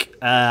think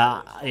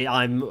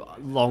I'm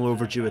long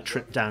overdue a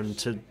trip down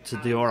to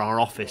the ORR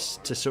office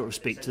to sort of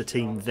speak to the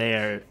team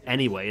there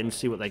anyway and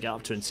see what they get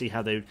up to and see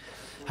how they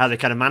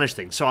kind of manage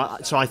things. So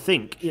I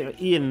think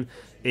Ian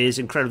is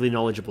incredibly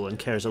knowledgeable and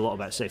cares a lot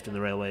about safety on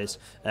the railways.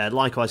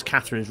 Likewise,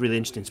 Catherine is really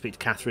interesting to speak to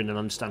Catherine and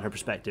understand her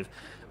perspective.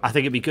 I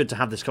think it'd be good to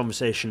have this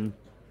conversation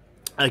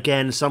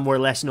again somewhere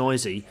less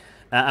noisy,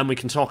 and we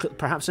can talk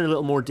perhaps in a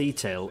little more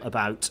detail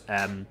about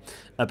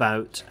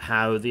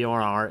how the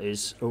ORR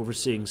is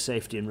overseeing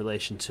safety in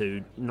relation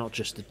to not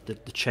just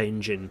the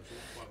change in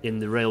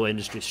the railway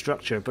industry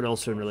structure, but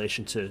also in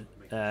relation to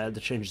the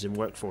changes in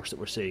workforce that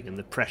we're seeing and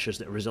the pressures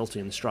that are resulting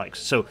in the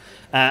strikes. So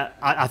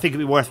I think it'd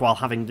be worthwhile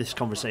having this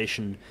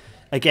conversation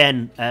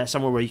again,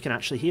 somewhere where you can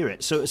actually hear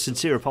it. So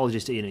sincere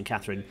apologies to Ian and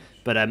Catherine,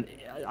 but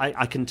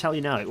I can tell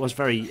you now, it was a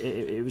very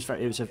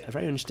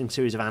interesting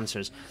series of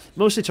answers,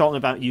 mostly talking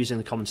about using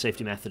the common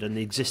safety method and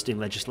the existing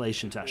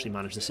legislation to actually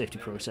manage the safety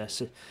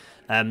process.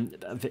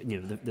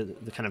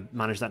 The kind of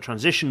manage that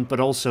transition, but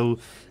also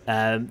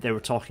they were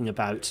talking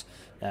about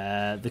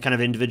the kind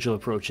of individual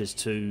approaches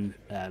to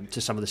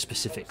some of the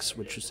specifics,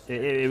 which was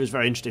it was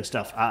very interesting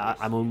stuff.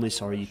 I'm only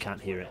sorry you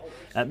can't hear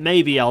it.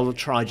 Maybe I'll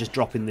try just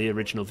dropping the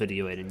original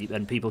video in,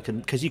 and people can,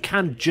 because you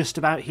can just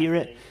about hear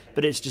it,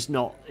 but it's just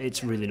not.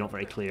 It's really not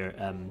very clear.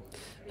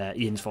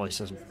 Ian's voice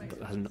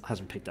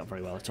hasn't picked up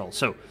very well at all.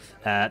 So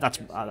that's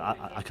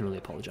I can only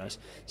apologise.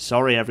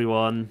 Sorry,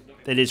 everyone.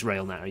 It is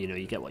rail now.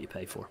 You get what you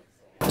pay for.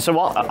 So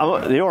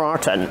your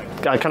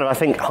R10, kind of, I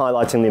think,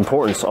 highlighting the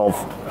importance of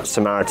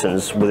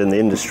Samaritans within the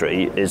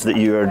industry is that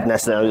you're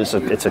necessarily,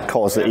 it's a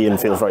cause that Ian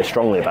feels very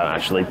strongly about,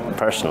 actually,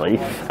 personally.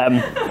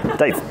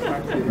 Dave,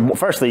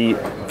 firstly,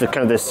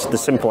 the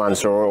simple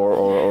answer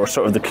or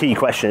sort of the key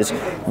question is,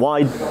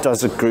 why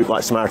does a group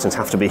like Samaritans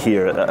have to be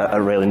here at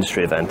a rail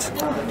industry event?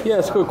 Yeah,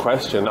 it's a good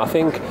question. I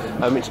think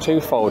it's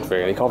twofold,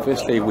 really.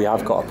 Obviously, we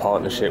have got a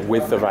partnership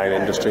with the rail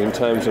industry in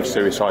terms of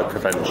suicide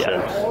prevention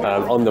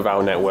on the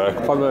rail network,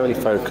 primarily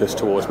focused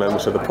towards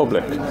members of the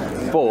public,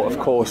 but of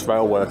course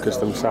rail workers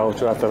themselves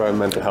do have their own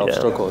mental health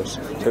struggles,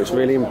 so it's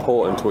really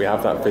important we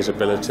have that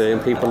visibility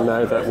and people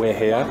know that we're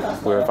here,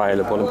 we're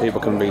available, and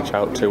people can reach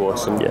out to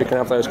us and we can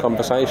have those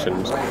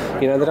conversations.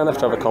 They don't have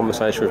to have a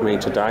conversation with me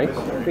today.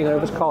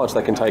 There's cards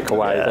they can take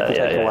away,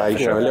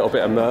 a little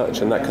bit of merch,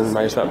 and that can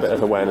raise that bit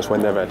of awareness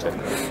when they're ready.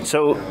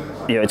 So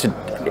it's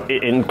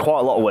in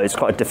quite a lot of ways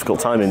quite a difficult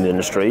time in the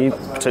industry,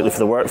 particularly for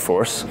the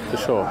workforce. For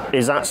sure.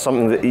 Is that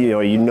something that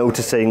are you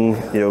noticing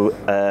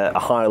a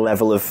higher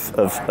level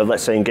of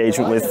let's say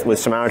engagement with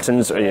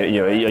Samaritans? Are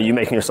you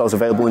making yourselves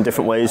available in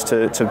different ways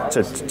to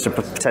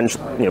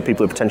potential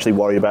people who potentially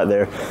worry about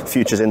their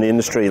futures in the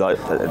industry? Like,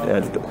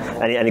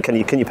 can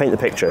you paint the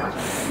picture?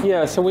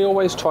 Yeah, so we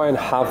always try and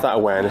have that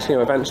awareness.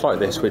 Events like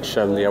this, which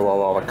the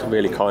ORR are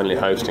really kindly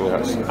hosting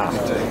us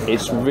at,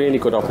 it's a really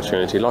good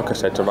opportunity, like I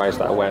said, to raise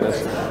that awareness.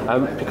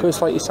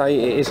 Because, like you say,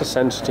 it is a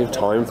sensitive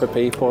time for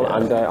people,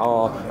 and there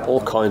are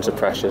all kinds of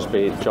pressures,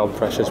 be it job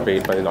pressures, be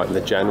it like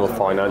the general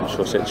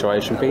financial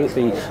situation, be it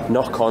the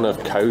knock-on of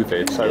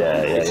COVID. So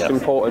it's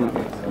important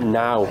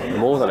now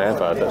more than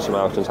ever that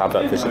Samaritans have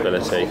that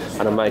visibility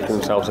and are making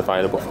themselves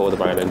available for the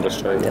rail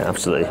industry. Yeah,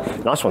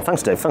 absolutely. Nice one.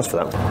 Thanks, Dave. Thanks for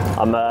that.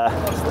 I'm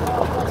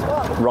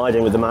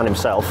riding with the man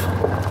himself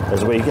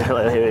as we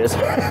here he is.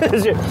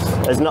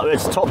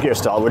 It's Top Gear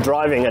style. We're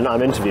driving and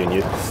I'm interviewing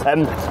you.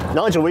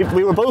 Nigel,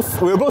 we were both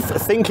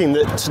thinking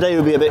that today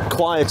would be a bit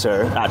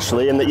quieter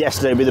actually, and that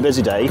yesterday would be the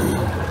busy day.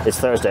 It's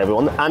Thursday,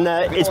 everyone, and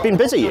it's been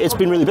busy. It's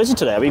been really busy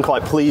today. I've been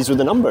quite pleased with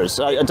the numbers.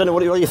 I don't know,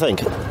 what do you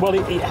think? Well,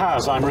 it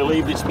has. I'm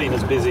relieved it's been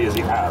as busy as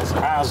it has.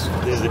 As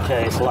is the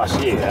case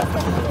last year,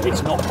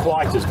 it's not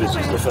quite as busy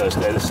as the first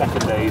day. The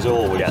second day is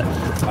always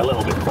a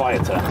little bit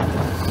quieter.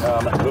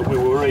 But we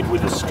were worried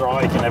with the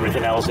strike and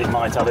everything else it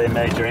might have a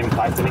major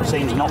impact, and it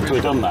seems not to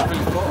have done that.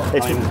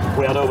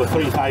 We had over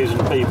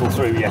 3,000 people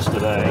through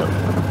yesterday,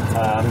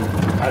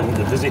 and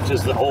the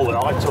visitors that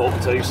I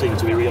talked to seem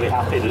to be really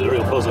happy. There's a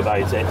real buzz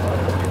about it.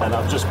 And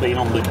I've just been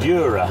on the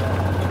Dura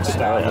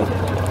stand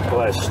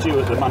where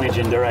Stuart, the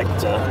managing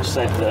director,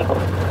 said that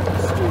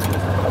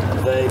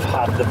they've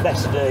had the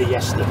best day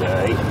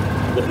yesterday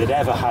that they'd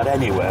ever had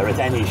anywhere at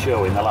any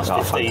show in the last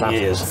 15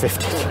 years.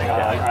 50.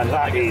 And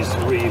that is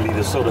really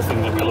the sort of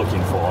thing that we're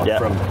looking for,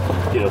 from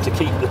to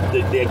keep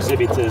the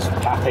exhibitors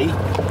happy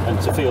and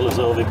to feel as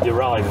though they've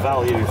derived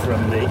value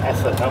from the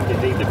effort and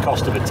indeed the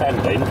cost of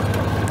attending.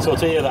 So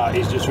to hear that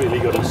is just really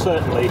good, and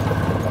certainly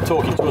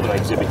talking to other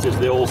exhibitors,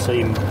 they all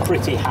seem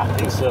pretty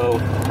happy. So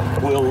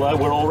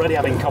we're already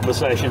having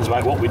conversations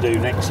about what we do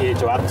next year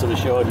to add to the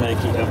show and make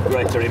it of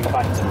greater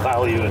impact and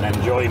value and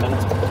enjoyment.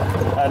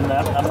 And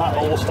that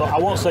all starts. I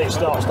won't say it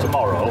starts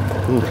tomorrow.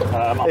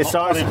 It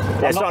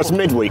starts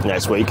midweek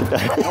next week.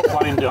 I'm not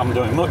planning on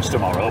doing much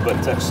tomorrow,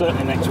 but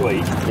certainly next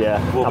week.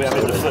 We'll be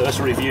having the first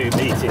review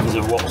meetings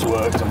of what's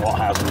worked and what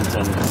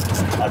hasn't,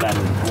 and then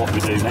what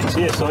we do next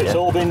year. So it's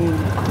all been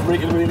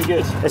really, really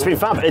good. It's been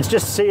fab. It's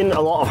just seeing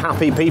a lot of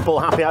happy people,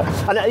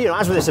 and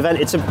as with this event,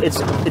 it's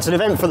an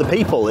event for the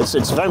people.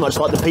 It's very much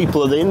like the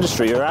people of the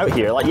industry who are out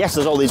here. Like, yes,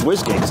 there's all these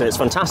whiz gigs and it's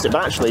fantastic,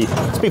 but actually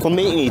it's people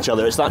meeting each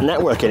other. It's that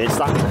networking.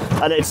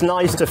 And it's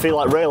nice to feel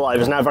like Rail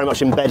Live is now very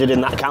much embedded in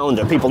that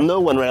calendar. People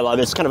know when Rail Live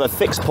is kind of a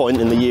fixed point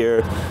in the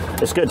year.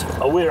 It's good.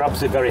 We're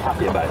absolutely very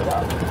happy about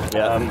that.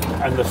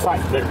 And the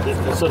fact that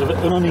the sort of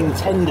an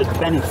unintended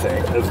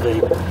benefit of the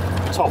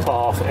top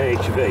half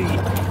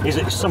HV is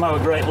it's somehow a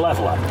great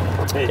leveller.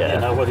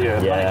 Whether you're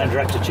a managing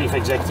director, chief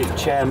executive,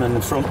 chairman,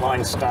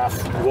 frontline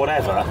staff,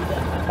 whatever,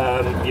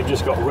 you've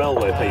just got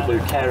railway people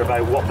who care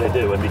about what they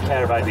do and they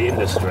care about the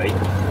industry.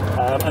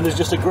 And there's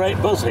just a great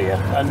buzz here.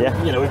 And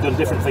we've done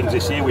different things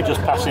this year. We're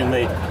just passing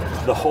the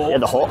hawks,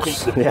 the hawks.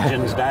 Keep the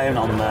pigeons down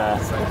on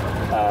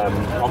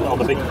on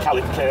the big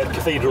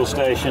cathedral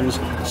stations.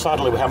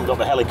 Sadly, we haven't got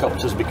the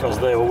helicopters because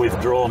they were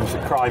withdrawn for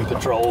crime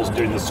patrols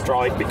during the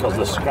strike because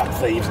the scrap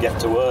thieves get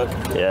to work.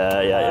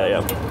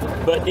 Yeah.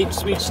 But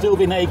it's still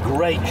been a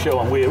great show,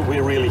 and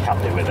we're really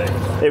happy with it.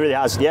 It really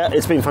has. Yeah,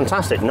 it's been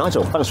fantastic.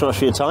 Nigel, thanks so much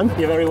for your time.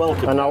 You're very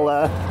welcome. And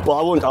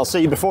I'll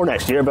see you before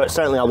next year, but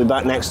certainly I'll be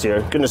back next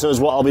year. Goodness knows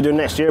what I'll be doing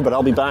next year, but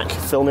I'll be back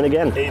filming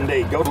again.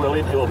 Indeed, God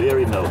willing, it will be here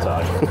in no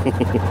time.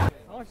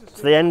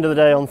 It's the end of the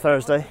day on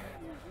Thursday.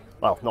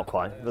 Well, not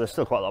quite, but there's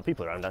still quite a lot of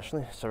people around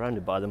actually,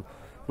 surrounded by them.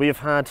 We have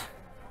had,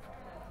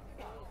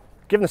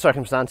 given the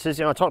circumstances,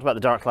 I talked about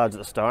the dark clouds at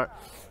the start,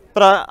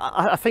 but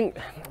I think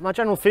my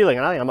general feeling,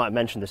 and I think I might have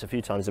mentioned this a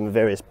few times in the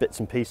various bits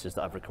and pieces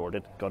that I've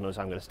recorded, God knows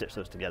how I'm going to stitch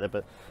those together,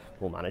 but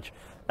we'll manage.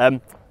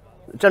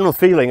 General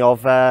feeling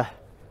of,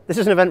 this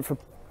is an event for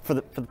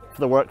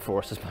the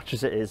workforce as much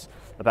as it is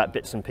about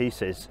bits and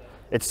pieces.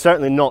 It's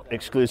certainly not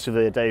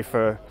exclusively a day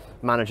for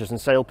managers and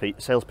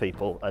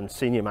salespeople and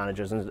senior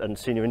managers and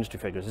senior industry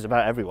figures. It's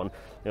about everyone.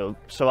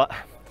 So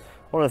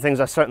one of the things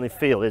I certainly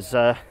feel is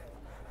I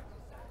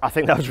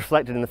think that was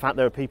reflected in the fact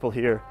there were people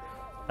here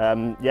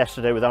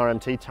yesterday with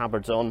RMT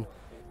tabards on,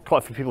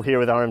 quite a few people here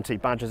with RMT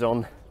badges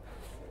on.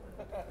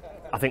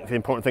 I think the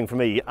important thing for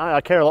me, I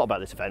care a lot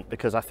about this event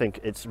because I think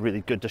it's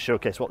really good to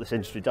showcase what this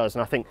industry does,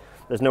 and I think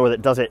there's nowhere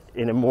that does it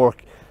in a more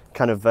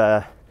kind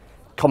of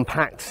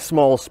compact,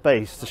 small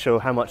space to show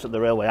how much that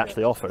the railway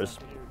actually offers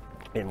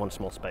in one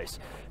small space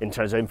in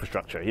terms of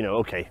infrastructure.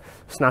 Okay,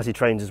 snazzy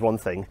trains is one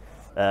thing,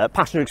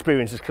 passenger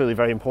experience is clearly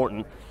very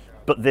important,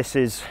 but this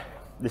is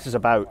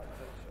about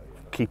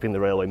keeping the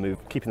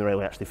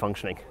railway actually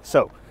functioning.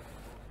 So,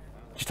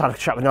 just had a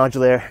chat with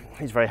Nigel there.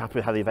 He's very happy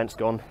with how the event's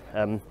gone.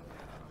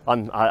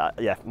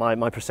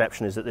 My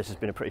perception is that this has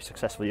been a pretty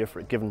successful year for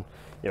it, given,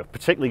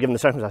 particularly given the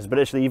circumstances, but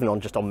actually even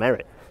on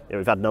merit.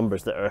 We've had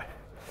numbers that are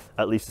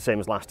at least the same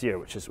as last year,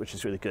 which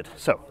is really good.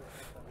 So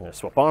I'm going to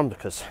swap arm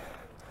because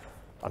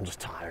I'm just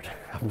tired.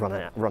 I'm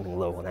running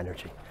low on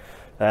energy.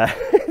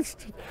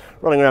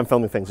 Running around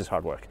filming things is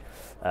hard work,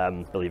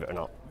 believe it or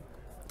not.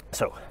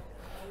 So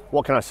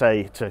what can I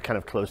say to kind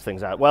of close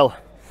things out? Well,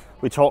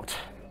 we talked,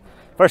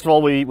 first of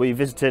all, we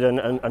visited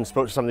and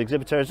spoke to some of the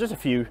exhibitors. Just a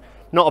few,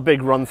 not a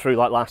big run through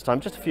like last time,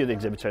 just a few of the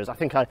exhibitors. I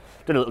think I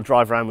did a little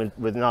drive around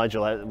with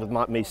Nigel,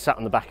 with me sat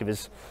on the back of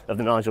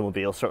the Nigel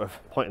mobile, sort of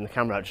pointing the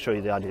camera out to show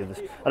you the idea of this,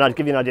 and I'd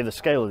give you an idea of the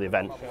scale of the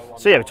event.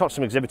 So yeah, we talked to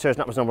some exhibitors,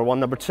 and that was number one.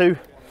 Number two,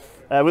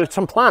 with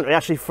some plant, we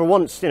actually, for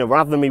once,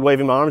 rather than me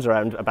waving my arms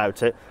around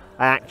about it,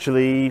 I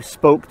actually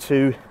spoke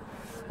to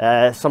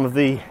some of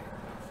the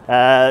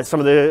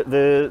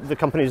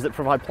companies that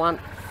provide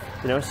plant.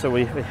 So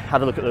we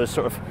had a look at those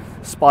sort of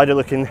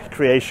spider-looking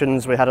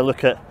creations. We had a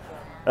look at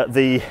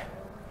the.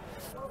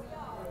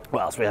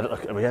 What else? We had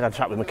a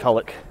chat with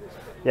McCulloch.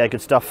 Yeah,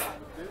 good stuff.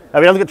 We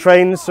had a look at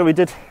trains. So we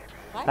did.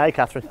 Hi,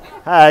 Catherine.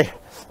 Hi.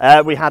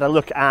 We had a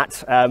look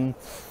at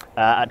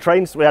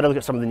trains. We had a look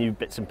at some of the new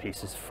bits and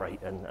pieces,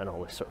 freight, and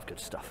all this sort of good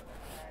stuff,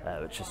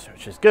 which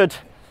is good.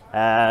 We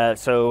had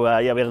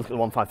a look at the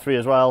 153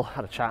 as well.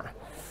 Had a chat.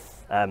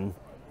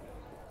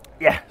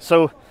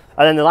 So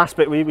and then the last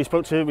bit we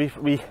spoke to,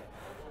 we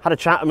had a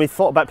chat and we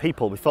thought about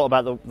people. We thought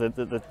about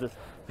the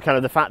kind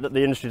of the fact that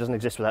the industry doesn't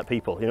exist without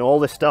people. All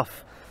this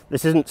stuff.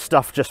 This isn't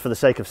stuff just for the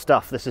sake of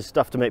stuff. This is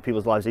stuff to make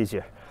people's lives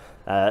easier.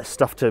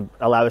 Stuff to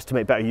allow us to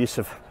make better use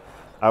of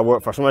our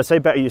workforce. And when I say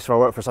better use of our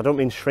workforce, I don't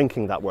mean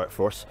shrinking that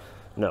workforce.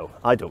 No,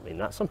 I don't mean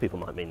that. Some people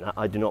might mean that.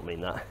 I do not mean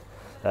that.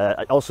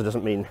 It also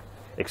doesn't mean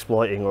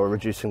exploiting or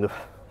reducing the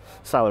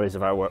salaries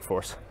of our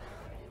workforce.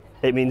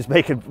 It means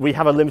we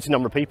have a limited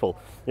number of people.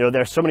 There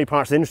are so many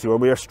parts of the industry where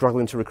we are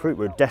struggling to recruit.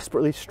 We're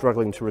desperately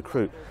struggling to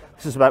recruit.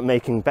 This is about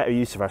making better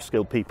use of our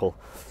skilled people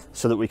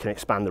so that we can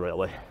expand the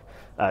railway.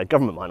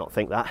 Government might not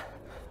think that,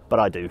 but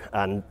I do,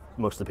 and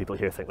most of the people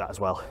here think that as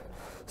well.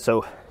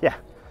 So yeah,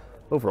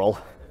 overall,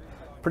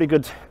 pretty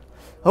good.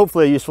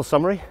 Hopefully a useful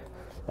summary.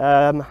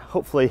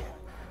 Hopefully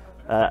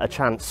a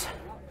chance.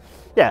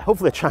 Yeah,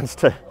 hopefully a chance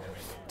to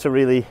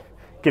really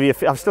give you.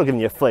 I'm still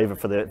giving you a flavour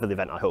for the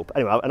event, I hope.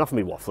 Anyway, enough of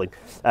me waffling.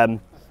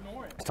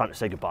 It's time to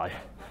say goodbye.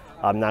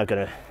 I'm now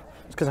gonna.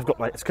 It's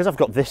because I've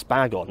got this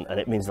bag on,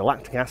 and it means the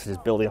lactic acid is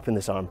building up in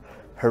this arm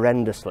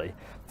horrendously.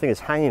 The thing is,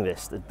 hanging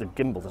this, the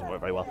gimbal doesn't work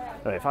very well.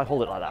 Anyway, if I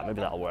hold it like that,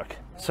 maybe that'll work.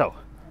 So,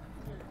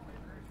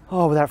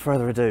 without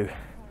further ado,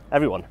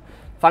 everyone,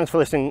 thanks for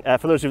listening.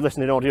 For those who've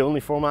listened in audio-only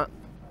format,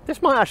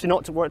 this might actually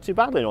not work too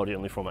badly in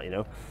audio-only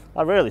format.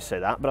 I rarely say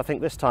that, but I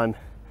think this time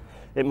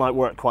it might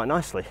work quite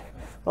nicely.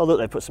 Oh look,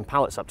 they put some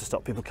pallets up to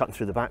stop people cutting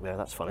through the back there.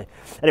 That's funny.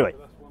 Anyway.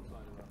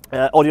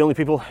 Audio-only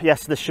people,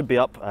 yes, this should be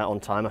up on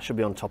time. I should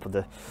be on top of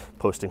the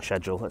posting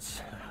schedule. Let's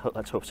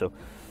hope so.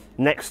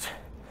 Next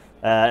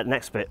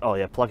bit. Oh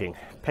yeah, plugging.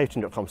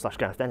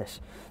 Patreon.com/GarethDennis.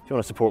 If you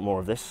want to support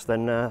more of this,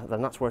 then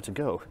that's where to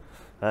go.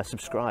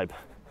 Subscribe,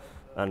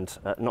 and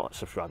not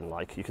subscribe and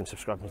like. You can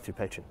subscribe me through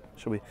Patreon.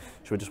 Should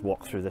we just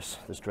walk through this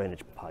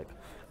drainage pipe?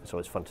 It's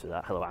always fun to do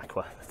that. Hello,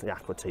 Aqua, the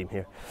Aqua team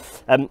here.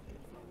 You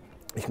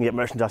can get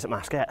merchandise at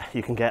Masquet.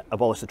 You can get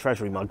Abolish the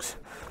Treasury mugs.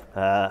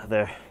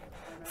 They're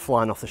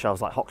flying off the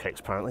shelves like hotcakes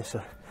apparently, so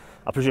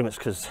I presume it's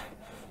because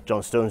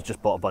John Stone's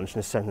just bought a bunch and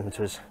is sending them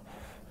to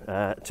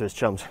his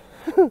chums.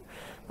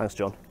 Thanks,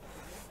 John.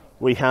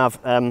 We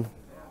have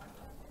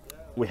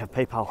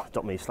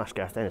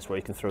paypal.me/Gareth Ennis, where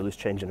you can throw loose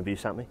change and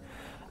abuse at me.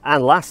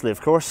 And lastly,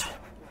 of course,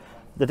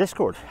 the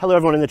Discord. Hello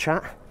everyone in the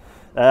chat.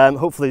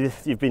 Hopefully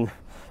you've been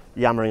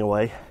yammering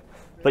away.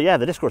 But yeah,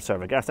 the Discord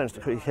server,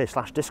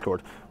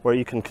 GarethEnnis.co.uk/Discord, where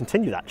you can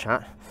continue that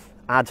chat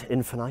ad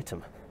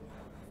infinitum.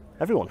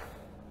 Everyone.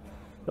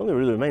 It only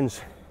really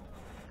remains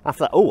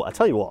after that. Oh, I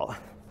tell you what.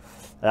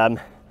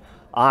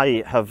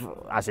 I have,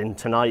 as in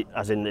tonight,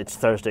 as in it's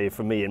Thursday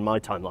for me in my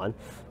timeline,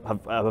 I'm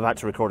about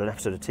to record an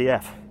episode of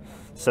TF.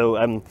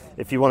 So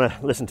if you want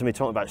to listen to me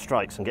talking about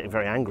strikes and getting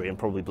very angry and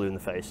probably blue in the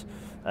face,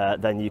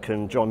 then you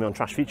can join me on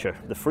Trash Feature,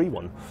 the free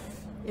one.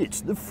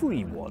 It's the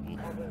free one.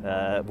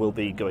 Will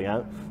be going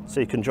out, so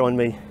you can join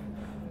me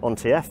on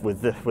TF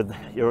with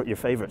your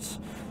favourites,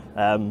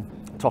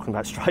 talking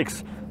about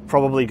strikes,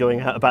 probably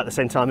going out about the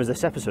same time as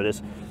this episode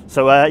is.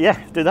 So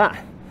yeah, do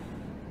that.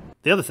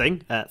 The other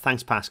thing,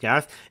 thanks past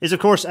Gareth, is of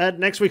course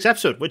next week's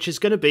episode, which is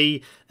going to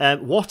be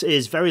what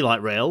is Very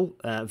Light Rail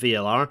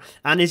VLR,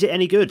 and is it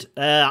any good?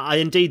 I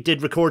indeed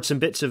did record some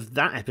bits of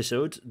that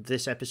episode,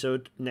 this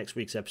episode, next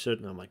week's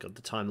episode. Oh my god,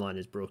 the timeline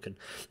is broken.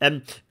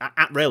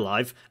 At Rail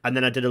Live, and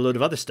then I did a load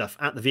of other stuff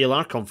at the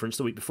VLR conference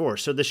the week before.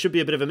 So there should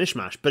be a bit of a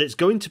mishmash, but it's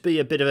going to be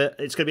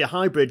a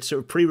hybrid sort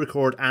of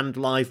pre-record and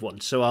live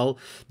one. So I'll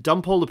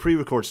dump all the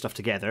pre-record stuff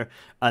together,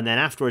 and then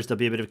afterwards there'll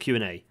be a bit of a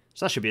Q&A.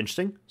 So that should be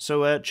interesting.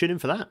 So tune in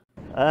for that.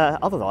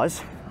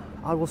 Otherwise,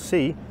 I will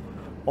see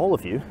all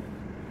of you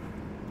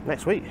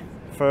next week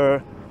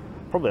for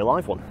probably a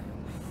live one,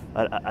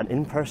 an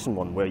in-person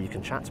one where you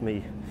can chat to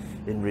me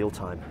in real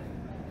time.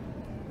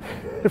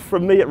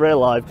 From me at Rail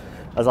Live,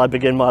 as I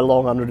begin my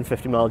long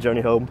 150-mile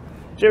journey home.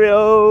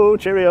 Cheerio,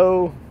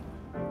 cheerio.